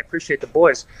 you're like, hey, I appreciate the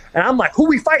boys. And I'm like, who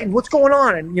we fighting? What's going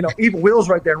on? And even Will's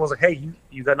right there, and was like, hey,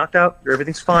 you got knocked out.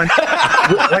 Everything's fine.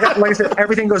 like I said,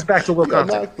 everything goes back to Will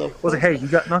Compton. Was like, hey, you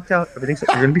got knocked out. You're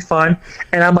gonna be fine.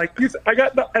 And I'm like, I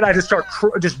got, and I just start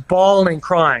just bawling and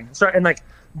crying. And like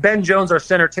Ben Jones, our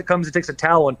center, comes and takes a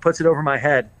towel and puts it over my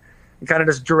head. And kind of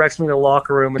just directs me to the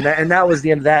locker room, and that was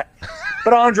the end of that.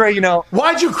 But Andre,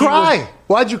 why'd you cry?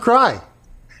 Why'd you cry?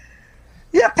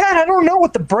 Yeah, Pat, I don't know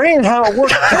what the brain, how it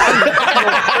works.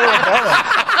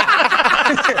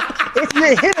 If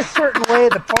you hit a certain way,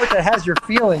 the part that has your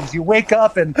feelings, you wake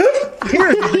up and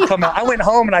tears come out. I went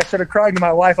home and I started crying to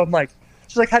my wife. I'm like,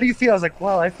 she's like, how do you feel? I was like,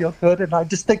 well, I feel good, and I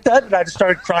just think that, and I just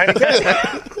started crying again.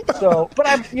 But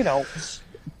I'm,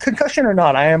 concussion or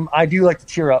not, I do like to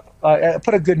tear up. I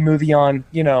put a good movie on,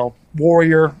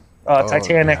 Warrior,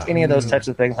 Titanic, any of those types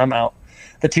of things. I'm out.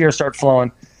 The tears start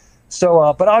flowing.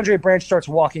 So, but Andre Branch starts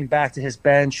walking back to his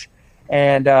bench,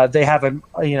 and they have him,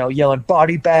 yelling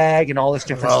body bag and all this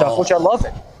different stuff, which I love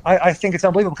it. I think it's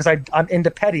unbelievable because I'm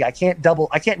into petty. I can't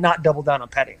not double down on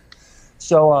petty.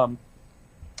 So,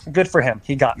 good for him.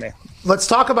 He got me. Let's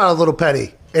talk about a little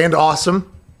petty and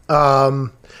awesome.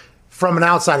 From an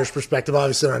outsider's perspective,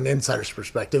 obviously not an insider's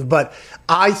perspective, but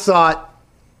I thought,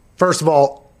 first of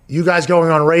all, you guys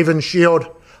going on Ravens Shield,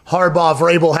 Harbaugh,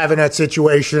 Vrabel having that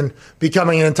situation,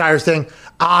 becoming an entire thing,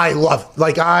 I love it.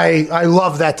 Like, I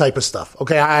love that type of stuff.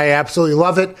 Okay, I absolutely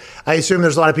love it. I assume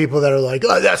there's a lot of people that are like,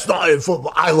 oh, that's not in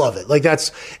football. I love it. Like,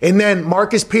 and then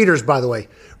Marcus Peters, by the way,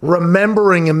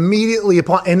 remembering immediately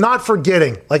upon and not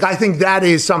forgetting. Like, I think that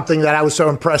is something that I was so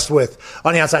impressed with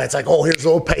on the outside. It's like, oh, here's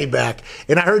a little payback.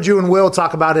 And I heard you and Will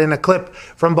talk about it in a clip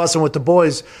from Bussin' with the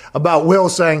Boys about Will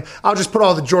saying, I'll just put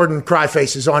all the Jordan cry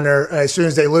faces on there as soon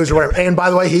as they lose or whatever. And by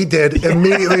the way, he did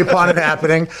immediately upon it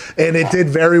happening, and it did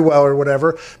very well or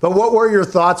whatever. But what were your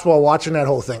thoughts while watching that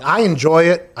whole thing? I enjoy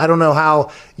it. I don't know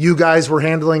how you guys were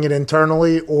handling it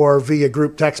internally or via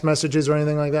group text messages or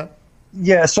anything like that.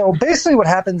 Yeah, so basically what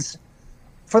happens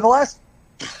for the last,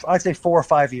 I'd say 4 or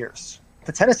 5 years,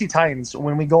 the Tennessee Titans,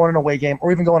 when we go on an away game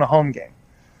or even go on a home game,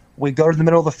 we go to the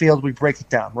middle of the field, we break it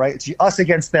down, right? It's us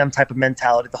against them type of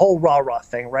mentality, the whole rah-rah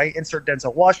thing, right? Insert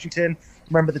Denzel Washington,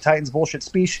 remember the Titans bullshit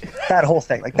speech, that whole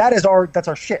thing. Like, that's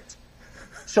our shit.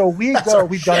 So we've done it.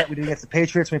 We did it against the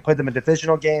Patriots. We played them a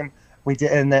divisional game. We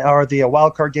did the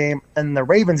wild card game, and the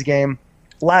Ravens game.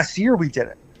 Last year we did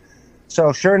it.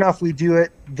 So sure enough, we do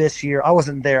it this year. I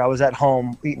wasn't there. I was at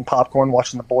home eating popcorn,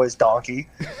 watching the boys donkey,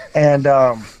 and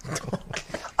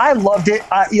I loved it.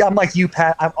 I'm like you,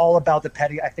 Pat. I'm all about the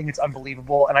petty. I think it's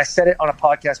unbelievable, and I said it on a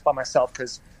podcast by myself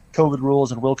because COVID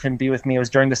rules and Will couldn't be with me. It was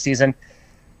during the season.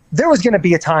 There was going to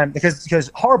be a time because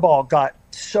Harbaugh got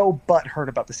so butthurt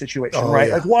about the situation, right?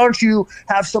 Yeah. Like, why don't you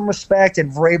have some respect?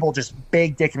 And Vrabel just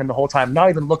big dicking him the whole time, not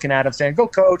even looking at him, saying, go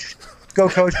coach,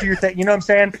 do your thing. You know what I'm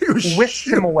saying? Whisks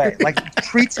him away, like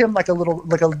treats him like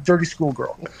a dirty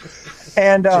schoolgirl.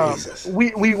 And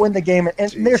we win the game,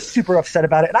 and they're super upset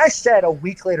about it. And I said a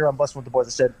week later on Bustin' with the Boys, I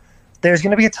said, there's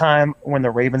going to be a time when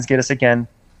the Ravens get us again,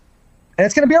 and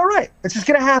it's going to be all right. It's just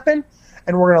going to happen.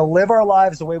 And we're going to live our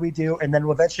lives the way we do, and then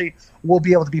eventually we'll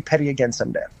be able to be petty again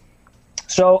someday.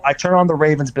 So I turn on the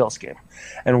Ravens-Bills game.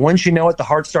 And once you know it, the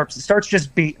heart starts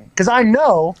just beating. Because I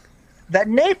know that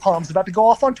Napalm's about to go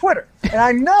off on Twitter. And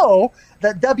I know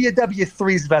that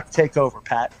WW3 is about to take over,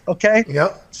 Pat. Okay?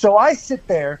 Yep. So I sit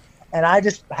there, and I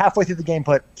just halfway through the game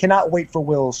cannot wait for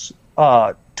Will's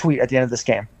tweet at the end of this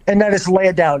game. And I just lay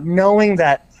it down, knowing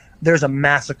that there's a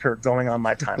massacre going on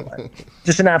my timeline.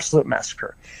 Just an absolute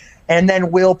massacre. And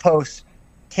then Will posts,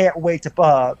 can't wait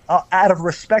to, out of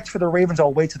respect for the Ravens,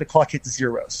 I'll wait till the clock hits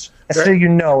zeros. And so you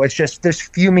know, it's just, there's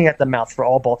fuming at the mouth for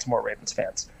all Baltimore Ravens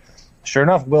fans. Sure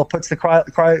enough, Will puts the crying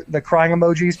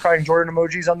emojis, crying Jordan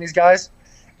emojis on these guys.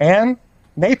 And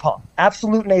napalm,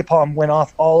 absolute napalm went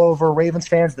off all over Ravens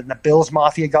fans. Then the Bills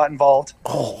Mafia got involved.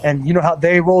 Oh. And you know how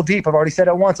they roll deep. I've already said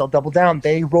it once. I'll double down.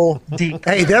 They roll deep.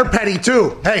 Hey, they're petty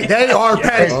too. Hey, they are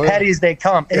petty. As petty as they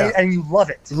come. And you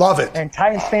love it. Love it. And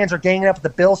Titans fans are ganging up with the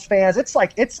Bills fans. It's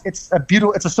like, it's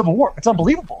a civil war. It's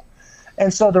unbelievable.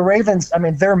 And so the Ravens, I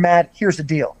mean, they're mad. Here's the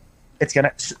deal. We're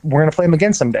going to play them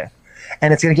again someday.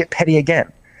 And it's going to get petty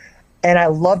again. And I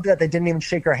loved that they didn't even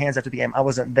shake our hands after the game. I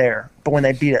wasn't there. But when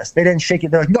they beat us, they didn't shake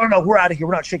it. They're like, no, we're out of here.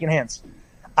 We're not shaking hands.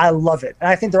 I love it. And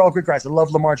I think they're all great guys. I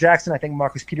love Lamar Jackson. I think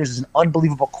Marcus Peters is an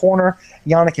unbelievable corner.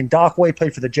 Yannick Ngakoue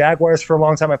played for the Jaguars for a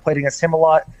long time. I played against him a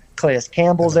lot. Calais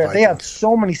Campbell's there. They have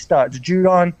so many studs.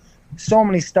 Judon, so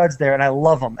many studs there, and I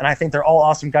love them. And I think they're all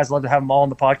awesome guys. I'd love to have them all on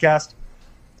the podcast.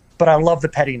 But I love the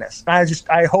pettiness.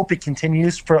 I hope it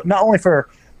continues, for not only for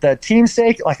the team's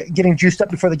sake, like getting juiced up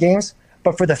before the games,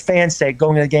 but for the fans' sake,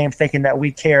 going to the game thinking that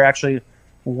we care actually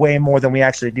way more than we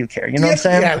actually do care. You know what I'm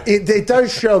saying? Yeah, it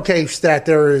does showcase that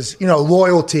there is,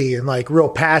 loyalty and like real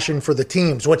passion for the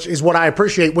teams, which is what I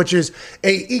appreciate, which is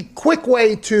a quick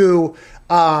way to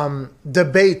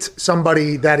debate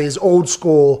somebody that is old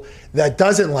school that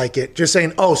doesn't like it, just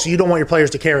saying, oh, so you don't want your players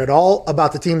to care at all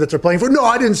about the team that they're playing for? No,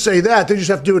 I didn't say that. They just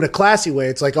have to do it in a classy way.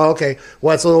 It's like, oh, okay,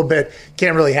 well, it's a little bit,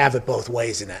 can't really have it both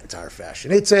ways in that entire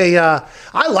fashion. It's I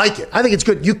like it. I think it's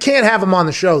good. You can't have them on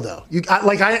the show, though.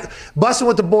 Busting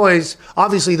with the Boys,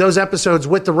 obviously those episodes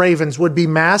with the Ravens would be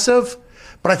massive,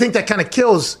 but I think that kind of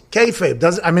kills kayfabe,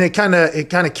 doesn't it? I mean, it kind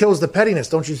of kills the pettiness,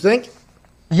 don't you think?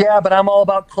 Yeah, but I'm all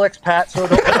about clicks, Pat. So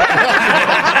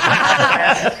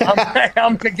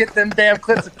I'm gonna get them damn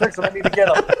clicks and I need to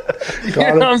get them. You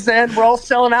know what I'm saying? We're all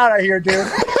selling out here, dude.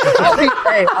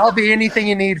 I'll be anything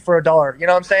you need for $1. You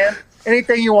know what I'm saying?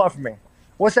 Anything you want from me.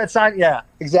 What's that sign? Yeah,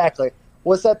 exactly.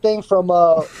 What's that thing from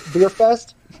Beer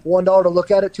Fest? $1 to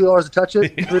look at it, $2 to touch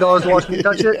it, $3 to watch me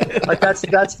touch it. Like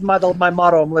that's my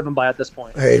motto I'm living by at this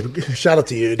point. Hey, shout out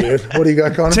to you, dude. What do you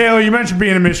got, Connor? Taylor, you mentioned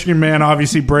being a Michigan man.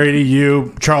 Obviously, Brady,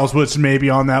 you, Charles Woodson may be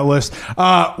on that list.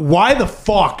 Why the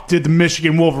fuck did the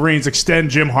Michigan Wolverines extend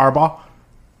Jim Harbaugh?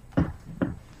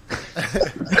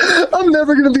 I'm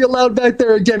never going to be allowed back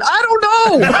there again. I don't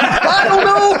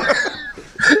know.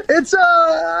 It's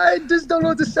I just don't know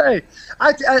what to say.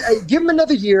 I give him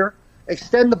another year.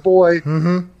 Extend the boy,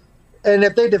 and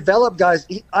if they develop guys,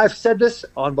 I've said this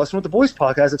on Bustin' with the Boys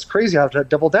podcast. It's crazy how to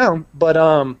double down, but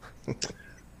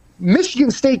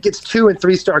Michigan State gets 2- and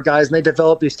 3-star guys, and they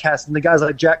develop these cats, and the guys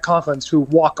like Jack Conklin who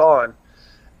walk on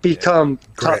become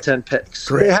top 10 picks.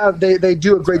 They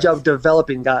do a great job of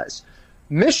developing guys.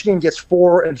 Michigan gets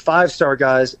 4- and 5-star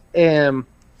guys, and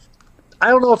I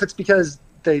don't know if it's because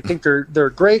they think they're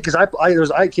great, because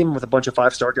I came in with a bunch of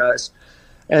 5-star guys.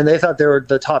 And they thought they were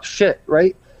the top shit,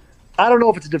 right? I don't know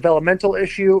if it's a developmental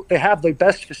issue. They have the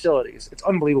best facilities. It's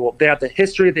unbelievable. They have the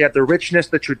history. They have the richness,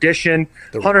 the tradition.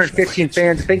 115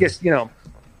 fans. Biggest, the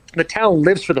town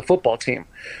lives for the football team.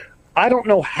 I don't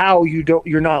know how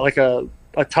you're not like a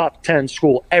top 10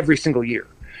 school every single year.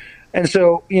 And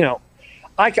so,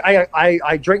 I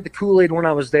drank the Kool-Aid when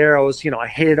I was there. I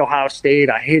hated Ohio State.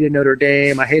 I hated Notre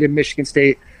Dame. I hated Michigan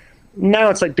State. Now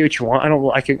it's like, do what you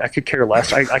want. I could care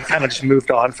less. I kind of just moved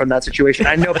on from that situation.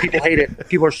 I know people hate it.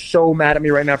 People are so mad at me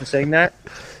right now for saying that.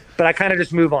 But I kind of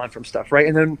just move on from stuff, right?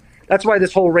 And then that's why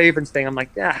this whole Ravens thing, I'm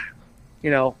like, it's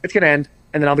going to end,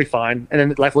 and then I'll be fine. And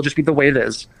then life will just be the way it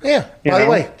is. Yeah. By the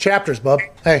way, chapters, bub.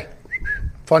 Hey,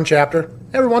 fun chapter.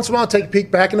 Every once in a while, take a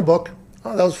peek back in the book.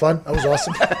 Oh, that was fun. That was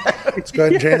awesome. Let's go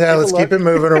ahead and change that. Let's keep it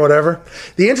moving or whatever.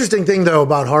 The interesting thing, though,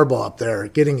 about Harbaugh up there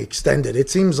getting extended, it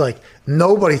seems like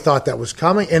nobody thought that was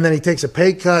coming, and then he takes a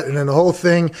pay cut, and then the whole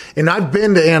thing. And I've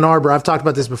been to Ann Arbor. I've talked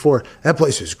about this before. That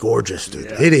place is gorgeous, dude.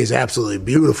 Yeah. It is absolutely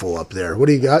beautiful up there. What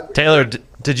do you got? Taylor,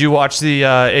 did you watch the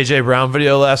A.J. Brown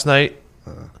video last night?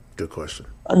 Good question.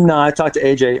 No, I talk to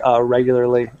AJ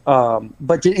regularly.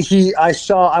 But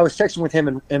I was texting with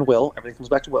him and Will. Everything comes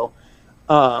back to Will.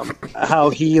 How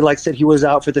he said he was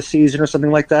out for the season or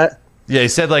something like that. Yeah, he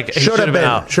said like he should have been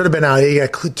out. Should have been out. He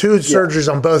got 2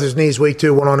 surgeries on both his knees. Week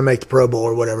 2 went on to make the Pro Bowl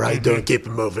or whatever. How you doing? Keep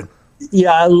him moving.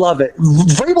 Yeah, I love it.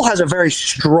 Vrabel has a very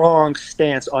strong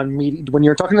stance on media. When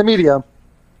you're talking to the media,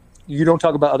 you don't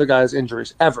talk about other guys'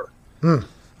 injuries ever.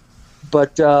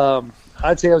 But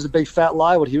I'd say it was a big fat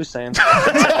lie what he was saying.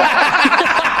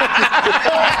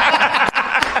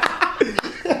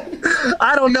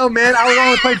 I don't know, man. I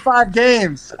only played 5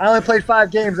 games.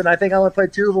 And I think I only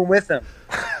played 2 of them with him.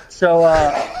 So,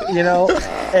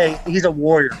 hey, he's a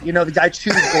warrior. The guy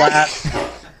chews glass.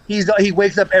 He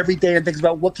wakes up every day and thinks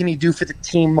about what can he do for the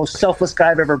team. Most selfless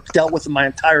guy I've ever dealt with in my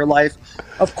entire life.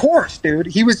 Of course,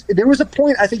 dude. There was a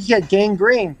point, I think he had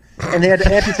gangrene, and they had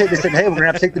to amputate. They said, hey, we're going to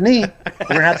have to take the knee. We're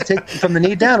going to have to take from the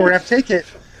knee down. We're going to have to take it.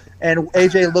 And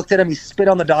AJ looked at him. He spit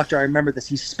on the doctor. I remember this.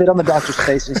 He spit on the doctor's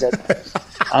face and he said,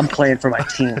 I'm playing for my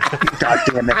team. God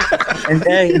damn it.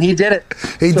 And he did it.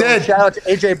 He did. Shout out to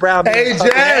AJ Brown.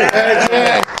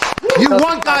 AJ. You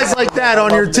want guys like that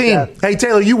on your team. Hey,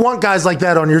 Taylor, you want guys like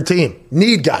that on your team.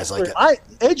 Need guys like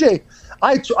that.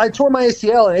 I tore my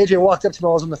ACL, and AJ walked up to me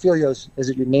while I was on the field. He goes, is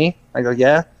it your knee? I go,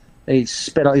 yeah. And he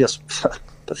spit on. He goes,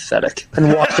 pathetic,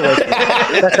 and walked away.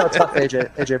 That's how tough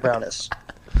AJ Brown is.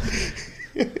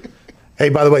 Hey,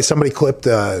 by the way, somebody clipped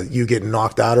you getting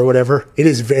knocked out or whatever. It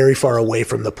is very far away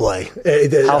from the play.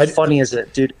 How funny is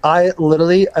it, dude? I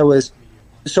was.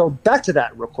 So back to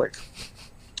that real quick.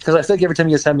 Because I feel like every time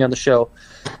you guys have me on the show,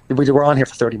 we're on here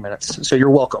for 30 minutes, so you're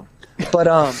welcome. But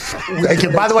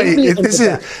by the way, this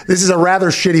is a rather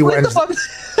shitty Wednesday.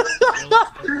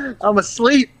 I'm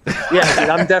asleep. Yeah, dude,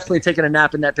 I'm definitely taking a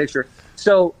nap in that picture.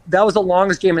 So that was the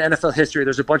longest game in NFL history.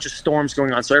 There's a bunch of storms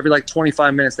going on, so every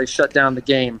 25 minutes they shut down the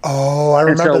game. Oh, I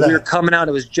remember that. We were coming out.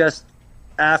 It was just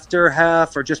after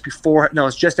half or just before. No, it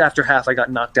was just after half. I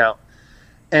got knocked out,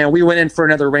 and we went in for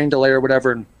another rain delay or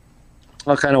whatever. And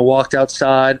I kind of walked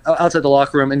outside the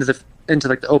locker room into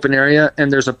the open area,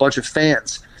 and there's a bunch of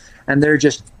fans, and they're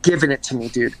just giving it to me,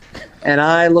 dude. And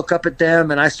I look up at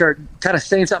them, and I start kind of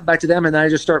saying something back to them, and then I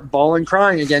just start bawling,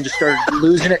 crying again, just started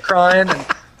losing it, crying. And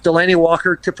Delaney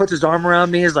Walker puts his arm around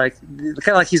me, is kind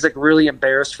of like he's really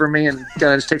embarrassed for me, and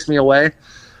kind of just takes me away.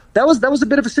 That was a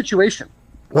bit of a situation.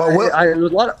 Well, a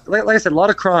lot of, like I said, a lot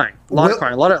of crying,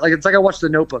 it's like I watched The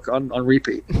Notebook on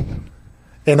repeat.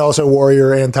 And also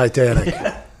Warrior and Titanic.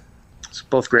 It's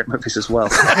both great movies as well.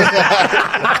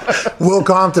 Will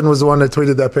Compton was the one that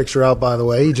tweeted that picture out, by the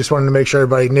way. He just wanted to make sure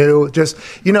everybody knew.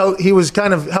 He was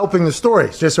kind of helping the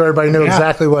stories, just so everybody knew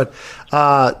exactly what.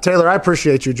 Taylor, I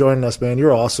appreciate you joining us, man.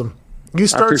 You're awesome. You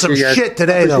stirred some shit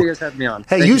today, though. You guys having me on.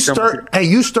 Hey, you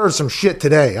stirred some shit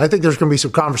today. I think there's going to be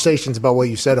some conversations about what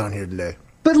you said on here today.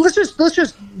 But let's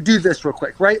just do this real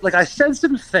quick, right? I said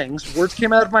some things, words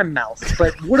came out of my mouth,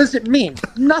 but what does it mean?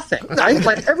 Nothing,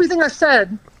 right? Everything I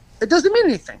said, it doesn't mean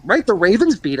anything, right? The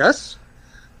Ravens beat us,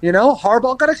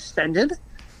 Harbaugh got extended,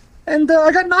 and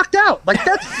I got knocked out.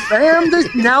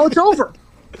 Now it's over.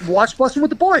 Watch Bustin'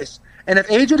 with the Boys. And if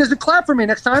AJ doesn't clap for me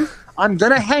next time, I'm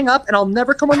going to hang up and I'll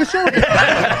never come on the show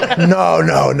again. No.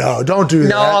 Don't do that.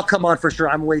 No, I'll come on for sure.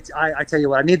 I tell you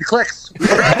what, I need the clicks.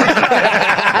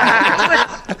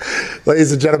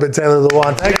 Ladies and gentlemen, Taylor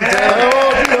Lewan. Thank you, Taylor.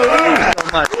 So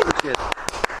much. Appreciate it.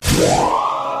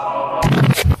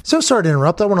 So sorry to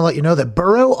interrupt. I want to let you know that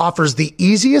Burrow offers the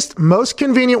easiest, most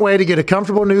convenient way to get a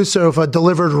comfortable new sofa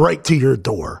delivered right to your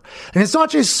door. And it's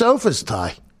not just sofas,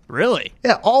 Ty. Really?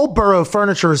 Yeah, all Burrow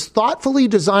furniture is thoughtfully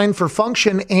designed for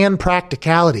function and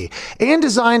practicality, and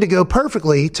designed to go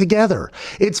perfectly together.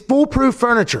 It's foolproof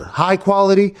furniture, high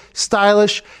quality,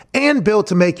 stylish, and built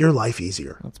to make your life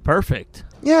easier. That's perfect.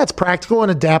 Yeah, it's practical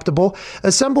and adaptable.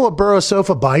 Assemble a Burrow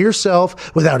sofa by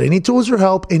yourself without any tools or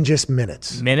help in just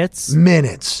minutes.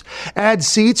 Minutes. Add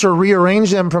seats or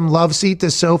rearrange them from love seat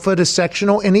to sofa to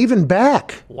sectional and even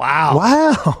back.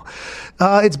 Wow.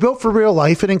 It's built for real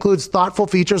life. It includes thoughtful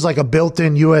features like a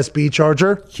built-in USB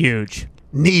charger. Huge.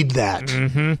 Need that.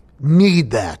 Mm-hmm. Need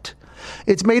that.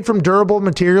 It's made from durable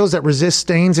materials that resist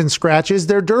stains and scratches.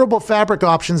 Their durable fabric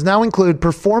options now include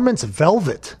performance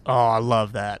velvet. Oh, I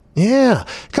love that. Yeah.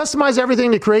 Customize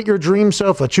everything to create your dream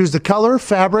sofa. Choose the color,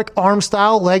 fabric, arm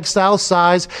style, leg style,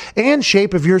 size, and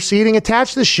shape of your seating.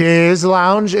 Attach the chaise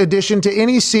lounge addition to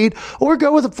any seat or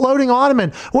go with a floating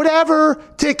ottoman. Whatever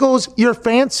tickles your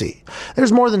fancy.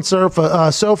 There's more than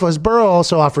sofas. Burrow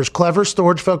also offers clever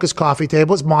storage-focused coffee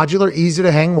tables, modular,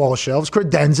 easy-to-hang wall shelves,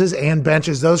 credenzas, and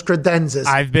benches. Those credenzas.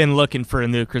 I've been looking for a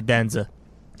new credenza.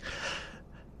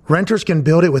 Renters can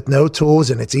build it with no tools,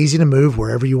 and it's easy to move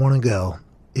wherever you want to go.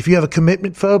 If you have a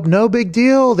commitment phobe, no big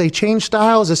deal. They change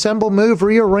styles, assemble, move,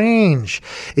 rearrange.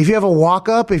 If you have a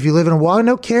walk-up, if you live in a wall,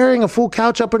 no carrying a full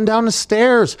couch up and down the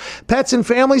stairs. Pets and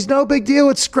families, no big deal.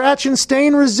 It's scratch and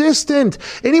stain resistant.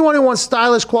 Anyone who wants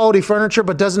stylish quality furniture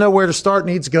but doesn't know where to start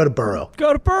needs to go to Burrow.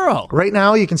 Go to Burrow. Right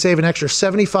now, you can save an extra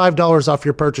 $75 off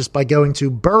your purchase by going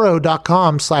to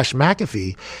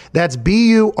burrow.com/McAfee. That's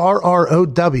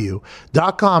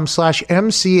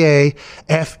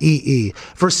BURROW.com/MCAFEE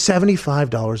for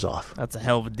 $75 off. That's a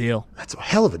hell of a deal. That's a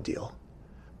hell of a deal.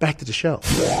 Back to the show.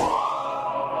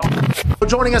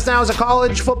 Joining us now is a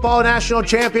college football national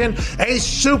champion, a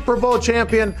Super Bowl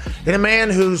champion, and a man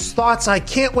whose thoughts I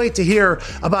can't wait to hear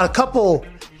about a couple,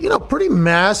 pretty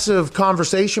massive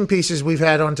conversation pieces we've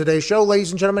had on today's show.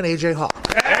 Ladies and gentlemen, AJ Hawk.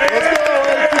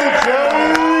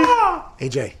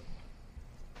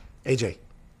 AJ.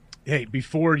 Hey,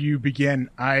 before you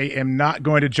begin, I am not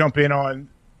going to jump in on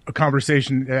a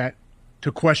conversation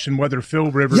to question whether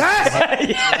Phil Rivers.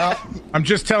 Yes! I'm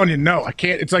just telling you, no, I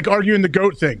can't. It's like arguing the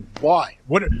GOAT thing. Why?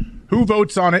 Who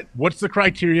votes on it? What's the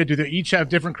criteria? Do they each have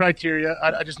different criteria?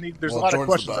 I just need. There's a lot of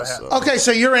questions I have. Okay,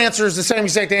 so your answer is the same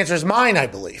exact answer as mine, I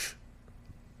believe.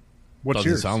 What's Doesn't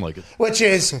yours? sound like it. Which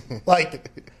is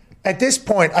at this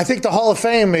point, I think the Hall of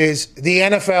Fame is the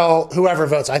NFL. Whoever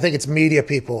votes, I think it's media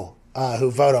people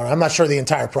who vote on it. I'm not sure the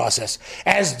entire process,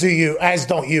 as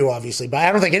don't you, obviously, but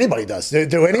I don't think anybody does.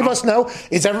 Do any of us know?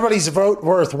 Is everybody's vote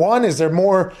worth one? Is there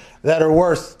more that are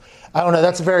worth? I don't know.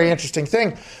 That's a very interesting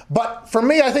thing. But for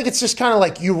me, I think it's just kind of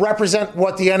like you represent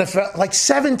what the NFL, like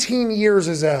 17 years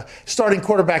as a starting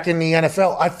quarterback in the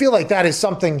NFL. I feel like that is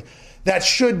something that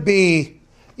should be,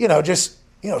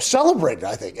 celebrated,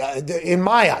 I think, in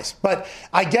my eyes. But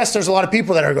I guess there's a lot of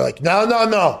people that are like, no,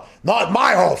 not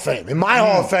my Hall of Fame. In my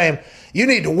Hall of Fame, you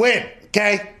need to win,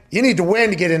 okay? You need to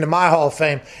win to get into my Hall of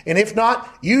Fame. And if not,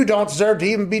 you don't deserve to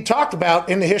even be talked about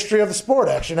in the history of the sport,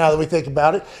 actually, now that we think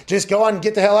about it. Just go on and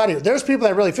get the hell out of here. There's people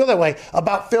that really feel that way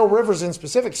about Phil Rivers in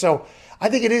specific. So I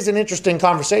think it is an interesting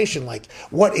conversation. Like,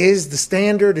 what is the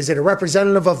standard? Is it a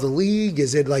representative of the league?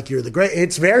 Is it like you're the great?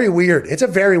 It's very weird. It's a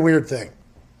very weird thing.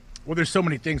 Well, there's so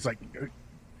many things. Like,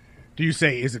 do you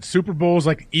say, is it Super Bowls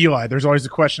like Eli? There's always a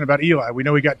question about Eli. We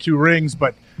know he got 2 rings,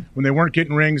 but when they weren't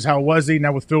getting rings, how was he?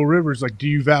 Now with Phil Rivers, do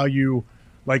you value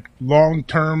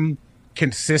long-term,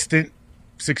 consistent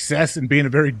success and being a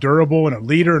very durable and a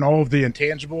leader and all of the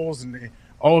intangibles and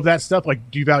all of that stuff?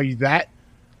 Do you value that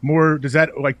more? Does that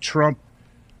trump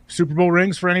Super Bowl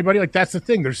rings for anybody? That's the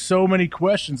thing. There's so many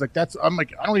questions. I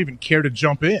don't even care to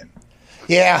jump in.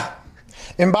 Yeah.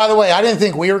 And by the way, I didn't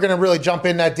think we were going to really jump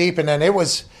in that deep, and then it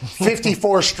was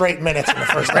 54 straight minutes in the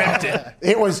first half.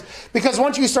 It was because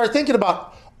once you start thinking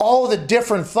about all the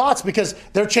different thoughts, because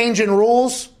they're changing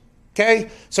rules, okay?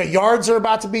 So yards are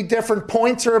about to be different,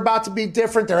 points are about to be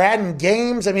different. They're adding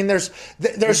games. I mean, there's.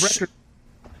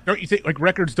 Don't you think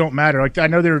records don't matter? I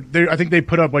know I think they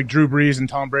put up Drew Brees and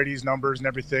Tom Brady's numbers and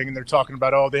everything, and they're talking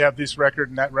about they have this record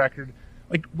and that record.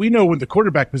 We know when the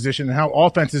quarterback position and how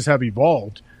offenses have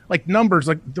evolved. Numbers,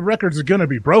 the records are going to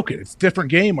be broken. It's a different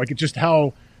game. It's just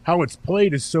how it's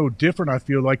played is so different. I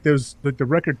feel like those the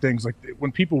record things.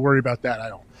 When people worry about that,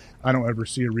 I don't ever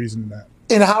see a reason in that.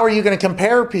 And how are you going to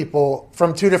compare people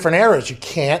from 2 different eras? You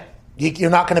can't. You're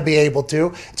not going to be able to.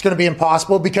 It's going to be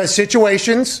impossible because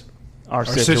situations are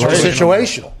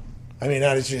situational. I mean,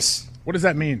 that is just. What does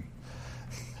that mean?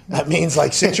 That means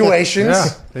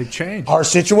situations. They change. Are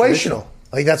situational.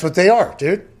 That's what they are,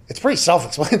 dude. It's pretty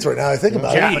self-explanatory now I think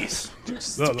about it.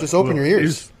 Just open your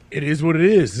ears. It is what it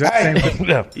is. Hey,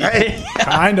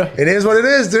 Kinda. It is what it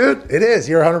is, dude. It is.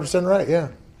 You're 100% right, yeah.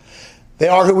 They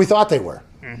are who we thought they were.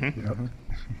 Mm-hmm. Yep.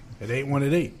 It ain't what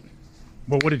it ain't.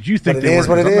 Well, what did you think but it they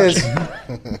were? It is what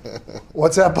it is.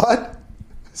 What's that, bud?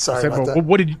 Sorry about that.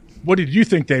 What did you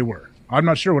think they were? I'm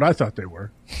not sure what I thought they were.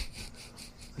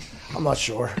 I'm not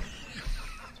sure.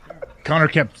 Connor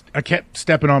kept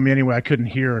stepping on me anyway. I couldn't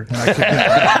hear. And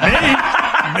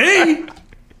I me.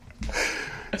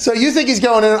 So you think he's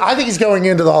going in? I think he's going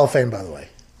into the Hall of Fame, by the way.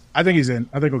 I think he's in.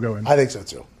 I think he'll go in. I think so,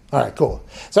 too. All right, cool.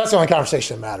 So that's the only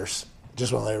conversation that matters.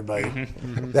 Just want to let everybody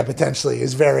that potentially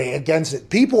is very against it.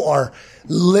 People are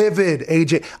livid,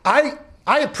 AJ. I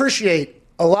appreciate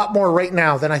a lot more right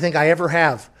now than I think I ever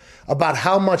have about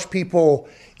how much people,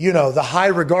 the high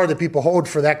regard that people hold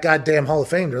for that goddamn Hall of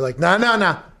Fame. They're like, no.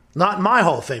 Not in my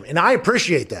Hall of Fame. And I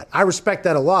appreciate that. I respect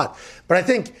that a lot. But I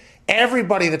think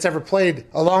everybody that's ever played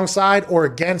alongside or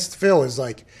against Phil is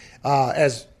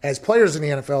as players in the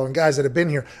NFL and guys that have been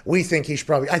here, we think he should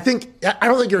probably. I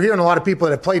don't think you're hearing a lot of people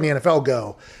that have played in the NFL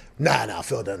go, nah,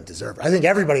 Phil doesn't deserve it. I think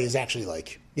everybody is actually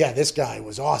this guy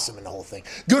was awesome in the whole thing.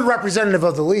 Good representative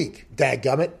of the league,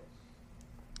 dadgummit.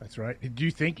 That's right. Do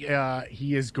you think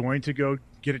he is going to go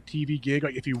get a TV gig?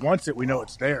 Like, if he wants it, we know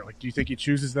it's there. Like, do you think he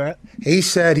chooses that? He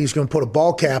said he's going to put a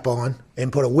ball cap on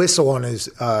and put a whistle on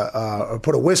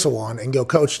and go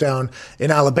coach down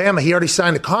in Alabama. He already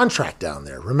signed a contract down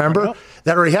there. Remember?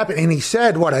 That already happened. And he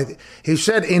said he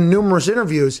said in numerous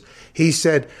interviews, he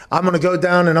said, I'm going to go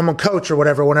down and I'm going to coach or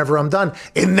whatever whenever I'm done.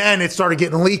 And then it started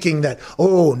getting leaking that,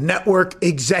 network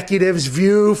executives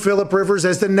view Phillip Rivers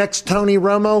as the next Tony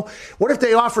Romo. What if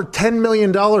they offered $10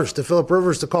 million to Phillip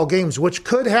Rivers to call games, which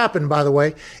could happen, by the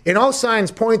way. And all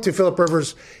signs point to Phillip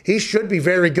Rivers. He should be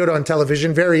very good on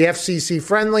television, very FCC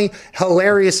friendly,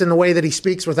 hilarious in the way that he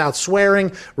speaks without swearing,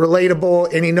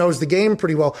 relatable, and he knows the game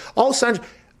pretty well. All signs.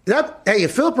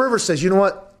 If Phillip Rivers says, you know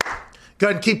what, go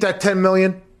ahead and keep that $10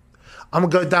 million. I'm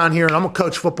going to go down here and I'm going to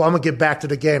coach football. I'm going to get back to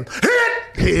the game.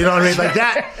 You know what I mean? Like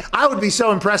that. I would be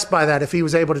so impressed by that if he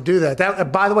was able to do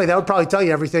that. By the way, that would probably tell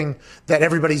you everything that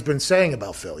everybody's been saying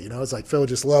about Phil. You know, it's like Phil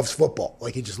just loves football.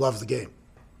 Like he just loves the game.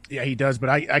 Yeah, he does. But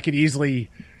I could easily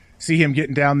see him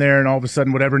getting down there and all of a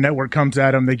sudden whatever network comes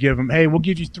at him, they give him, hey, we'll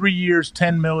give you 3 years,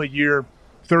 $10 million a year,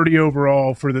 30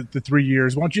 overall for the 3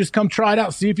 years. Why don't you just come try it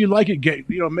out, see if you like it,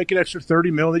 make an extra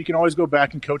 $30 million. You can always go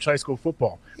back and coach high school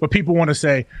football. But people want to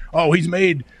say, oh, he's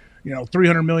made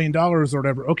 $300 million or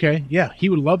whatever. Okay, yeah, he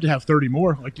would love to have 30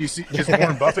 more. Like, do you see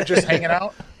Warren Buffett just hanging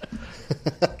out?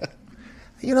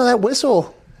 That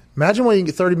whistle. Imagine what you can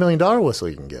get, $30 million whistle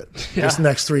you can get this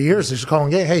next 3 years. They're just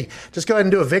calling, hey, just go ahead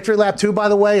and do a victory lap too, by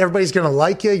the way. Everybody's going to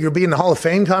like you. You'll be in the Hall of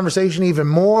Fame conversation even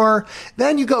more.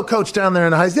 Then you go coach down there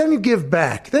in the highs. Then you give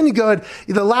back. Then you go ahead,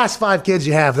 the last 5 kids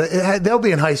you have, they'll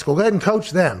be in high school. Go ahead and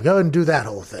coach them. Go ahead and do that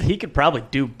whole thing. He could probably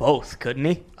do both, couldn't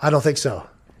he? I don't think so,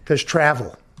 because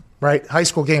travel, right? High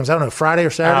school games, I don't know, Friday or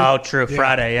Saturday? Oh, true, yeah.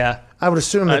 Friday, yeah. I would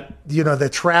assume that, the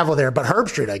travel there. But Herb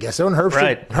Street, I guess. Herb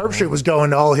Street was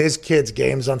going to all his kids'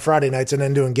 games on Friday nights and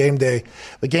then doing game day.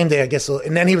 The game day, I guess,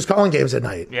 and then he was calling games at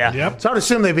night. Yeah. Yep. So I would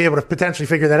assume they'd be able to potentially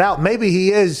figure that out. Maybe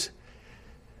he is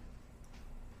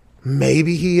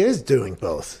doing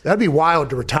both. That'd be wild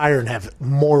to retire and have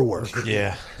more work.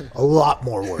 Yeah. A lot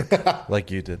more work. Like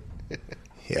you did.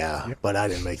 Yeah, but I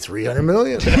didn't make $300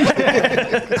 million.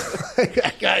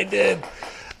 That guy did.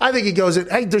 I think he goes in.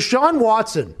 Hey, Deshaun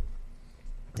Watson.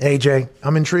 AJ,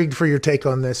 I'm intrigued for your take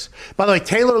on this. By the way,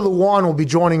 Taylor Lewan will be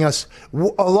joining us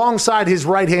alongside his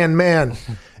right-hand man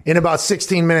in about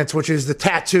 16 minutes, which is the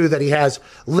tattoo that he has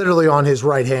literally on his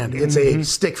right hand. It's a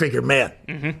stick figure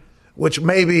man, which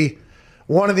may be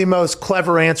one of the most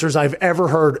clever answers I've ever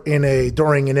heard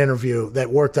during an interview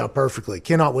that worked out perfectly.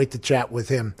 Cannot wait to chat with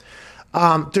him.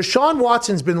 Deshaun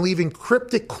Watson's been leaving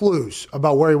cryptic clues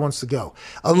about where he wants to go.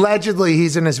 Allegedly,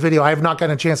 he's in this video. I have not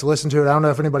gotten a chance to listen to it. I don't know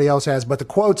if anybody else has, but the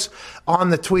quotes on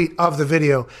the tweet of the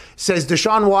video says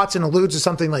Deshaun Watson alludes to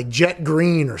something like jet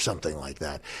green or something like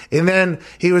that. And then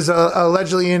he was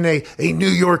allegedly in a New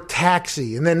York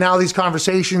taxi. And then now these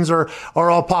conversations are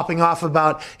all popping off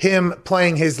about him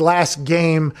playing his last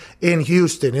game in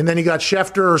Houston. And then you got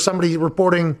Schefter or somebody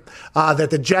reporting that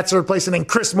the Jets are replacing. And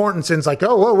Chris Mortensen's like,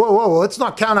 oh, whoa. Let's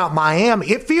not count out Miami.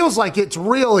 It feels like it's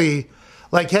really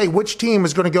like, hey, which team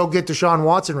is going to go get Deshaun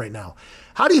Watson right now?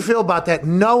 How do you feel about that,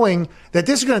 knowing that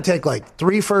this is going to take like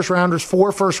 3 first-rounders,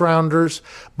 4 first-rounders,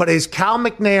 but is Cal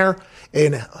McNair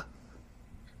and,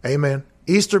 amen,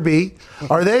 Easterby,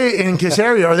 are they in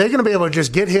Casario, are they going to be able to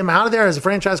just get him out of there as a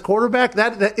franchise quarterback?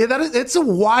 It's a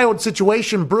wild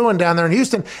situation brewing down there in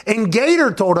Houston. And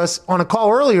Gator told us on a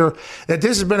call earlier that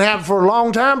this has been happening for a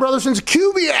long time, brother, since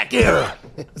Kubiak era.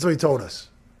 That's what he told us.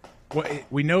 Well,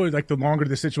 we know, like, the longer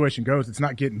the situation goes, it's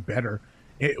not getting better.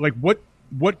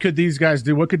 What could these guys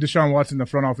do? What could Deshaun Watson in the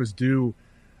front office do,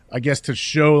 I guess, to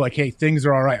show, like, hey, things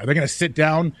are all right? Are they going to sit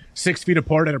down 6 feet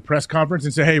apart at a press conference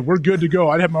and say, hey, we're good to go?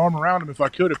 I'd have my arm around him if I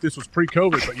could, if this was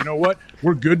pre-COVID. But you know what?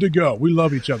 We're good to go. We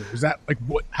love each other. Is that, like,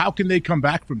 how can they come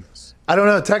back from this? I don't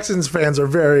know. Texans fans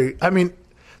are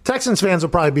Texans fans will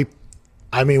probably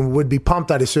would be pumped,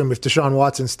 I'd assume, if Deshaun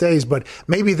Watson stays, but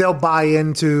maybe they'll buy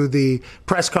into the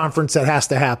press conference that has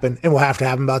to happen and will have to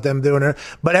happen about them doing it.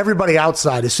 But everybody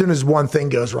outside, as soon as one thing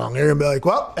goes wrong, they're going to be like,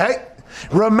 well, hey,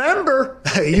 remember,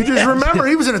 he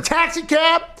was in a taxi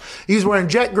cab. He was wearing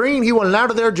jet green. He went out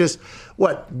of there just,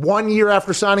 1 year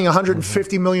after signing a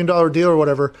 $150 million deal or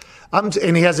whatever.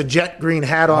 And he has a jet green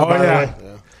hat on, by the way.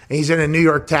 Yeah. And he's in a New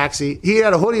York taxi. He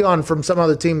had a hoodie on from some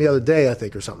other team the other day, I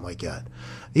think, or something like that.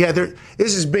 Yeah, this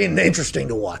has been interesting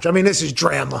to watch. I mean, this is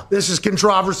drama. This is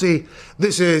controversy.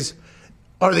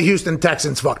 Are the Houston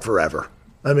Texans fucked forever?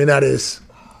 I mean, that is,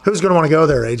 who's going to want to go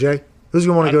there, AJ? Who's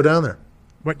going to want to go down there?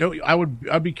 But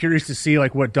I'd be curious to see,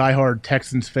 like, what diehard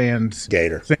Texans fans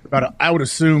Gator think about it. I would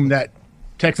assume that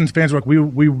Texans fans are like, we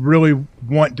really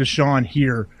want Deshaun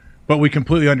here, but we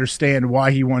completely understand why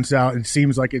he wants out. It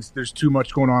seems like there's too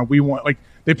much going on.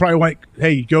 They probably want,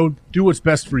 hey, go do what's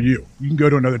best for you. You can go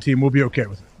to another team. We'll be okay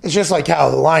with it. It's just like how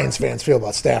the Lions fans feel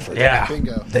about Stafford. Yeah.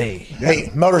 Bingo.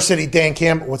 Hey, Motor City Dan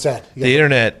Campbell, what's that? The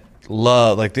internet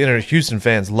Houston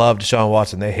fans love Deshaun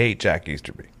Watson. They hate Jack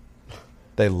Easterby.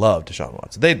 They love Deshaun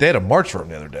Watson. They had a march for him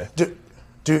the other day.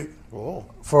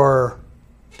 For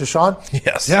Deshaun?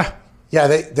 Yes. Yeah.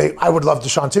 Yeah, I would love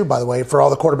Deshaun too, by the way, for all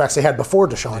the quarterbacks they had before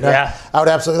Deshaun. Yeah. I would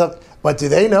absolutely love. But do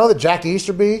they know that Jack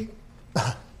Easterby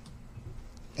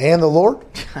and the Lord?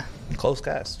 Close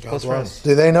guys. Close friends.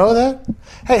 Do they know that?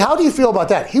 Hey, how do you feel about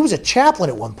that? He was a chaplain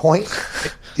at one point.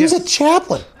 He was a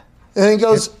chaplain. And he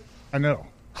goes, I know.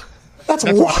 That's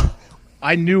what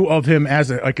I knew of him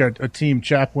as a team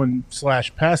chaplain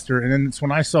 / pastor, and then it's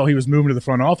when I saw he was moving to the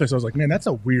front office, I was like, man, that's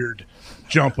a weird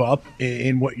jump up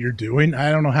in what you're doing.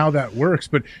 I don't know how that works,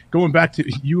 but going back to,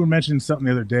 you were mentioning something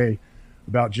the other day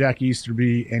about Jack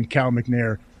Easterby and Cal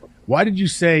McNair. Why did you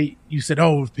said,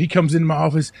 oh, if he comes into my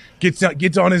office, gets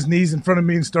on his knees in front of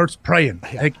me and starts praying?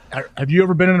 Like, have you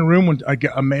ever been in a room when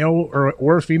a male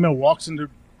or a female walks into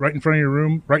right in front of your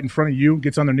room, right in front of you,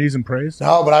 gets on their knees and prays?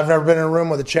 No, but I've never been in a room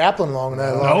with a chaplain long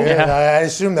enough. No? Yeah. I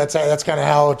assume that's kind of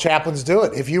how chaplains do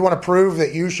it. If you want to prove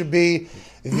that you should be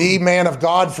the man of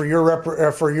God for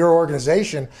your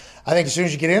organization, I think as soon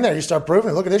as you get in there, you start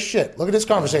proving it. Look at this shit. Look at this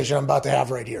conversation I'm about to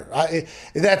have right here.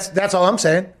 That's all I'm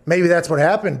saying. Maybe that's what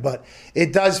happened, but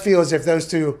it does feel as if those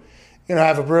two,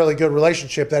 have a really good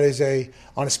relationship. That is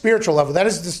on a spiritual level. That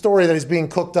is the story that is being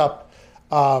cooked up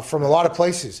from a lot of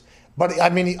places. But I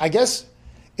mean, I guess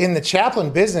in the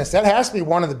chaplain business, that has to be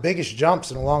one of the biggest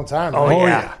jumps in a long time. Oh,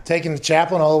 yeah. Taking the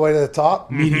chaplain all the way to the top.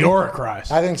 Meteoric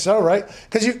rise. I think so, right?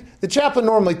 Because the chaplain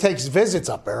normally takes visits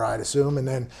up there, I'd assume, and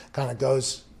then kind of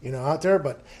goes, out there.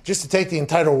 But just to take the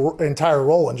entire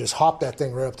role and just hop that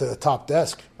thing right up to the top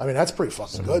desk, I mean, that's pretty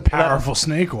fucking good. Powerful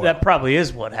snake oil. That probably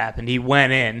is what happened. He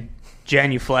went in,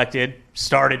 genuflected,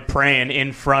 started praying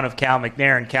in front of Cal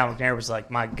McNair, and Cal McNair was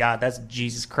like, my God, that's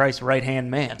Jesus Christ's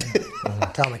right-hand man.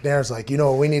 Cal McNair's like,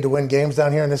 we need to win games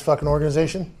down here in this fucking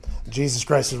organization? Jesus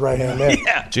Christ is right-hand man.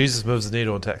 Yeah. Jesus moves the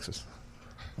needle in Texas.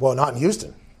 Well, not in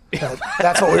Houston.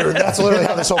 That's literally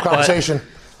how this whole conversation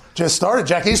just started.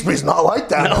 Jack Easterby's not like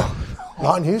that. No.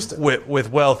 Not in Houston.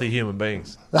 With wealthy human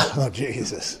beings. Oh,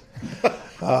 Jesus.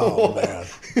 Oh, man.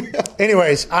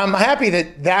 Anyways, I'm happy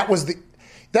that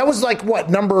was like, what,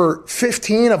 number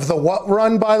 15 of the what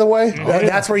run, by the way?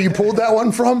 That's where you pulled that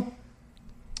one from?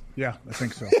 Yeah, I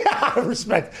think so. Yeah, I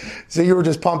respect. So you were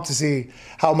just pumped to see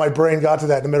how my brain got to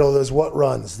that in the middle of those what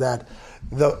runs, that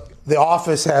the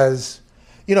office has,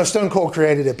 Stone Cold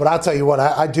created it, but I'll tell you what,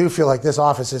 I do feel like this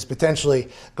office has potentially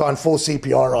gone full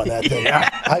CPR on that thing. Yeah.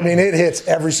 I mean, it hits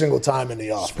every single time in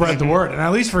the office. Spread the word. And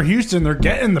at least for Houston, they're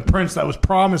getting the prince that was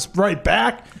promised right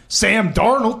back, Sam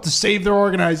Darnold, to save their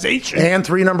organization. And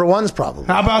 3 number ones probably.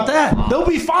 How about that? They'll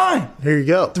be fine. Here you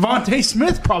go. Devontae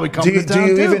Smith probably comes to town,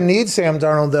 Do you too. even need Sam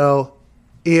Darnold, though,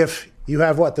 if you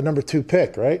have, the number 2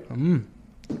 pick, right? Right,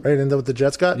 isn't that what the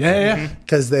Jets got? Yeah.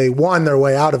 Because they won their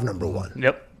way out of number 1.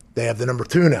 Yep. They have the number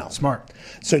 2 now. Smart.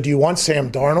 So do you want Sam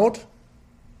Darnold,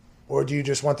 or do you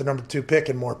just want the number 2 pick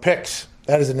and more picks?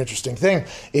 That is an interesting thing.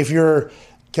 If you're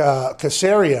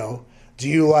Caserio, do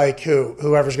you like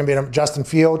whoever's going to be Justin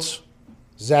Fields,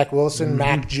 Zach Wilson,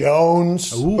 Mac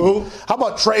Jones? Ooh. How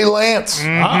about Trey Lance?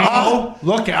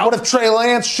 Look out. What if Trey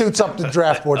Lance shoots up the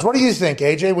draft boards? What do you think,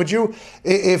 AJ? Would you,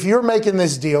 if you're making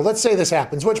this deal, let's say this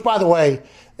happens, which, by the way,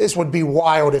 this would be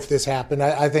wild if this happened.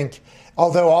 I think,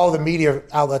 although all the media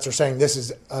outlets are saying this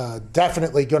is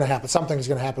definitely going to happen, something is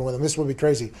going to happen with him, this would be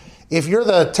crazy. If you're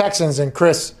the Texans and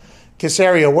Chris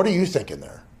Caserio, what are you thinking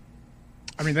there?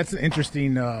 I mean, that's an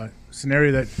interesting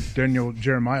scenario that Daniel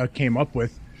Jeremiah came up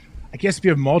with. I guess if you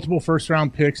have multiple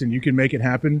first-round picks and you can make it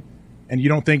happen, and you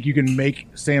don't think you can make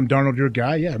Sam Darnold your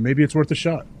guy, yeah, maybe it's worth a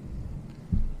shot.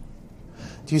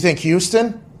 Do you think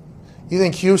Houston?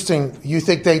 You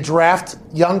think they draft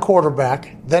young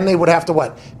quarterback, then they would have to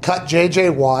what? Cut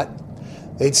J.J. Watt.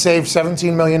 They'd save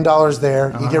 $17 million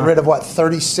there. You get rid of what,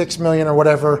 $36 million or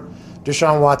whatever,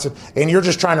 Deshaun Watson, and you're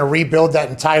just trying to rebuild that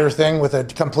entire thing with a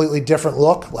completely different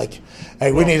look. Like,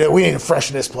 hey, we need to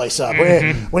freshen this place up.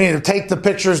 We need to take the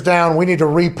pictures down. We need to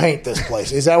repaint this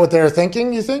place. Is that what they're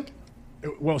thinking, you think?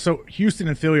 Well, so Houston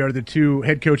and Philly are the 2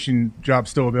 head coaching jobs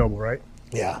still available, right?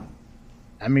 Yeah.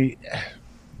 I mean,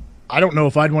 I don't know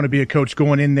if I'd want to be a coach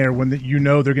going in there when they're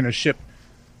going to ship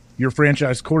your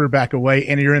franchise quarterback away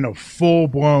and you're in a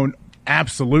full-blown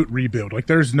absolute rebuild. Like,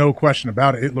 there's no question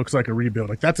about it. It looks like a rebuild.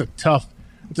 Like, that's a tough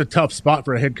it's a tough spot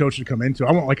for a head coach to come into.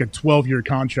 I want like a 12-year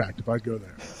contract if I go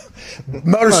there.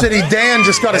 Motor City Dan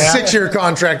just got a 6-year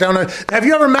contract. I don't know. Have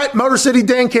you ever met Motor City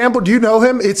Dan Campbell? Do you know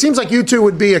him? It seems like you two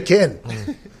would be akin.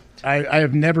 I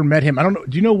have never met him. I don't know.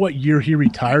 Do you know what year he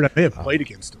retired? I may have played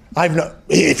against him.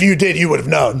 If you did, you would have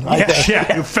known.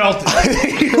 Yeah, you felt it.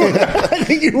 I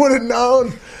think you would have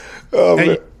known. Oh,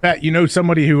 hey, Pat, you know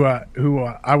somebody who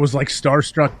I was like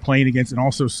starstruck playing against and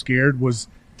also scared was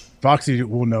Foxy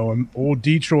will know him. Old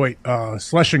Detroit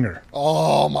Schlesinger.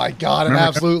 Oh my God, an Remember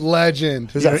absolute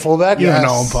legend. Is that a fullback? You Yes.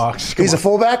 don't know him, Fox. He's a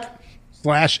fullback?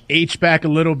 / H-back a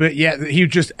little bit. Yeah, he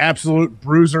was just absolute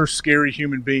bruiser, scary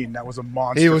human being. That was a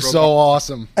monster. He was so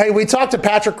awesome. Hey, we talked to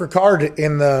Patrick Ricard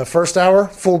in the first hour,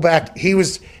 fullback. He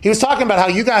was talking about how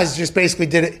you guys just basically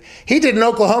did it. He did an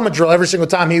Oklahoma drill every single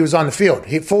time he was on the field.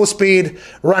 He full speed,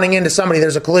 running into somebody.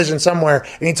 There's a collision somewhere.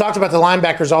 And he talked about the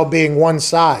linebackers all being one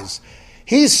size.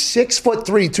 He's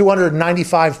 6'3",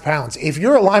 295 pounds. If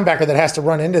you're a linebacker that has to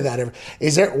run into that,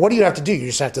 what do you have to do? You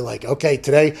just have to okay,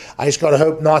 today I just got to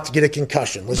hope not to get a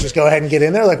concussion. Let's just go ahead and get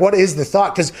in there. Like, what is the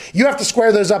thought? Because you have to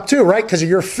square those up too, right? Because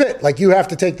you're fit. Like, you have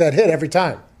to take that hit every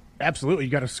time. Absolutely.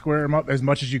 You got to square them up as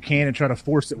much as you can and try to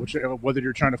force it, whether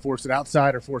you're trying to force it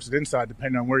outside or force it inside,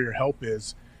 depending on where your help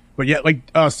is. But yeah,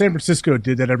 San Francisco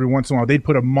did that every once in a while. They'd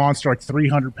put a monster,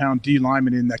 300-pound D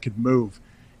lineman in that could move.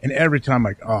 And every time,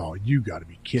 oh, you got to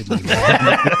be kidding me.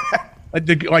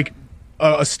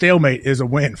 A stalemate is a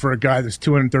win for a guy that's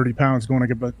 230 pounds going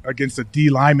against a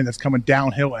D lineman that's coming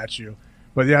downhill at you.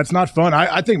 But yeah, it's not fun.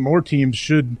 I think more teams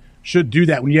should do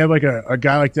that. When you have a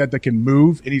guy like that can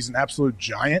move and he's an absolute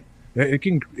giant, it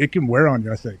can wear on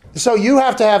you, I think. So you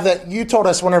have to have that. You told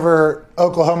us whenever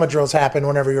Oklahoma drills happened,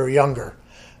 whenever you were younger,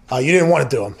 you didn't want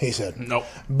to do them. He said, nope.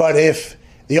 But if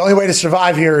the only way to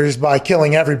survive here is by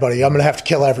killing everybody, I'm going to have to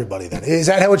kill everybody then. Is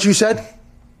that what you said?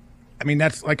 I mean,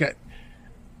 that's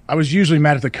I was usually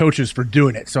mad at the coaches for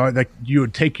doing it. So you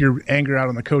would take your anger out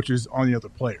on the coaches on the other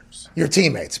players. Your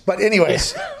teammates. But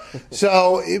anyways,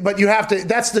 but you have to,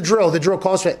 that's the drill. The drill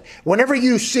calls for it. Whenever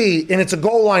you see, and it's a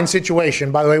goal line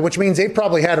situation, by the way, which means they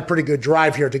probably had a pretty good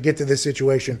drive here to get to this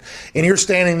situation. And you're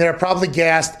standing there probably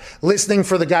gassed, listening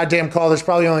for the goddamn call. There's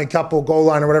probably only a couple goal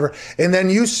line or whatever. And then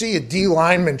you see a D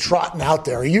lineman trotting out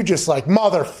there. Are you just like,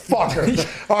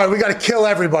 motherfucker? All right, we got to kill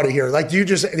everybody here.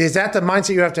 Is that the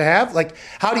mindset you have to have? Like,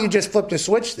 how do you just flip the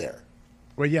switch there?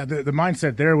 Well, yeah, the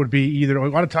mindset there would be either a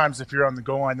lot of times if you're on the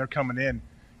goal line, they're coming in.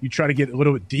 You try to get a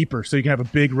little bit deeper so you can have a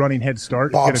big running head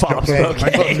start.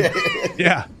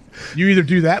 Yeah, you either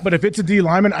do that, but if it's a D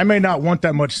lineman, I may not want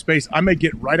that much space. I may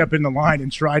get right up in the line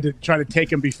and try to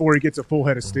take him before he gets a full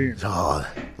head of steam. Oh,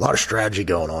 a lot of strategy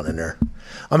going on in there.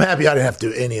 I'm happy I didn't have to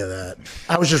do any of that.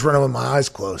 I was just running with my eyes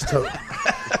closed,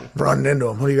 running into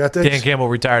him. What do you got there? Dan Campbell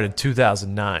retired in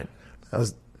 2009. That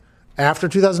was after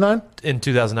 2009? In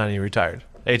 2009, he retired.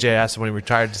 AJ asked him when he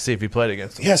retired to see if he played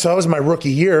against him. Yeah, so that was my rookie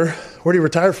year. Where did he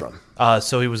retire from?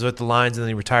 So he was with the Lions, and then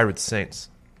he retired with the Saints.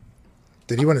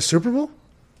 Did he win a Super Bowl?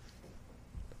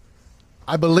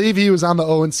 I believe he was on the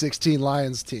 0-16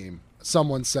 Lions team.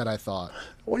 Someone said, I thought.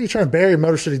 What are you trying to bury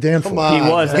Motor City Dan for? Come on. He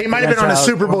was. He might have been on a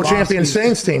Super Bowl champion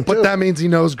Saints team, too. But that means he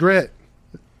knows grit.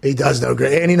 He does know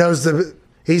grit. And he knows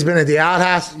he's been at the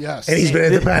outhouse. Yes. And he's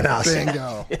been at the penthouse.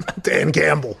 Bingo. Dan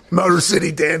Campbell. Motor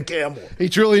City Dan Campbell. He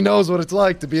truly knows what it's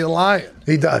like to be a Lion.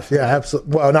 He does. Yeah,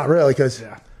 absolutely. Well, not really, because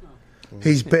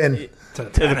he's been to the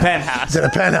penthouse. To the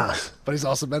penthouse. But he's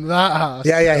also been to that house.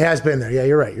 Yeah, he has been there. Yeah,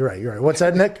 you're right. What's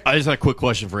that, Nick? I just had a quick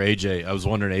question for AJ. I was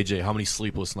wondering, AJ, how many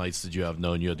sleepless nights did you have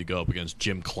knowing you had to go up against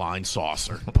Jim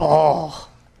Kleinsaucer? Oh.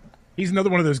 He's another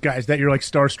one of those guys that you're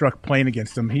starstruck playing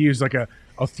against him. He was like a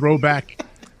throwback,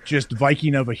 just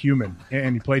Viking of a human,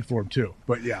 and he played for him too.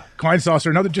 But yeah, Kleinsaucer,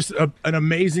 another just an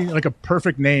amazing, a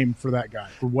perfect name for that guy,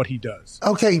 for what he does.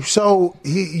 Okay, so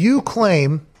you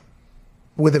claim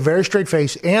with a very straight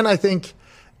face, and I think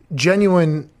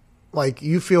genuine,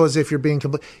 you feel as if you're being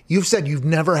complete. You've said you've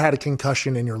never had a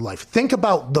concussion in your life. Think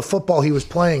about the football he was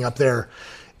playing up there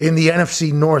in the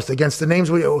NFC North against the names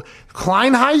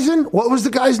Kleinheisen? What was the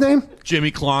guy's name?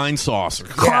 Jimmy Kleinsaucer.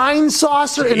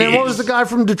 Kleinsaucer? And then what was the guy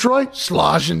from Detroit?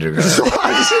 Schlesinger.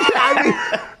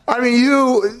 I mean,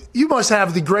 you must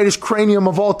have the greatest cranium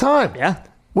of all time. Yeah.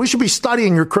 We should be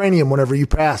studying your cranium whenever you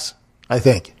pass, I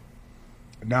think.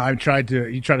 No, you try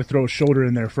to throw a shoulder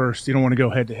in there first. You don't want to go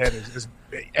head to head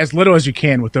as little as you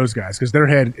can with those guys because their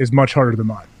head is much harder than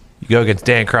mine. You go against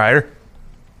Dan Kreider?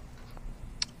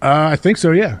 I think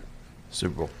so, yeah.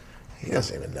 Super Bowl. He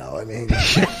doesn't even know. I mean,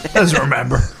 doesn't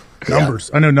remember. Numbers.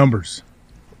 I know numbers.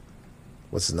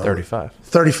 What's the number? 35.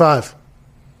 35.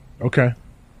 Okay.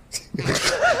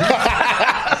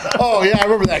 Oh, yeah, I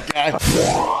remember that guy.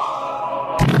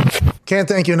 Can't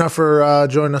thank you enough for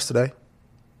joining us today.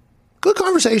 Good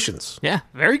conversations. Yeah,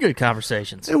 very good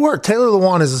conversations. It worked. Taylor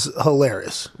Lewan is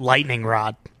hilarious. Lightning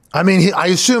rod. I mean, I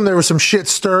assume there was some shit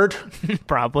stirred.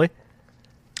 Probably.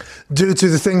 Due to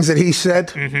the things that he said.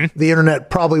 Mm-hmm. The internet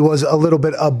probably was a little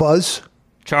bit abuzz.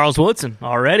 Charles Woodson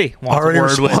already wants already a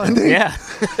word responding? with it. Yeah.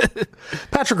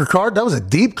 Patrick Ricard, that was a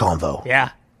deep convo.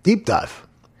 Yeah. Deep dive.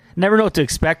 Never know what to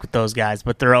expect with those guys,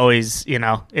 but they're always,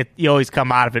 you always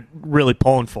come out of it really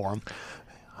pulling for them.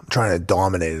 I'm trying to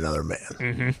dominate another man.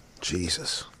 Mm-hmm.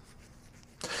 Jesus.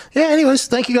 Yeah, anyways,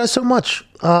 thank you guys so much.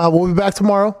 We'll be back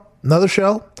tomorrow. Another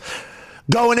show.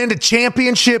 Going into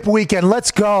championship weekend.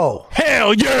 Let's go.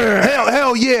 Hell yeah.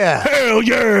 Hell yeah. Hell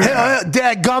yeah.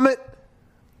 Dadgummit.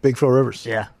 Big Phil Rivers.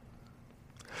 Yeah.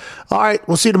 All right,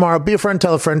 we'll see you tomorrow. Be a friend,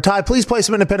 tell a friend. Ty, please play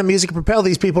some independent music and propel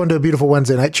these people into a beautiful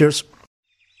Wednesday night. Cheers.